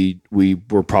years we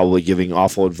were probably giving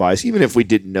awful advice, even if we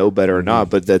didn't know better or not.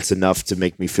 But that's enough to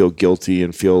make me feel guilty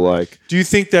and feel like. Do you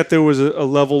think that there was a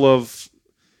level of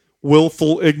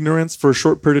willful ignorance for a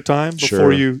short period of time before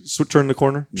Sure. you turn the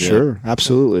corner? Sure,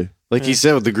 absolutely. Like you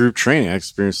said with the group training, I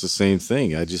experienced the same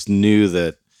thing. I just knew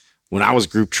that when I was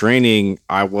group training,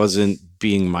 I wasn't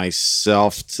being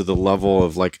myself to the level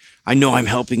of like, I know I'm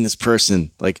helping this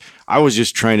person. Like, I was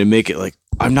just trying to make it like,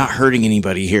 I'm not hurting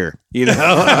anybody here. Like,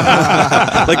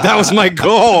 that was my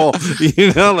goal.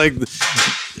 Like,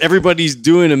 everybody's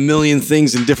doing a million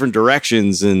things in different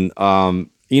directions, and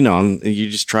you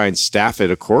just try and staff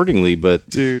it accordingly. But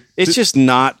Dude, it's just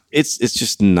not. It's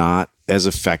just not as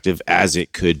effective as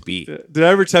it could be. Did I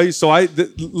ever tell you?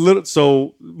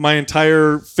 So my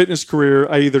entire fitness career,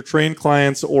 I either trained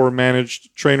clients or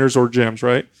managed trainers or gyms,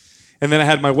 right? And then I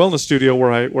had my wellness studio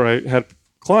where I had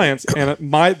clients, and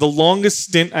the longest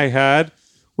stint I had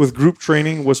with group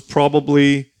training was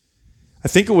probably, I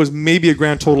think it was maybe a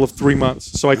grand total of 3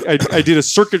 months. So I did a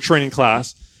circuit training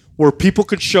class where people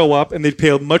could show up and they'd pay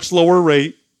a much lower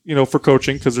rate, for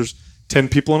coaching, because there's 10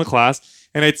 people in a class.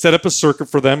 And I'd set up a circuit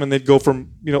for them, and they'd go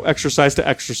from, exercise to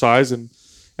exercise, and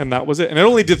that was it. And I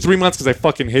only did 3 months because I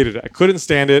fucking hated it. I couldn't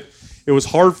stand it. It was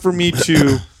hard for me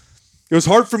to it was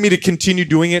hard for me to continue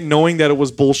doing it, knowing that it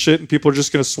was bullshit and people are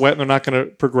just going to sweat and they're not going to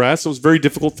progress. It was a very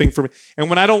difficult thing for me. And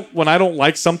when I don't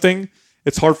like something,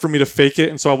 it's hard for me to fake it.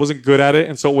 And so I wasn't good at it.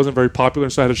 And so it wasn't very popular.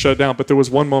 And so I had to shut it down. But there was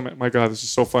one moment, my God, this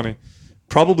is so funny.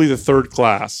 Probably the third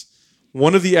class.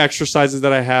 One of the exercises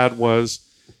that I had was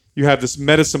you have this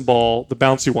medicine ball, the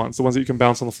bouncy ones, the ones that you can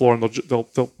bounce on the floor and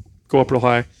they'll go up real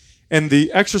high. And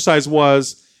the exercise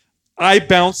was I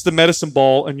bounced the medicine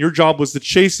ball and your job was to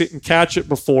chase it and catch it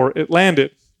before it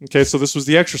landed. Okay, so this was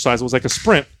the exercise. It was like a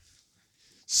sprint.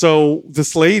 So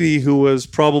this lady who was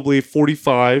probably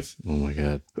 45, Oh my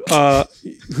God.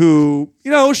 who,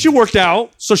 she worked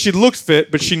out, so she looked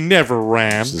fit, but she never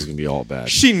ran. This is going to be all bad.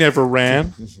 She never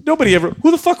ran. Nobody ever.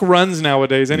 Who the fuck runs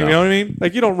nowadays? Anyway, you know what I mean?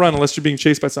 Like, you don't run unless you're being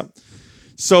chased by something.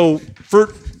 So for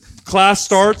class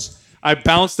starts, I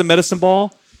bounce the medicine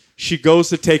ball. She goes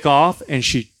to take off and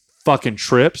she fucking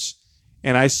trips.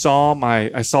 And I saw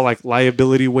like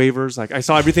liability waivers. Like I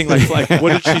saw everything like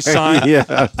what did she sign?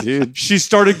 Yeah, dude. She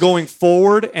started going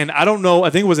forward and I don't know, I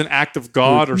think it was an act of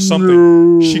God or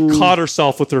something. No. She caught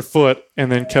herself with her foot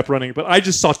and then kept running. But I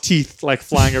just saw teeth like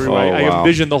flying everywhere. I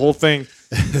envisioned the whole thing.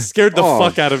 It scared the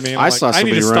fuck out of me. I saw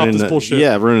somebody I need to stop this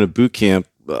bullshit. running a boot camp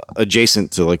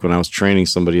adjacent to like when I was training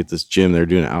somebody at this gym. They were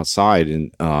doing it outside.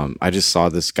 And I just saw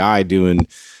this guy doing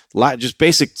just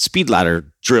basic speed ladder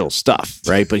drill stuff,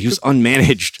 right? But he was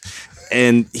unmanaged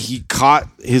and he caught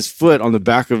his foot on the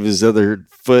back of his other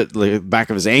foot, like back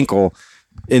of his ankle,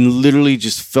 and literally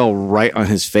just fell right on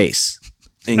his face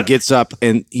and gets up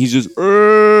and he's just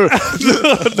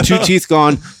two teeth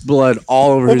gone, blood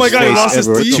all over his face. Oh my God, he lost his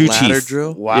teeth. Two teeth.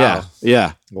 Drill? Wow.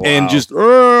 Yeah. Wow. And just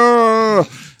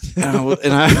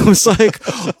and I was like,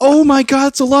 "Oh my God,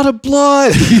 it's a lot of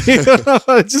blood!"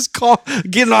 Just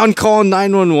getting on calling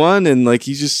 911, and like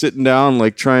he's just sitting down,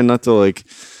 like trying not to like.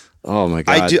 Oh my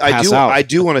God, I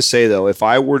do want to say though, if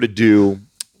I were to do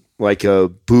like a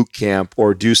boot camp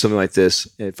or do something like this,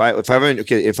 if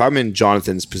I'm in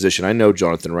Jonathan's position, I know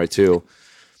Jonathan right too.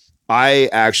 I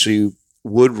actually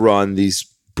would run these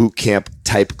boot camp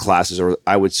type classes, or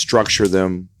I would structure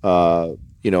them.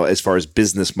 As far as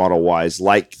business model wise,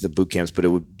 like the boot camps, but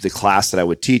the class that I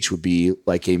would teach would be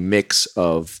like a mix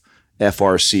of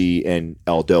FRC and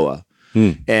Eldoa.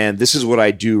 And this is what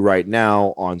I do right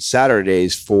now on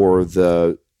Saturdays for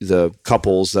the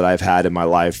couples that I've had in my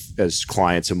life as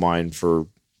clients of mine for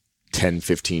 10,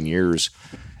 15 years.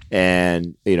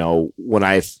 And, when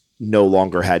I've no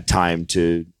longer had time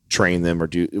to train them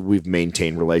we've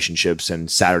maintained relationships, and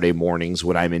Saturday mornings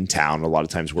when I'm in town, a lot of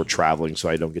times we're traveling, so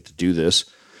I don't get to do this.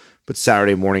 But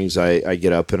Saturday mornings I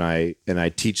get up and I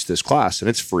teach this class, and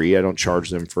it's free. I don't charge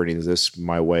them for any of this.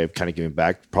 My way of kind of giving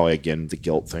back, probably again the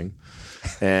guilt thing,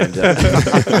 and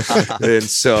and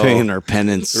so paying our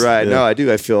penance, right? Yeah. No, I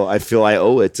do. I feel I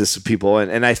owe it to some people,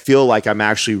 and I feel like I'm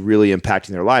actually really impacting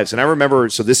their lives. And I remember,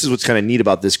 so this is what's kind of neat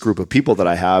about this group of people that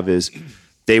I have is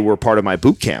they were part of my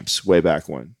boot camps way back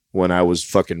when I was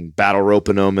fucking battle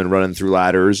roping them and running through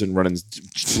ladders and running,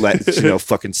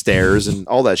 fucking stairs and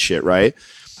all that shit, right?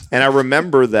 And I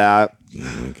remember that.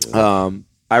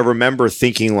 I remember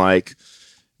thinking like,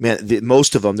 man,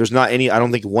 most of them, there's not any. I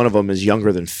don't think one of them is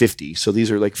younger than 50. So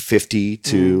these are like 50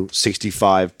 to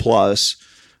 65 plus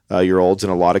year olds,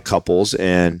 and a lot of couples.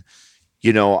 And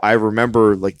I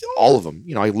remember like all of them.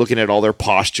 Looking at all their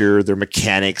posture, their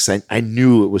mechanics. I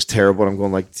knew it was terrible. And I'm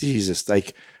going like, Jesus,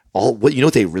 like.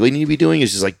 What they really need to be doing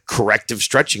is just like corrective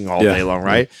stretching all day long,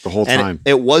 right? The whole time.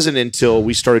 It wasn't until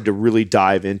we started to really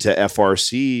dive into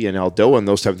FRC and Eldoa and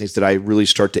those type of things that I really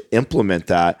start to implement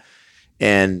that.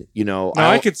 And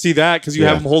I could see that because you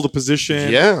have them hold a position.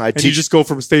 Yeah, you just go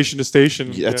from station to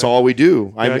station. That's all we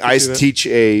do. I teach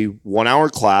a 1 hour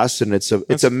class, and it's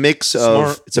a mix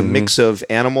of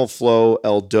Animal Flow,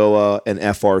 Eldoa, and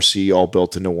FRC all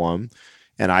built into one.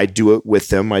 And I do it with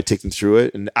them. I take them through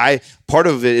it. And part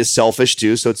of it is selfish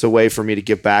too. So it's a way for me to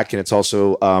get back. And it's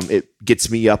also, it gets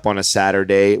me up on a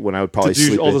Saturday when I would probably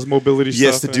sleep. All this mobility stuff.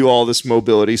 Yes, to do all this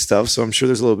mobility stuff. So I'm sure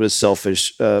there's a little bit of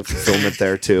selfish fulfillment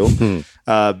there too.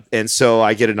 And so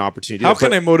I get an opportunity. How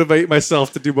can I motivate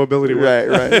myself to do mobility work?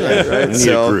 Right.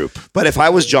 So, a group. But if I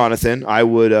was Jonathan, I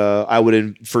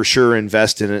would for sure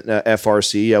invest in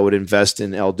FRC. I would invest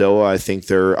in Eldoa. I think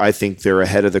they're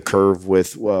ahead of the curve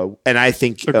with, and I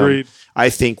think agreed. I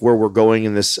think where we're going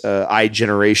in this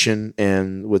iGeneration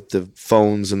and with the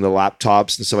phones and the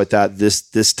laptops and stuff like that,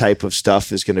 this type of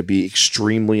stuff is going to be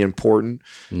extremely important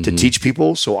to teach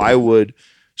people. So I would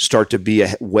start to be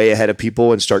way ahead of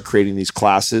people and start creating these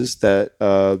classes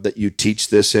that you teach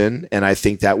this in. And I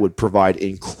think that would provide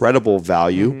incredible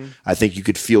value. I think you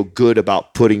could feel good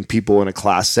about putting people in a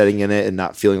class setting in it and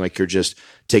not feeling like you're just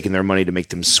taking their money to make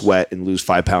them sweat and lose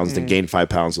 5 pounds, then gain 5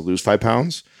 pounds to lose 5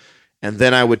 pounds. And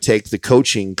then I would take the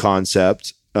coaching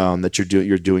concept that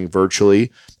you're doing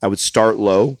virtually. I would start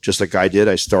low, just like I did.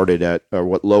 I started at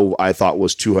what low I thought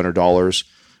was $200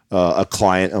 a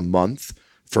client a month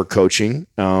for coaching.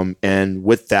 And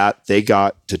with that, they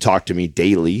got to talk to me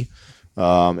daily.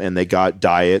 And they got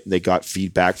diet, they got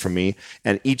feedback from me.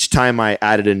 And each time I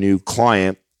added a new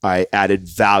client, I added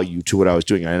value to what I was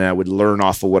doing. And I would learn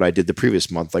off of what I did the previous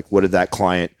month. Like, what did that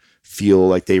client feel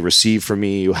like they received from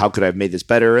me? How could I have made this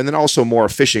better? And then also more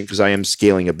efficient, because I am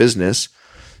scaling a business.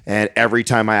 And every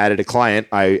time I added a client,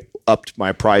 I upped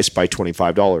my price by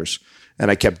 $25. And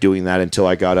I kept doing that until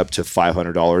I got up to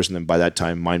 $500. And then by that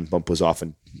time, Mind Pump was off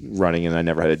and running, and I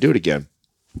never had to do it again.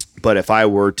 But if I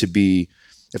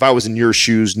was in your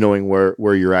shoes, knowing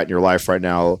where you're at in your life right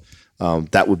now,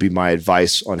 that would be my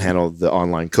advice on handle the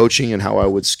online coaching and how I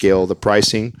would scale the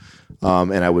pricing.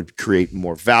 And I would create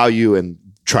more value and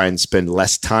try and spend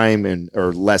less time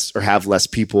or have less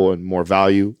people and more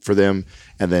value for them.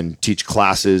 And then teach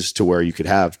classes to where you could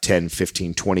have 10,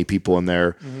 15, 20 people in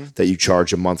there that you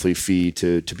charge a monthly fee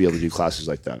to be able to do classes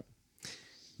like that.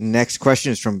 Next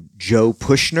question is from Joe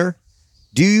Pushner.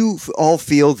 Do you all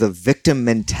feel the victim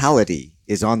mentality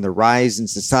is on the rise in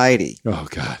society? Oh,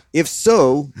 God. If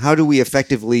so, how do we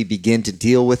effectively begin to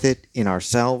deal with it in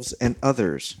ourselves and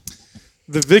others?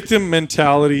 The victim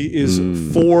mentality is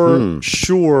for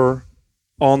sure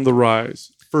on the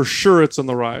rise. For sure, it's on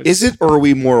the rise. Is it, or are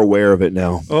we more aware of it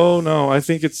now? Oh no, I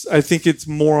think it's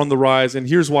more on the rise, and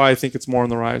here's why I think it's more on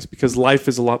the rise: because life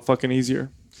is a lot fucking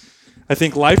easier. I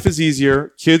think life is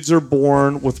easier. Kids are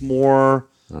born with more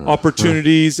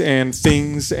opportunities and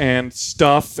things and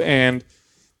stuff, and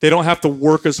they don't have to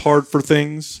work as hard for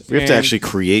things. We have to actually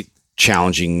create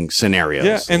challenging scenarios.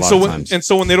 Yeah, and so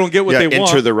when they don't get what they want,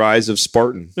 enter the rise of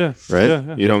Spartan. Yeah, right.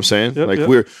 Yeah. You know what I'm saying? Yep, like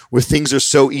yep. where things are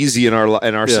so easy in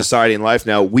our society and life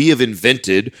now. We have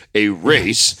invented a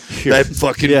race that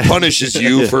fucking punishes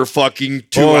you for fucking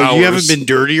 2 hours. You haven't been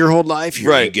dirty your whole life.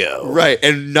 Here you go. Right,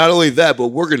 and not only that, but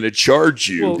we're going to charge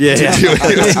you. Well, to do it.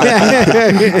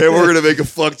 And we're going to make a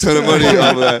fuck ton of money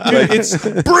off of that. Like, it's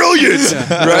brilliant,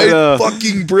 right?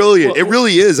 Fucking brilliant. It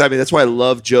really is. I mean, that's why I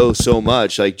love Joe so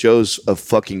much. Like, Joe's a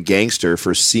fucking gangster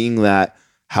for seeing that,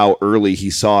 how early he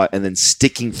saw it, and then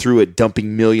sticking through it,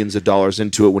 dumping millions of dollars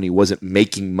into it when he wasn't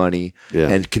making money,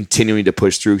 and continuing to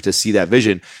push through to see that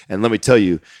vision. And let me tell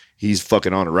you, he's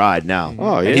fucking on a ride now.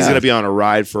 Oh, yeah. And he's going to be on a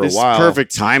ride for a while.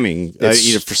 Perfect timing for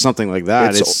something like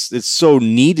that. It's so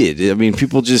needed. I mean,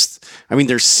 people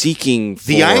they're seeking for...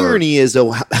 The irony is,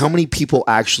 though, how many people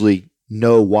actually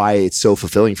know why it's so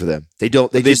fulfilling for them? They don't.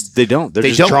 They're just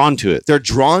drawn to it. They're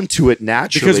drawn to it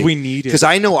naturally because we need it. Because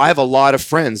I know I have a lot of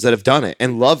friends that have done it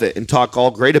and love it and talk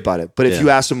all great about it. But if you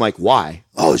ask them like why,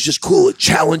 it's just cool. It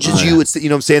challenges you. It's, you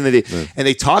know what I'm saying? And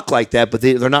they talk like that, but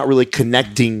they're not really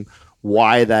connecting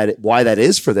why that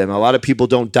is for them. A lot of people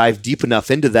don't dive deep enough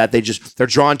into that. They're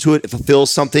drawn to it. It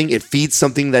fulfills something. It feeds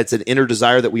something that's an inner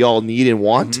desire that we all need and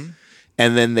want.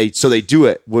 And then they do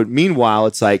it. But meanwhile,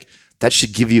 it's like, that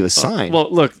should give you a sign.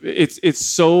 Well, look, it's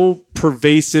so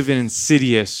pervasive and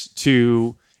insidious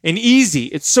and easy.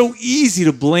 It's so easy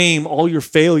to blame all your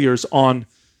failures on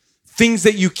things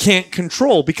that you can't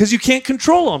control because you can't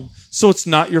control them. So it's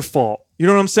not your fault. You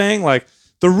know what I'm saying? Like,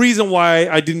 the reason why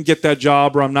I didn't get that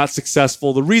job or I'm not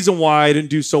successful, the reason why I didn't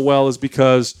do so well is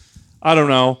because, I don't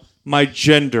know, my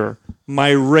gender, my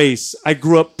race, I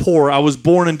grew up poor, I was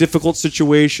born in difficult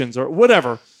situations or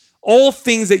whatever. All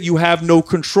things that you have no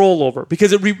control over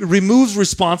because it removes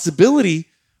responsibility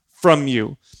from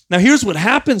you. Now, here's what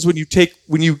happens when you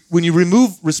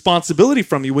remove responsibility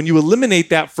from you, when you eliminate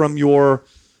that from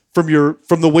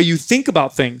the way you think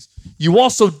about things, you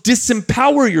also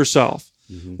disempower yourself.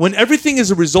 When everything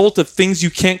is a result of things you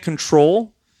can't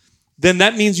control, then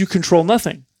that means you control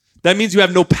nothing. That means you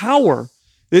have no power.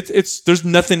 There's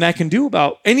nothing I can do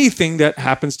about anything that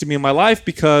happens to me in my life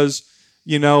because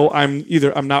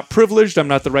I'm not privileged, I'm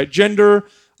not the right gender,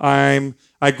 I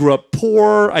grew up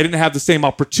poor, I didn't have the same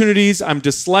opportunities, I'm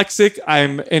dyslexic,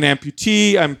 I'm an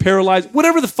amputee, I'm paralyzed,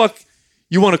 whatever the fuck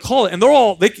you want to call it. And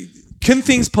can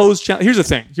things pose challenge? Here's the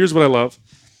thing. Here's what I love.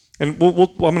 And I'm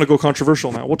going to go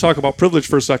controversial now. We'll talk about privilege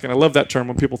for a second. I love that term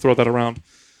when people throw that around.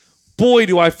 Boy,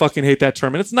 do I fucking hate that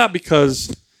term. And it's not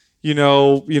because,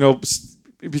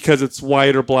 because it's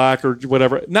white or black or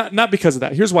whatever. Not because of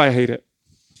that. Here's why I hate it.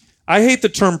 I hate the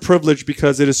term privilege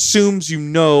because it assumes you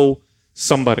know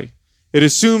somebody. It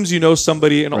assumes you know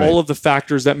somebody and all of the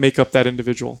factors that make up that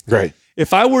individual. Right.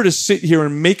 If I were to sit here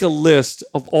and make a list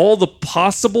of all the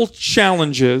possible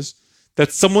challenges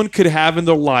that someone could have in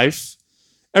their life,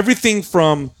 everything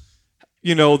from,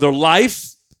 you know, their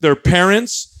life, their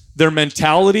parents, their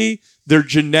mentality, their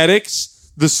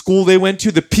genetics, the school they went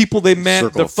to, the people they met,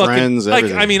 Circle the of fucking friends, like.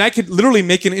 everything. I mean, I could literally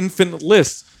make an infinite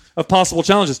list of possible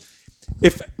challenges.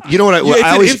 If You know what it's I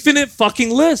an always infinite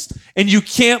fucking list, and you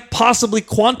can't possibly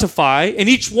quantify. And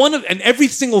each one of and every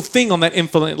single thing on that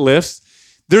infinite list,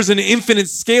 there's an infinite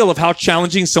scale of how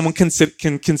challenging someone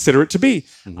can consider it to be.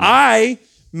 I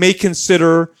may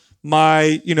consider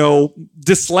my, you know,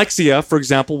 dyslexia, for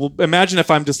example. Well, imagine if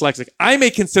I'm dyslexic. I may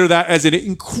consider that as an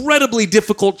incredibly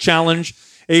difficult challenge,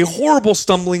 a horrible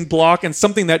stumbling block, and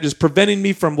something that is preventing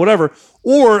me from whatever.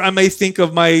 Or I may think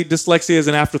of my dyslexia as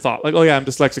an afterthought. Like, oh yeah, I'm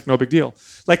dyslexic, no big deal.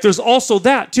 Like there's also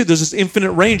that too. There's this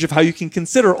infinite range of how you can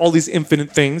consider all these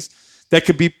infinite things that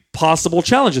could be possible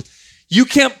challenges. You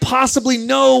can't possibly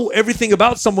know everything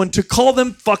about someone to call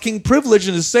them fucking privileged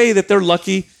and to say that they're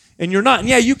lucky and you're not. And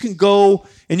yeah, you can go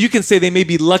and you can say they may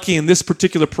be lucky in this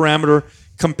particular parameter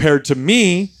compared to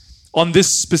me on this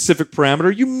specific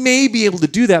parameter. You may be able to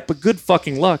do that, but good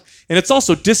fucking luck. And it's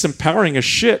also disempowering as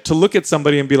shit to look at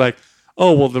somebody and be like,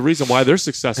 oh, well, the reason why they're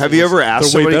successful Have you ever is asked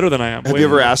they're somebody, way better than I am. Have Way you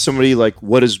ever better. asked somebody like,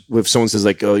 what is, if someone says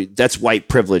like, oh, that's white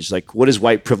privilege, like what does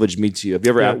white privilege mean to you? Have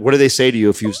you ever, what do they say to you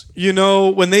if you, You know,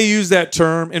 when they use that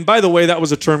term, and by the way, that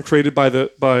was a term created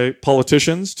by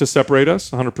politicians to separate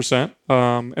us 100%.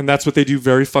 And that's what they do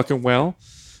very fucking well.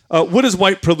 What does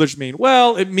white privilege mean?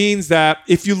 Well, it means that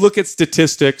if you look at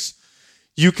statistics,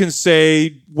 you can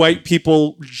say white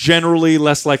people generally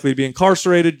less likely to be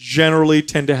incarcerated, generally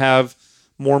tend to have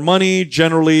more money,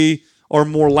 generally are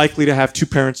more likely to have two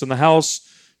parents in the house.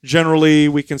 Generally,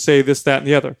 we can say this, that, and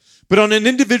the other. But on an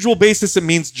individual basis, it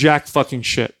means jack fucking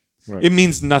shit. Right. It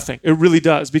means nothing. It really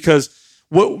does. Because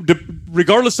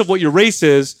regardless of what your race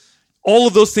is, all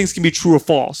of those things can be true or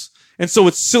false. And so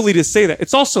it's silly to say that.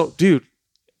 It's also, dude,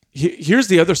 here's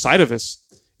the other side of this.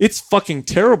 It's fucking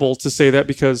terrible to say that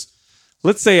because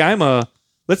let's say I'm a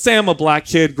black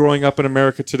kid growing up in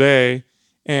America today,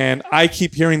 and I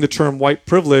keep hearing the term white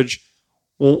privilege.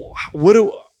 Well,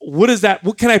 what is that?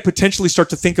 What can I potentially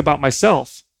start to think about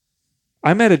myself?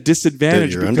 I'm at a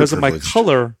disadvantage That you're because of my underprivileged.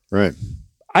 color. Right.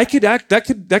 I could act that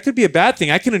could be a bad thing.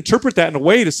 I can interpret that in a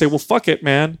way to say, well, fuck it,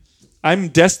 man. I'm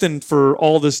destined for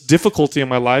all this difficulty in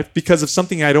my life because of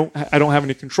something I don't have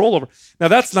any control over.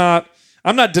 Now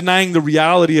I'm not denying the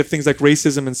reality of things like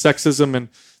racism and sexism and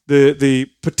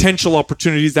the potential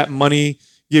opportunities that money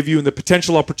give you and the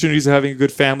potential opportunities of having a good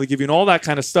family give you and all that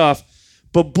kind of stuff.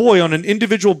 But boy, on an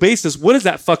individual basis, what does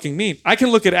that fucking mean? I can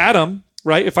look at Adam,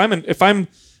 right? If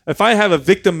I have a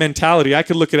victim mentality, I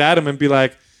could look at Adam and be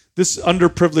like, this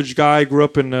underprivileged guy grew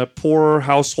up in a poor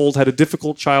household, had a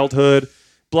difficult childhood,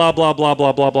 blah, blah, blah,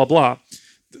 blah, blah, blah, blah.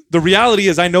 The reality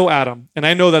is I know Adam, and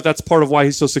I know that that's part of why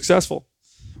he's so successful.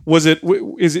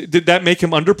 Did that make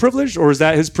him underprivileged, or is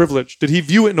that his privilege? Did he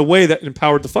view it in a way that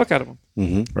empowered the fuck out of him?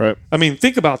 Mm-hmm. right? I mean,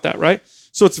 think about that, right?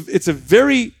 So it's a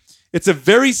very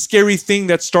scary thing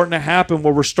that's starting to happen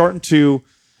where we're starting to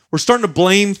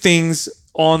blame things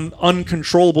on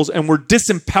uncontrollables, and we're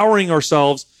disempowering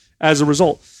ourselves as a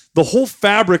result. The whole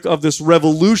fabric of this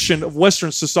revolution of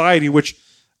Western society, which,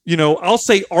 you know, I'll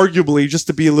say arguably, just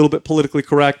to be a little bit politically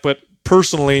correct, but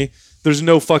personally, there's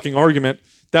no fucking argument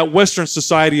that Western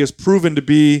society has proven to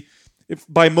be,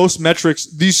 by most metrics,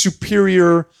 the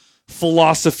superior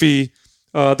philosophy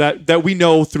that we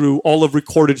know through all of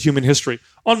recorded human history.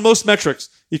 On most metrics,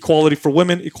 equality for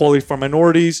women, equality for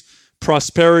minorities,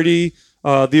 prosperity,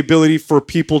 the ability for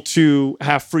people to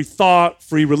have free thought,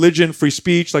 free religion, free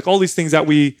speech, like all these things that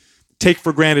we take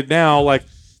for granted now, like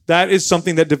that is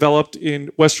something that developed in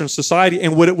Western society.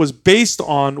 And what it was based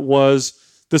on was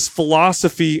this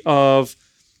philosophy of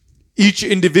each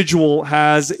individual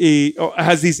has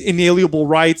these inalienable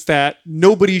rights that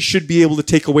nobody should be able to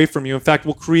take away from you. In fact,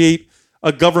 we'll create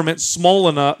a government small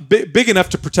enough, big enough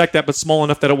to protect that, but small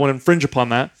enough that it won't infringe upon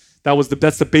that. That's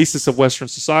the basis of Western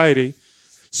society.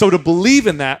 So to believe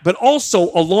in that, but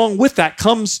also along with that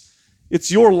comes,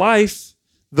 it's your life.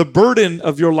 The burden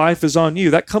of your life is on you.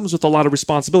 That comes with a lot of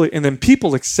responsibility. And then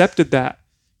people accepted that.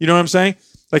 You know what I'm saying?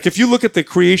 Like if you look at the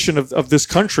creation of this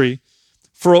country,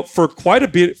 for quite a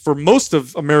bit, for most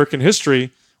of American history,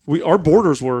 our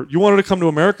borders were, you wanted to come to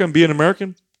America and be an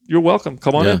American? You're welcome.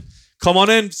 Come on in. Come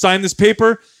on in, sign this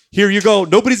paper. Here you go.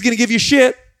 Nobody's going to give you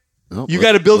shit. Nope, you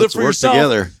got to build it let's for work yourself.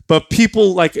 together. But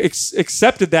people like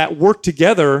accepted that, worked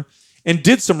together, and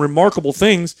did some remarkable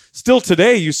things. Still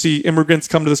today, you see immigrants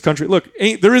come to this country. Look,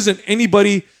 there isn't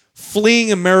anybody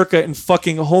fleeing America in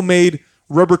fucking homemade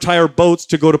rubber tire boats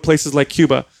to go to places like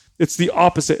Cuba. It's the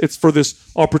opposite. It's for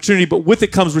this opportunity, but with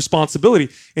it comes responsibility.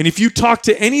 And if you talk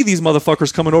to any of these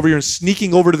motherfuckers coming over here and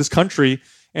sneaking over to this country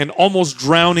and almost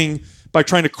drowning by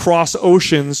trying to cross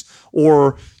oceans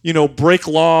or, break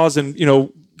laws and,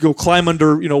 go climb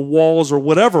under, walls or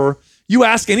whatever, you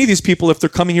ask any of these people if they're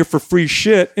coming here for free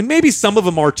shit, and maybe some of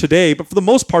them are today, but for the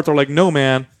most part, they're like, no,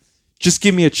 man, just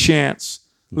give me a chance.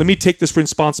 Let me take this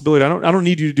responsibility. I don't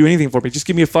need you to do anything for me. Just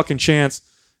give me a fucking chance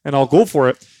and I'll go for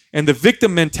it. And the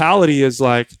victim mentality is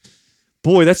like,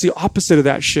 boy, that's the opposite of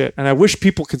that shit. And I wish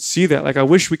people could see that. Like, I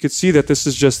wish we could see that this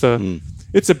is just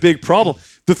it's a big problem.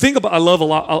 The thing I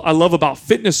love about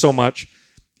fitness so much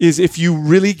is if you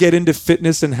really get into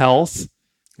fitness and health,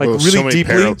 like really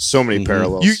deeply, so many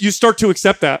parallels. You start to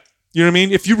accept that. You know what I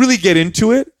mean? If you really get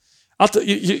into it,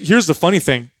 here's the funny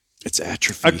thing. It's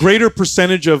atrophy. A greater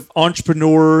percentage of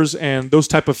entrepreneurs and those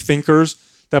type of thinkers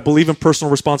that believe in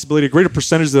personal responsibility, a greater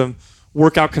percentage of them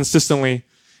work out consistently.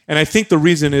 And I think the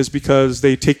reason is because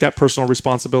they take that personal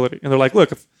responsibility. And they're like,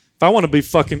 look, if I want to be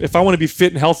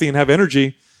fit and healthy and have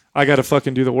energy, I got to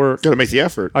fucking do the work. Got to make the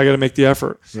effort. I got to make the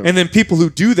effort. Yeah. And then people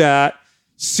who do that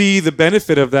see the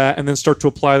benefit of that and then start to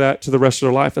apply that to the rest of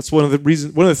their life. That's one of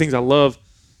the things I love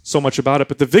so much about it.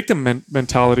 But the victim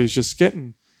mentality is just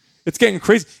getting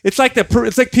crazy. It's like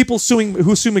it's like people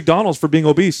who sue McDonald's for being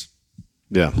obese.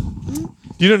 Yeah.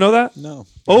 You didn't know that? No.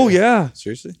 Oh yeah.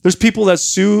 Seriously? There's people that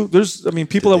sue.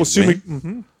 People that will sue me.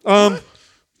 Mm-hmm.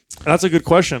 That's a good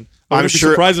question. I'm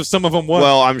sure, surprised if some of them won.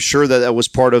 Well, I'm sure that was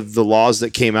part of the laws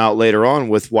that came out later on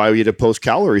with why we had to post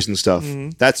calories and stuff.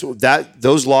 Mm-hmm.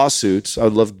 Those lawsuits. I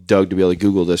would love Doug to be able to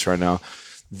Google this right now.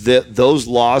 Those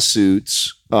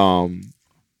lawsuits,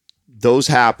 those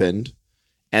happened,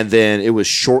 and then it was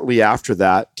shortly after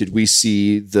that did we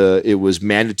see it was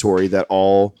mandatory that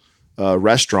all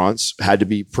restaurants had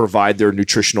to provide their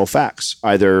nutritional facts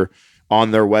either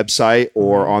on their website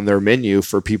or on their menu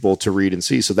for people to read and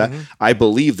see. So that I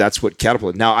believe that's what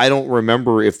catapulted. Now, I don't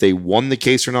remember if they won the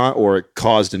case or not, or it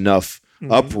caused enough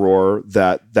uproar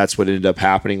that's what ended up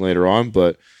happening later on.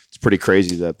 But it's pretty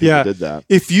crazy that people did that.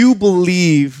 If you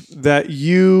believe that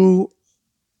you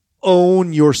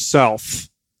own yourself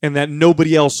and that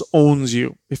nobody else owns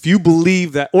you, if you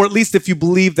believe that, or at least if you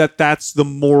believe that that's the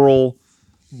moral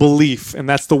belief and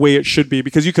that's the way it should be,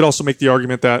 because you could also make the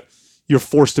argument that you're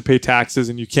forced to pay taxes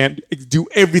and you can't do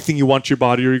everything you want to your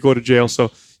body or you go to jail. So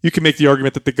you can make the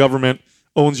argument that the government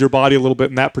owns your body a little bit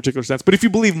in that particular sense. But if you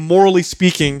believe morally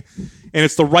speaking, and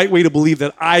it's the right way to believe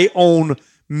that I own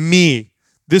me,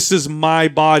 this is my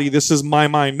body, this is my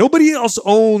mind, nobody else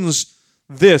owns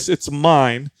this, it's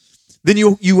mine, then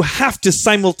you have to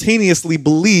simultaneously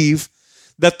believe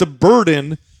that the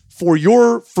burden for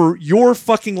your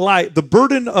fucking life, the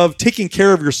burden of taking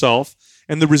care of yourself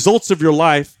and the results of your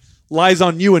life lies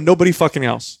on you and nobody fucking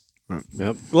else.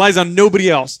 Yep. Lies on nobody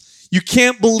else. You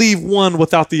can't believe one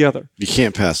without the other. You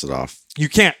can't pass it off. You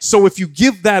can't. So if you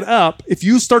give that up, if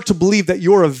you start to believe that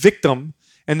you're a victim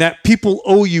and that people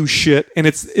owe you shit and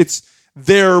it's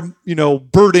their,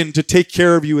 burden to take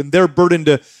care of you and their burden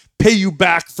to pay you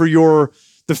back for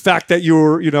the fact that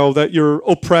you're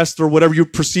oppressed or whatever you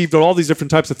perceived or all these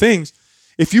different types of things.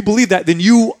 If you believe that, then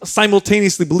you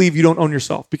simultaneously believe you don't own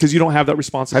yourself because you don't have that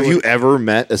responsibility. Have you ever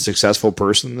met a successful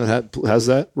person that has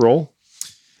that role?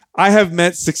 I have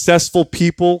met successful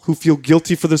people who feel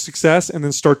guilty for their success and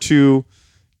then start to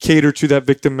cater to that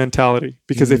victim mentality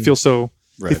because they feel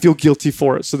they feel guilty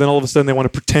for it. So then all of a sudden they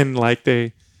want to pretend like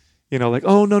they, like,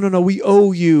 oh, no, we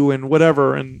owe you and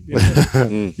whatever. And,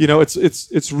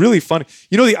 it's really funny.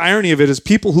 The irony of it is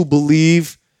people who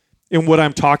believe in what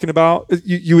I'm talking about,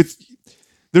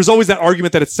 there's always that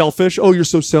argument that it's selfish. Oh, you're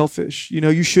so selfish.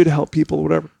 You should help people or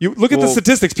whatever. You look at the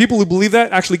statistics. People who believe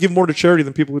that actually give more to charity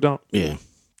than people who don't. Yeah.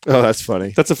 Oh, that's funny.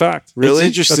 That's a fact. Really? It's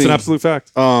interesting. That's an absolute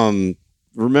fact.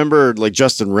 Remember like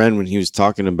Justin Wren when he was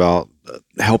talking about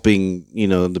helping,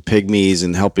 the pygmies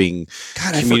and helping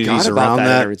communities around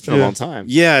that. It's been a long time.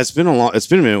 Yeah, it's been a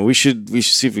minute. We should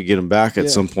see if we get him back at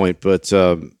some point. But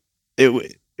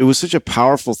it was such a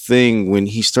powerful thing when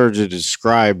he started to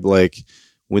describe like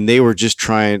when they were just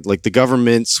trying, like the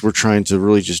governments were trying to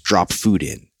really just drop food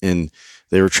in and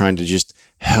they were trying to just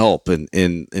help and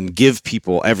give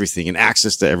people everything and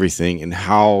access to everything and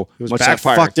how much that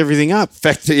fucked everything up.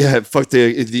 Fucked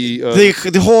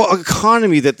the whole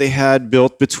economy that they had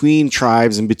built between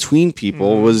tribes and between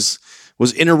people was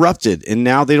interrupted, and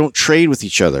now they don't trade with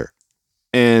each other.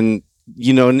 And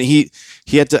and he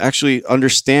had to actually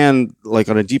understand like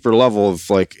on a deeper level of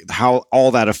like how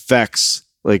all that affects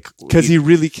like because he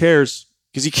really cares.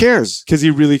 Because he cares. Because he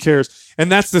really cares.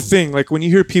 And that's the thing. Like when you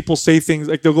hear people say things,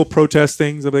 like they'll go protest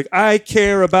things, they'll be like, I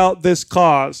care about this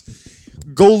cause.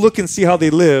 Go look and see how they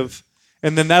live.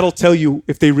 And then that'll tell you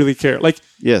if they really care. Like,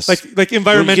 Yes. like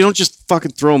environmental. You don't just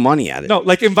fucking throw money at it. No,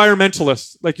 like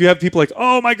environmentalists. Like you have people like,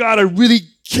 oh my God, I really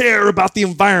care about the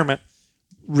environment.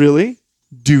 Really?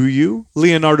 Do you?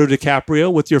 Leonardo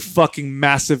DiCaprio with your fucking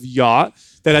massive yacht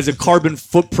that has a carbon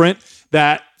footprint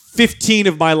that 15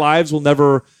 of my lives will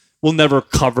never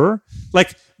cover.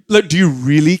 Like, do you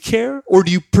really care, or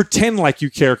do you pretend like you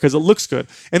care because it looks good?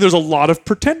 And there's a lot of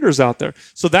pretenders out there.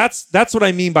 So that's what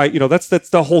I mean by, that's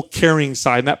the whole caring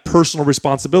side and that personal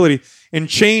responsibility. And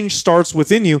change starts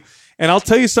within you. And I'll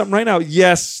tell you something right now.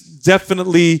 Yes,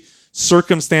 definitely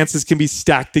circumstances can be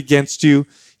stacked against you.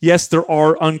 Yes, there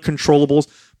are uncontrollables.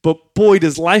 But boy,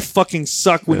 does life fucking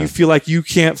suck when you feel like you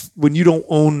can't, when you don't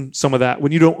own some of that,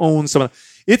 when you don't own some of that.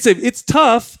 It's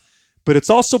tough, but it's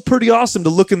also pretty awesome to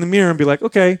look in the mirror and be like,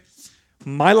 okay,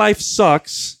 my life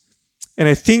sucks. And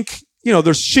I think,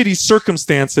 there's shitty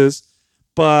circumstances,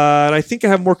 but I think I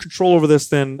have more control over this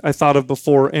than I thought of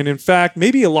before. And in fact,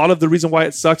 maybe a lot of the reason why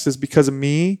it sucks is because of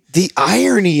me. The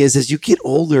irony is, as you get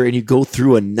older and you go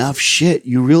through enough shit,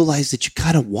 you realize that you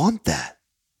kind of want that.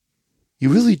 You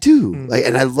really do. Like,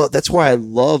 and that's why I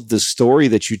love the story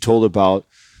that you told about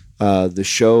the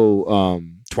show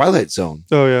Twilight Zone.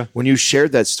 Oh yeah. When you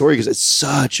shared that story, because it's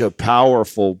such a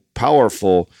powerful,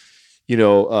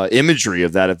 imagery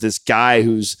of that, of this guy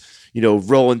who's,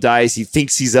 rolling dice. He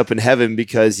thinks he's up in heaven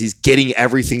because he's getting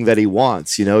everything that he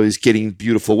wants. He's getting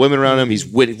beautiful women around him. He's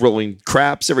rolling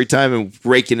craps every time and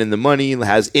raking in the money and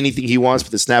has anything he wants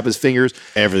with the snap of his fingers.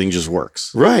 Everything just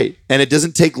works. Right. And it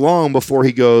doesn't take long before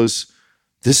he goes,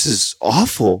 this is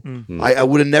awful. I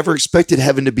would have never expected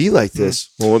heaven to be like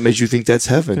this. Well, what made you think that's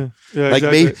heaven? Yeah, like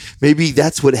exactly. maybe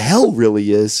that's what hell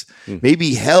really is.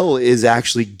 Maybe hell is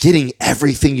actually getting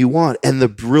everything you want. And the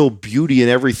real beauty in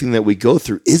everything that we go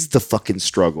through is the fucking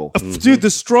struggle. Dude,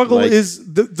 the struggle is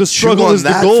the struggle is the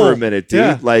that goal. for a minute, dude.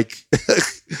 Yeah. Like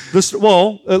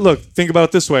look, think about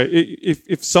it this way.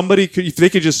 If somebody if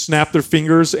they could just snap their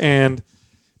fingers and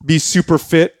be super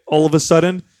fit all of a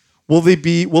sudden, will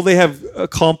they have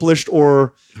accomplished,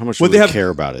 or How much would they care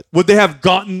about it? Would they have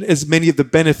gotten as many of the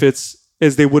benefits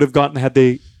as they would have gotten had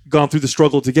they gone through the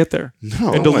struggle to get there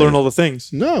and to learn all the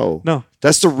things? No. No.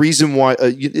 That's the reason why,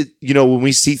 when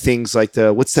we see things like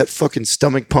what's that fucking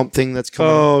stomach pump thing that's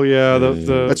coming? Oh yeah.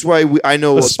 The That's why I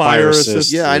know Aspire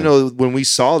Assist. Yeah, I know when we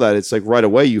saw that, it's like right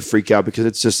away you freak out because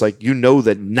it's just like, that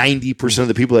 90% of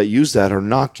the people that use that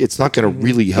it's not going to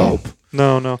really help.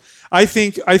 No. I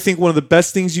think one of the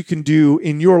best things you can do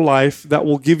in your life that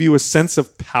will give you a sense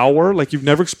of power like you've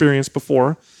never experienced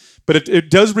before, but it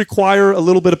does require a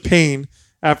little bit of pain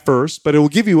at first, but it will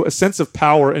give you a sense of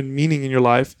power and meaning in your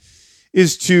life,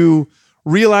 is to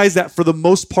realize that for the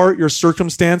most part, your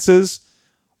circumstances,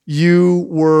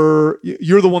 you're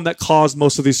the one that caused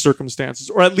most of these circumstances,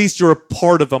 or at least you're a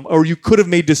part of them, or you could have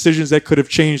made decisions that could have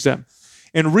changed them.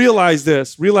 And realize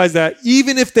that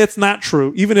even if that's not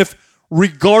true, even if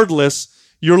regardless,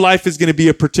 your life is going to be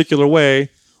a particular way,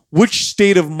 which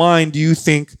state of mind do you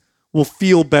think will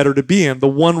feel better to be in? The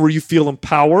one where you feel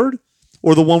empowered,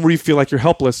 or the one where you feel like you're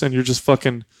helpless and you're just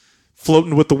fucking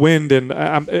floating with the wind and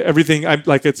everything?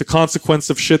 It's a consequence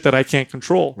of shit that I can't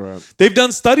control. Right. They've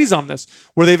done studies on this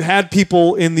where they've had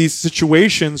people in these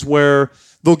situations where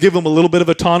they'll give them a little bit of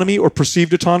autonomy or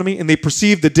perceived autonomy, and they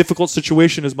perceive the difficult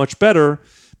situation as much better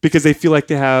because they feel like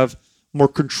they have more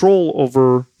control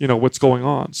over, what's going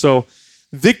on. So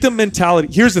victim mentality,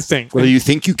 here's the thing. Whether you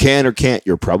think you can or can't,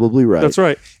 you're probably right. That's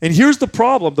right. And here's the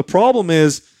problem. The problem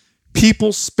is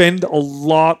people spend a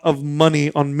lot of money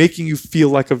on making you feel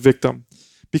like a victim,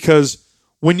 because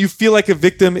when you feel like a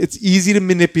victim, it's easy to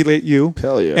manipulate you.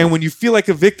 Hell yeah. And when you feel like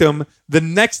a victim, the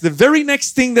very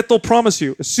next thing that they'll promise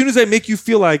you, as soon as they make you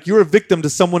feel like you're a victim to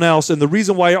someone else, and the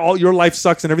reason why all your life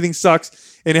sucks and everything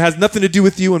sucks, and it has nothing to do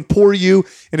with you and poor you,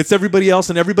 and it's everybody else,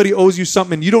 and everybody owes you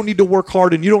something, and you don't need to work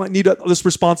hard, and you don't need this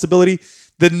responsibility,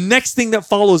 the next thing that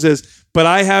follows is, but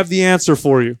I have the answer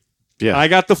for you. Yeah. I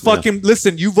got the fucking,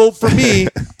 listen, you vote for me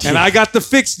and I got the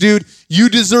fix, dude. You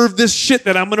deserve this shit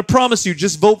that I'm going to promise you.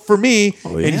 Just vote for me.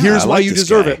 And here's why you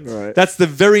deserve it. Right. That's the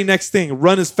very next thing.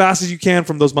 Run as fast as you can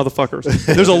from those motherfuckers.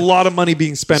 There's a lot of money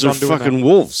being spent on doing fucking that.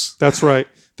 wolves. That's right.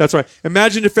 That's right.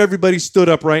 Imagine if everybody stood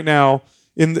up right now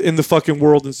in the fucking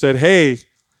world and said, hey,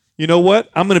 you know what?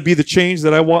 I'm going to be the change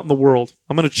that I want in the world.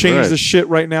 I'm going to change this shit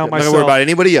right now I'm not myself. gonna worry about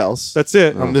anybody else. That's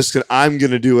it. I'm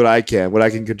gonna do what I can, what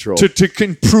I can control. To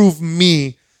improve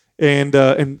me. And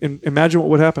imagine what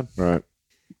would happen. Right.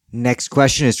 Next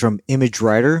question is from Image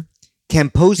Writer. Can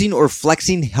posing or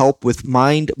flexing help with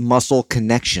mind-muscle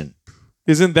connection?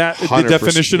 Isn't that the 100%,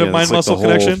 definition of yeah, mind it's like muscle the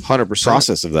whole connection? 100%.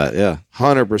 Process of that, yeah.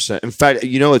 100%. In fact,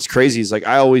 you know what's crazy is like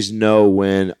I always know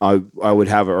when I would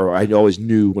have, or I always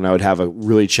knew when I would have a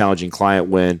really challenging client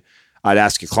when I'd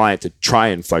ask a client to try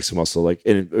and flex a muscle. Like,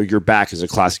 and your back is a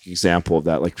classic example of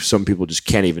that. Like some people just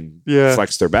can't even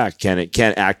flex their back,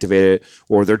 can't activate it,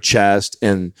 or their chest.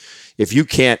 And if you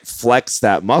can't flex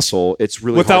that muscle, it's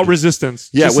really Without hard to- resistance.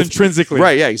 Yeah, Just intrinsically.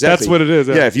 Right, yeah, exactly. That's what it is.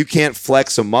 Yeah, if you can't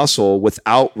flex a muscle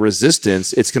without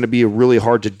resistance, it's going to be really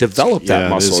hard to develop that Yeah,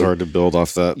 muscle. it is hard to build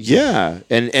off that. Yeah,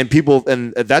 and people,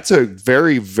 and that's a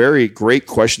very, very great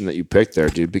question that you picked there,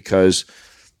 dude, because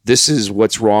this is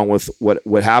what's wrong with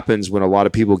what happens when a lot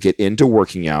of people get into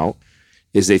working out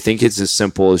is they think it's as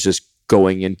simple as just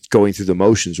going through the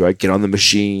motions, right? Get on the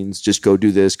machines, just go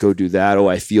do this, go do that. Oh,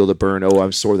 I feel the burn. Oh,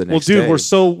 I'm sore the next day. Well,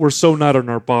 dude, we're so not in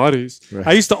our bodies. Right.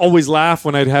 I used to always laugh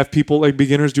when I'd have people like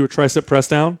beginners do a tricep press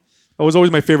down. That was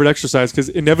always my favorite exercise because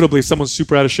inevitably if someone's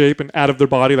super out of shape and out of their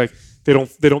body, like they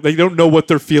don't know what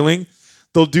they're feeling.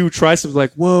 They'll do triceps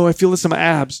like, whoa, I feel this in my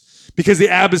abs. Because the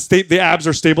abs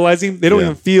are stabilizing. They don't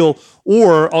even feel.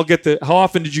 Or I'll get how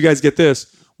often did you guys get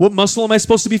this? What muscle am I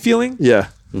supposed to be feeling? Yeah.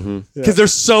 Because they're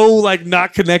so like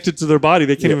not connected to their body.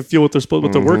 They can't even feel what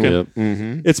they're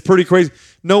working. It's pretty crazy.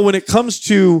 No, when it comes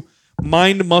to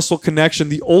mind muscle connection,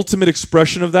 the ultimate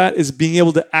expression of that is being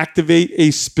able to activate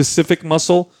a specific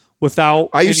muscle without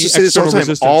I used any to say this all the time.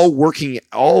 resistance.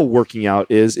 All working out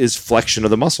is flexion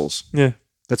of the muscles. Yeah.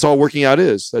 That's all working out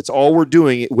is. That's all we're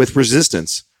doing with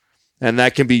resistance. And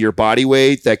that can be your body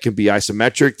weight, that can be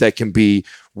isometric, that can be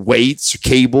weights,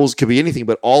 cables, could be anything.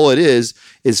 But all it is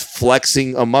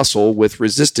flexing a muscle with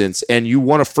resistance. And you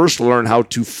want to first learn how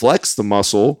to flex the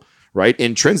muscle, right,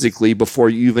 intrinsically before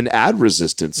you even add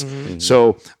resistance.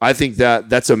 So I think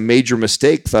that's a major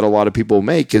mistake that a lot of people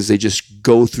make is they just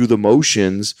go through the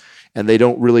motions and they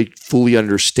don't really fully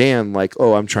understand like,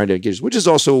 oh, I'm trying to engage, which is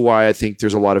also why I think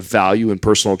there's a lot of value in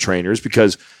personal trainers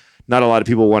because not a lot of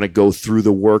people want to go through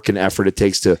the work and effort it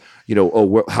takes to,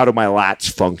 how do my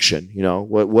lats function?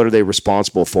 What are they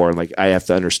responsible for? And like, I have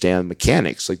to understand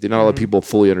mechanics. Like not a lot of people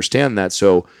fully understand that.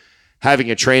 So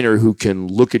having a trainer who can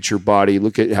look at your body,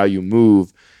 look at how you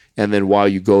move, and then while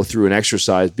you go through an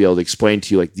exercise, be able to explain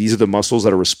to you, like, these are the muscles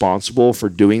that are responsible for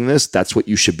doing this. That's what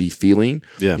you should be feeling,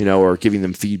 or giving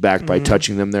them feedback by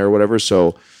touching them there or whatever.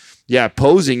 So yeah,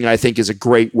 posing, I think, is a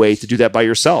great way to do that by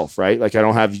yourself, right? Like I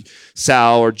don't have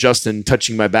Sal or Justin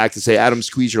touching my back to say, Adam,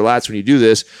 squeeze your lats when you do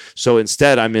this. So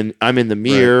instead I'm in the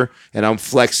mirror and I'm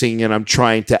flexing and I'm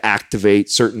trying to activate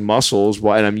certain muscles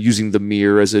and I'm using the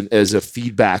mirror as a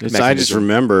feedback mechanism. I just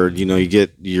remember, you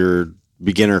get your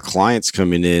beginner clients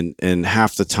coming in and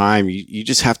half the time you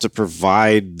just have to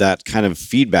provide that kind of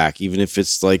feedback, even if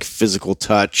it's like physical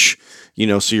touch,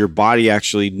 so your body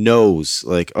actually knows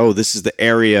like, oh, this is the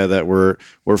area that we're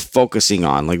focusing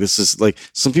on. Like this is like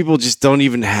some people just don't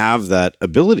even have that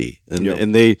ability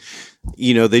and they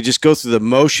just go through the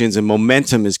motions and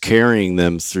momentum is carrying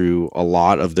them through a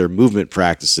lot of their movement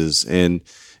practices. And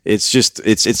it's just,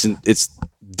 it's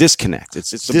disconnect.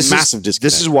 It's a massive disconnect.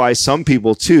 This is why some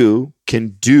people too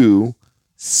can do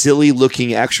silly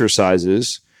looking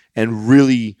exercises and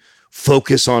really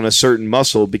focus on a certain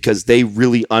muscle because they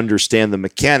really understand the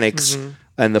mechanics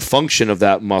and the function of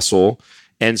that muscle.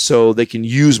 And so they can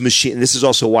use machine. This is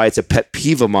also why it's a pet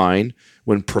peeve of mine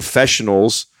when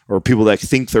professionals or people that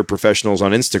think they're professionals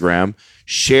on Instagram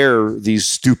share these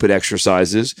stupid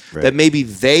exercises that maybe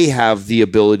they have the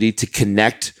ability to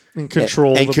connect and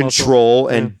control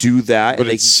and do that. But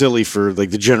it's silly for like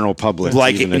the general public.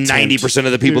 Like 90%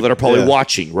 of the people that are probably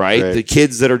watching, right? The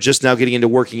kids that are just now getting into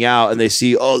working out and they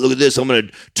see, oh, look at this, I'm going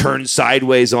to turn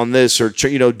sideways on this or,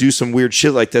 do some weird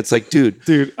shit like that. It's like, dude,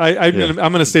 I'm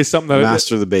going to say something that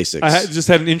master the basics. I just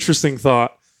had an interesting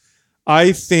thought.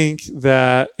 I think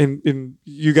that, and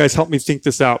you guys help me think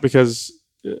this out because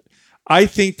I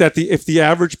think that if the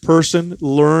average person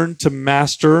learned to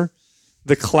master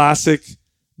the classic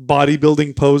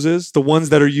bodybuilding poses, the ones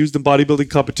that are used in bodybuilding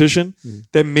competition,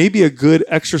 that may be a good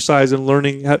exercise in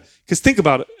learning how, because think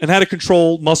about it, and how to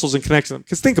control muscles and connect them.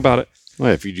 Because think about it.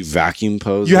 Well, if you do vacuum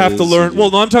poses, you have to learn. Well,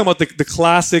 no, I'm talking about the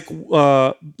classic,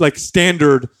 like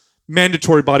standard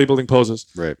mandatory bodybuilding poses,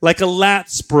 right? Like a lat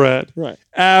spread, right?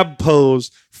 Ab pose,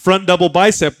 front double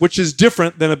bicep, which is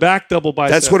different than a back double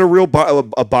bicep. That's what a real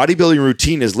a bodybuilding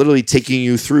routine is literally taking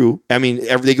you through. I mean,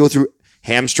 they go through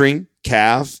hamstring,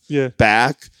 calf,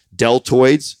 back,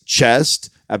 deltoids, chest,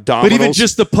 abdominals. But even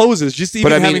just the poses, just even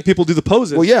But I mean- having people do the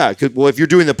poses. Well, yeah. Well, if you're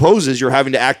doing the poses, you're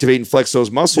having to activate and flex those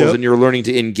muscles, Yep. and you're learning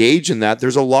to engage in that.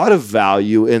 There's a lot of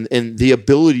value in the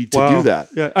ability to Wow. do that.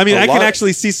 Yeah, I mean, A I can lot-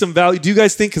 actually see some value. Do you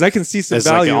guys think? Because I can see some It's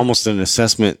value. like almost an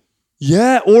assessment.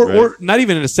 Yeah, or not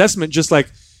even an assessment, just like,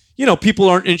 people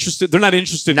aren't interested. They're not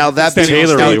interested. Now in that standing on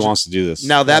Taylor stage. really wants to do this.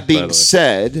 Now that by being the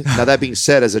way.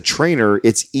 said, as a trainer,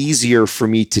 it's easier for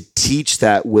me to teach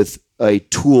that with a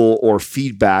tool or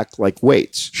feedback like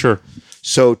weights. Sure.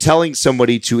 So telling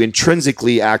somebody to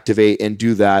intrinsically activate and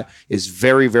do that is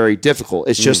very, very difficult.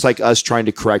 It's just like us trying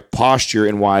to correct posture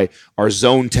and why our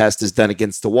zone test is done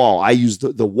against the wall. I use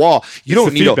the wall. You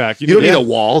don't the need feedback. you don't need a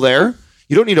wall there.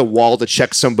 You don't need a wall to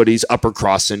check somebody's upper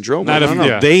cross syndrome. Not if- No,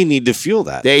 Yeah. they need to feel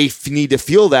that. They need to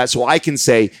feel that. So I can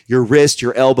say your wrist,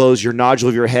 your elbows, your nodule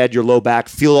of your head, your low back,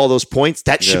 feel all those points.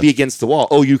 That should Yeah. be against the wall.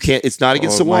 Oh, you can't. It's not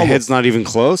against the wall. My head's not even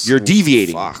close. You're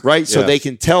deviating, Fuck. right? So Yeah. they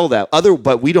can tell that.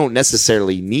 But we don't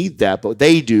necessarily need that, but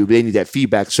they do. They need that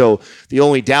feedback. So the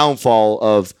only downfall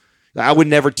of I would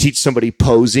never teach somebody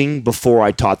posing before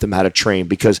I taught them how to train,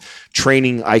 because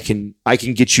training I can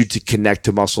get you to connect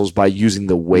to muscles by using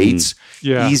the weights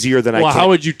Yeah. easier than I Well, can. how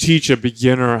would you teach a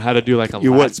beginner how to do like a lat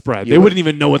wouldn't- spread? you They wouldn't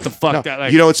even know what the fuck No. that.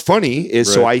 Like, You know what's funny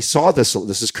is so Right. I saw this.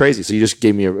 This is crazy. So you just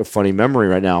gave me a funny memory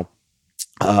right now.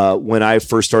 When I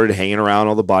first started hanging around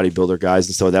all the bodybuilder guys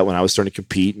and stuff like that, when I was starting to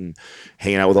compete and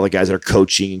hanging out with all the guys that are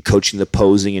coaching the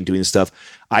posing and doing the stuff,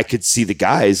 I could see the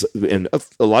guys, and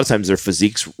a lot of times their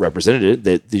physiques represented it.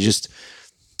 That they just,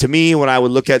 to me, when I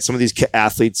would look at some of these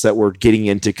athletes that were getting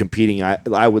into competing,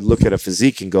 I would look at a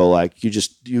physique and go like,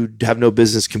 you have no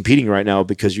business competing right now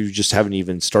because you just haven't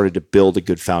even started to build a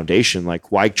good foundation.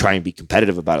 Like, why try and be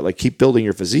competitive about it? Like, keep building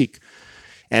your physique.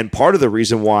 And part of the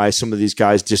reason why some of these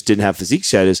guys just didn't have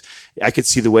physiques yet is I could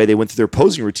see the way they went through their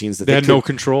posing routines that They had no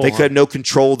control, They huh? could have no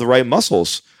control of the right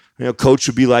muscles. Coach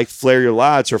would be like, flare your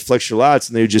lats or flex your lats,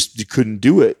 and they just couldn't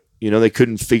do it. They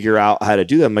couldn't figure out how to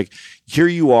do that. I'm like, here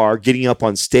you are getting up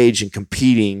on stage and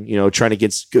competing, trying to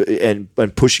get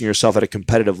and pushing yourself at a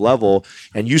competitive level,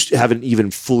 and you haven't even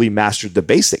fully mastered the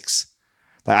basics.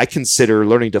 Like, I consider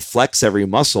learning to flex every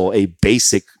muscle a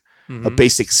basic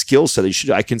skill set.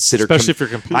 I consider, Especially if you're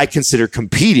competing. I consider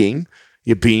competing,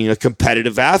 being a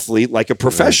competitive athlete, like a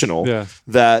professional.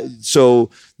 Yeah. So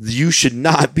you should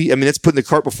not be. I mean, that's putting the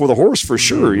cart before the horse for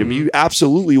sure. I mean, you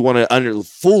absolutely want to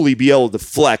fully be able to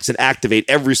flex and activate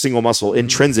every single muscle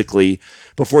intrinsically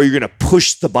before you're going to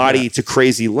push the body to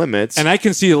crazy limits. And I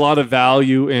can see a lot of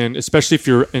value in, especially if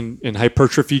you're in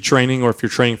hypertrophy training or if you're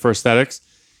training for aesthetics,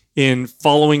 in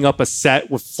following up a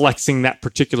set with flexing that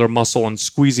particular muscle and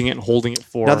squeezing it and holding it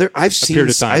for now, a period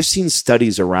of time. I've seen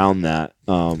studies around that.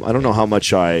 I don't know how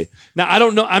much Now, I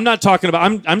don't know. I'm not talking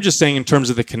about. I'm just saying in terms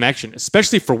of the connection,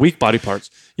 especially for weak body parts.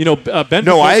 Ben.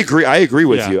 No, I agree. I agree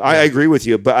with Yeah, you. I agree with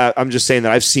you. But I'm just saying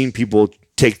that I've seen people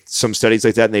take some studies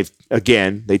like that,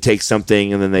 and they take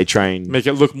something and then they try and make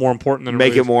it look more important than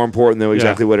make really it more important than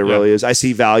exactly what it yeah. really is. I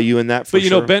see value in that. For But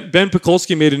sure. Ben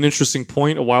Pekulski made an interesting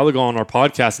point a while ago on our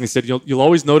podcast, and he said you'll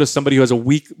always notice somebody who has a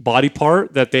weak body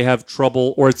part that they have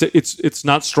trouble, or it's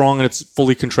not strong and it's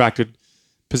fully contracted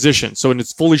position. So in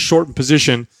its fully shortened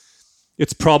position,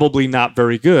 it's probably not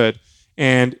very good.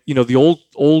 And the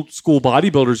old school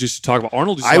bodybuilders used to talk about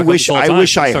Arnold. Used to I talk about wish this all the I time.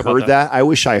 wish He I used to talk about heard that. I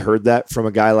wish I heard that from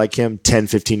a guy like him 10,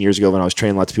 15 years ago when I was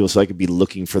training lots of people, so I could be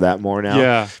looking for that more now.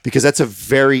 Yeah. Because that's a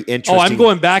very interesting. Oh, I'm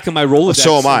going back in my Rolodex.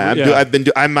 So am I. Yeah.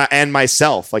 I'm and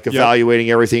myself, like evaluating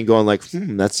everything, going like,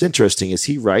 that's interesting. Is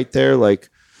he right there? Like,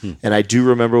 and I do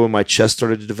remember when my chest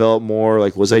started to develop more.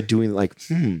 Like, was I doing like,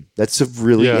 that's a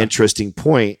really interesting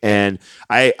point. And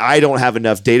I don't have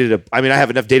enough data to. I mean, I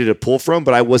have enough data to pull from,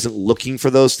 but I wasn't looking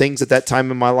for those things at that time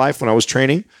in my life when I was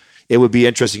training. It would be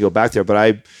interesting to go back there,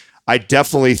 but I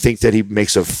definitely think that he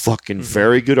makes a fucking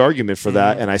very good argument for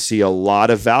that, and I see a lot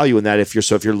of value in that. If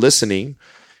you're listening,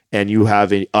 and you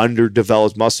have an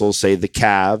underdeveloped muscle, say the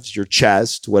calves, your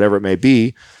chest, whatever it may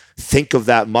be, think of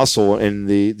that muscle in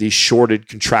the shorted,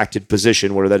 contracted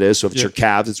position, whatever that is. So if it's your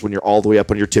calves, it's when you're all the way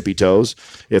up on your tippy toes.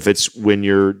 If it's when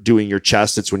you're doing your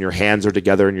chest, it's when your hands are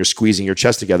together and you're squeezing your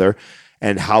chest together.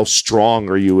 And how strong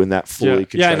are you in that fully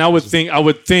contracted and I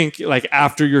would think like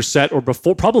after your set or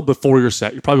probably before your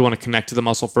set, you probably want to connect to the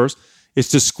muscle first, is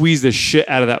to squeeze the shit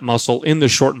out of that muscle in the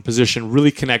shortened position,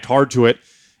 really connect hard to it,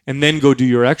 and then go do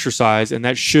your exercise. And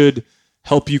that should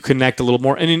help you connect a little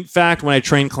more. And in fact, when I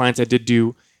train clients, I did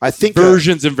do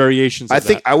versions and variations.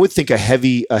 I would think a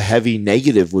heavy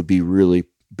negative would be really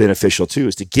beneficial too,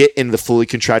 is to get in the fully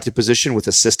contracted position with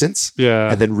assistance,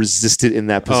 Yeah. and then resist it in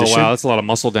that Oh position. wow, that's a lot of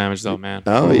muscle damage though, man.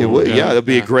 Oh, it would, yeah, that'd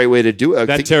be a great way to do it.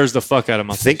 That tears the fuck out of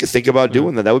muscle. Think about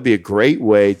doing that. That would be a great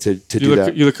way to do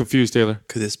that. You look confused, Taylor.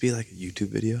 Could this be like a YouTube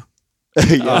video?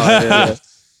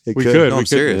 We could. No, I'm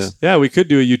serious. Yeah, we could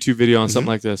do a YouTube video on something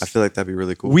like this. I feel like that'd be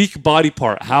really cool. Weak body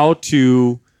part. How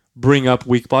to bring up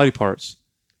weak body parts.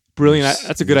 Brilliant.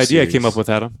 That's a good idea I came up with,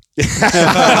 Adam.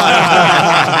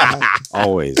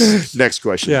 Always. Next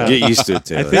question. Yeah. Get used to it,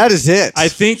 Taylor. That is it. I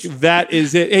think that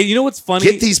is it. Hey, you know what's funny?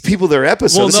 Get these people their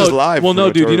episode. This is live. Well,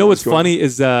 no, dude. You know what's going on? funny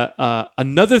is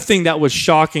another thing that was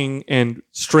shocking and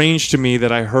strange to me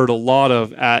that I heard a lot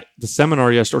of at the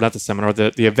seminar yesterday, or not the seminar,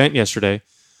 the event yesterday,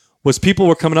 was people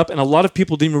were coming up and a lot of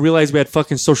people didn't even realize we had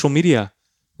fucking social media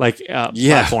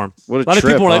platform. What a lot of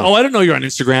trip, people were like, huh? "Oh, I didn't know you're on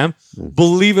Instagram."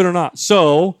 Believe it or not.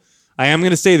 So I am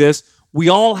going to say this. We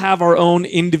all have our own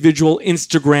individual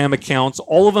Instagram accounts.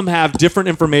 All of them have different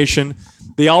information.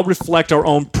 They all reflect our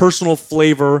own personal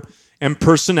flavor and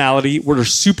personality. We're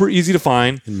super easy to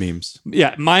find. And memes.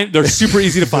 Yeah, they're super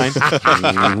easy to find.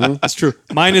 That's true.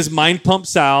 Mine is Mind Pump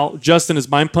Sal. Justin is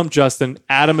Mind Pump Justin.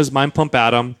 Adam is Mind Pump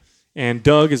Adam. And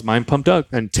Doug is Mind Pump Doug.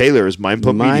 And Taylor is Mind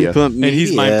Pump Media. And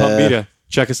he's Mind Pump Media.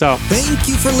 Check us out. Thank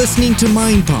you for listening to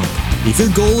Mind Pump. If your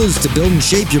goal is to build and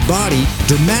shape your body,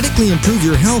 dramatically improve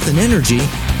your health and energy,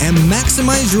 and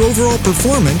maximize your overall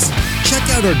performance, check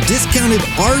out our discounted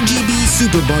RGB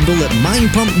Super Bundle at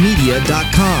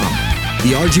mindpumpmedia.com.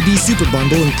 The RGB Super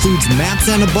Bundle includes MAPS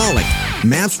Anabolic,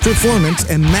 MAPS Performance,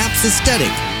 and MAPS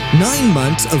Aesthetic. 9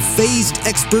 months of phased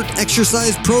expert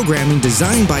exercise programming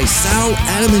designed by Sal,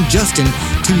 Adam, and Justin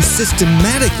to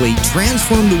systematically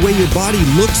transform the way your body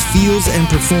looks, feels, and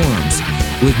performs.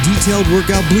 With detailed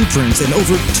workout blueprints and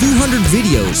over 200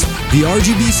 videos, the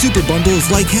RGB Super Bundle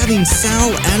is like having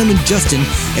Sal, Adam, and Justin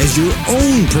as your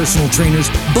own personal trainers,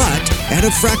 but at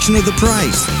a fraction of the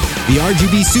price. The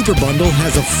RGB Super Bundle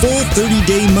has a full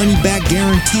 30-day money-back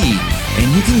guarantee, and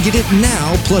you can get it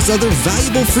now plus other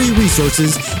valuable free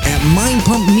resources at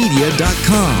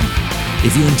mindpumpmedia.com.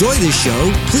 If you enjoy this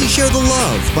show, please share the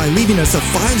love by leaving us a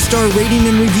 5-star rating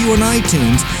and review on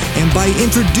iTunes and by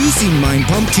introducing Mind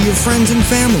Pump to your friends and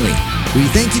family. We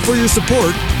thank you for your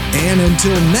support, and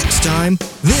until next time,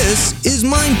 this is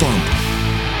Mind Pump.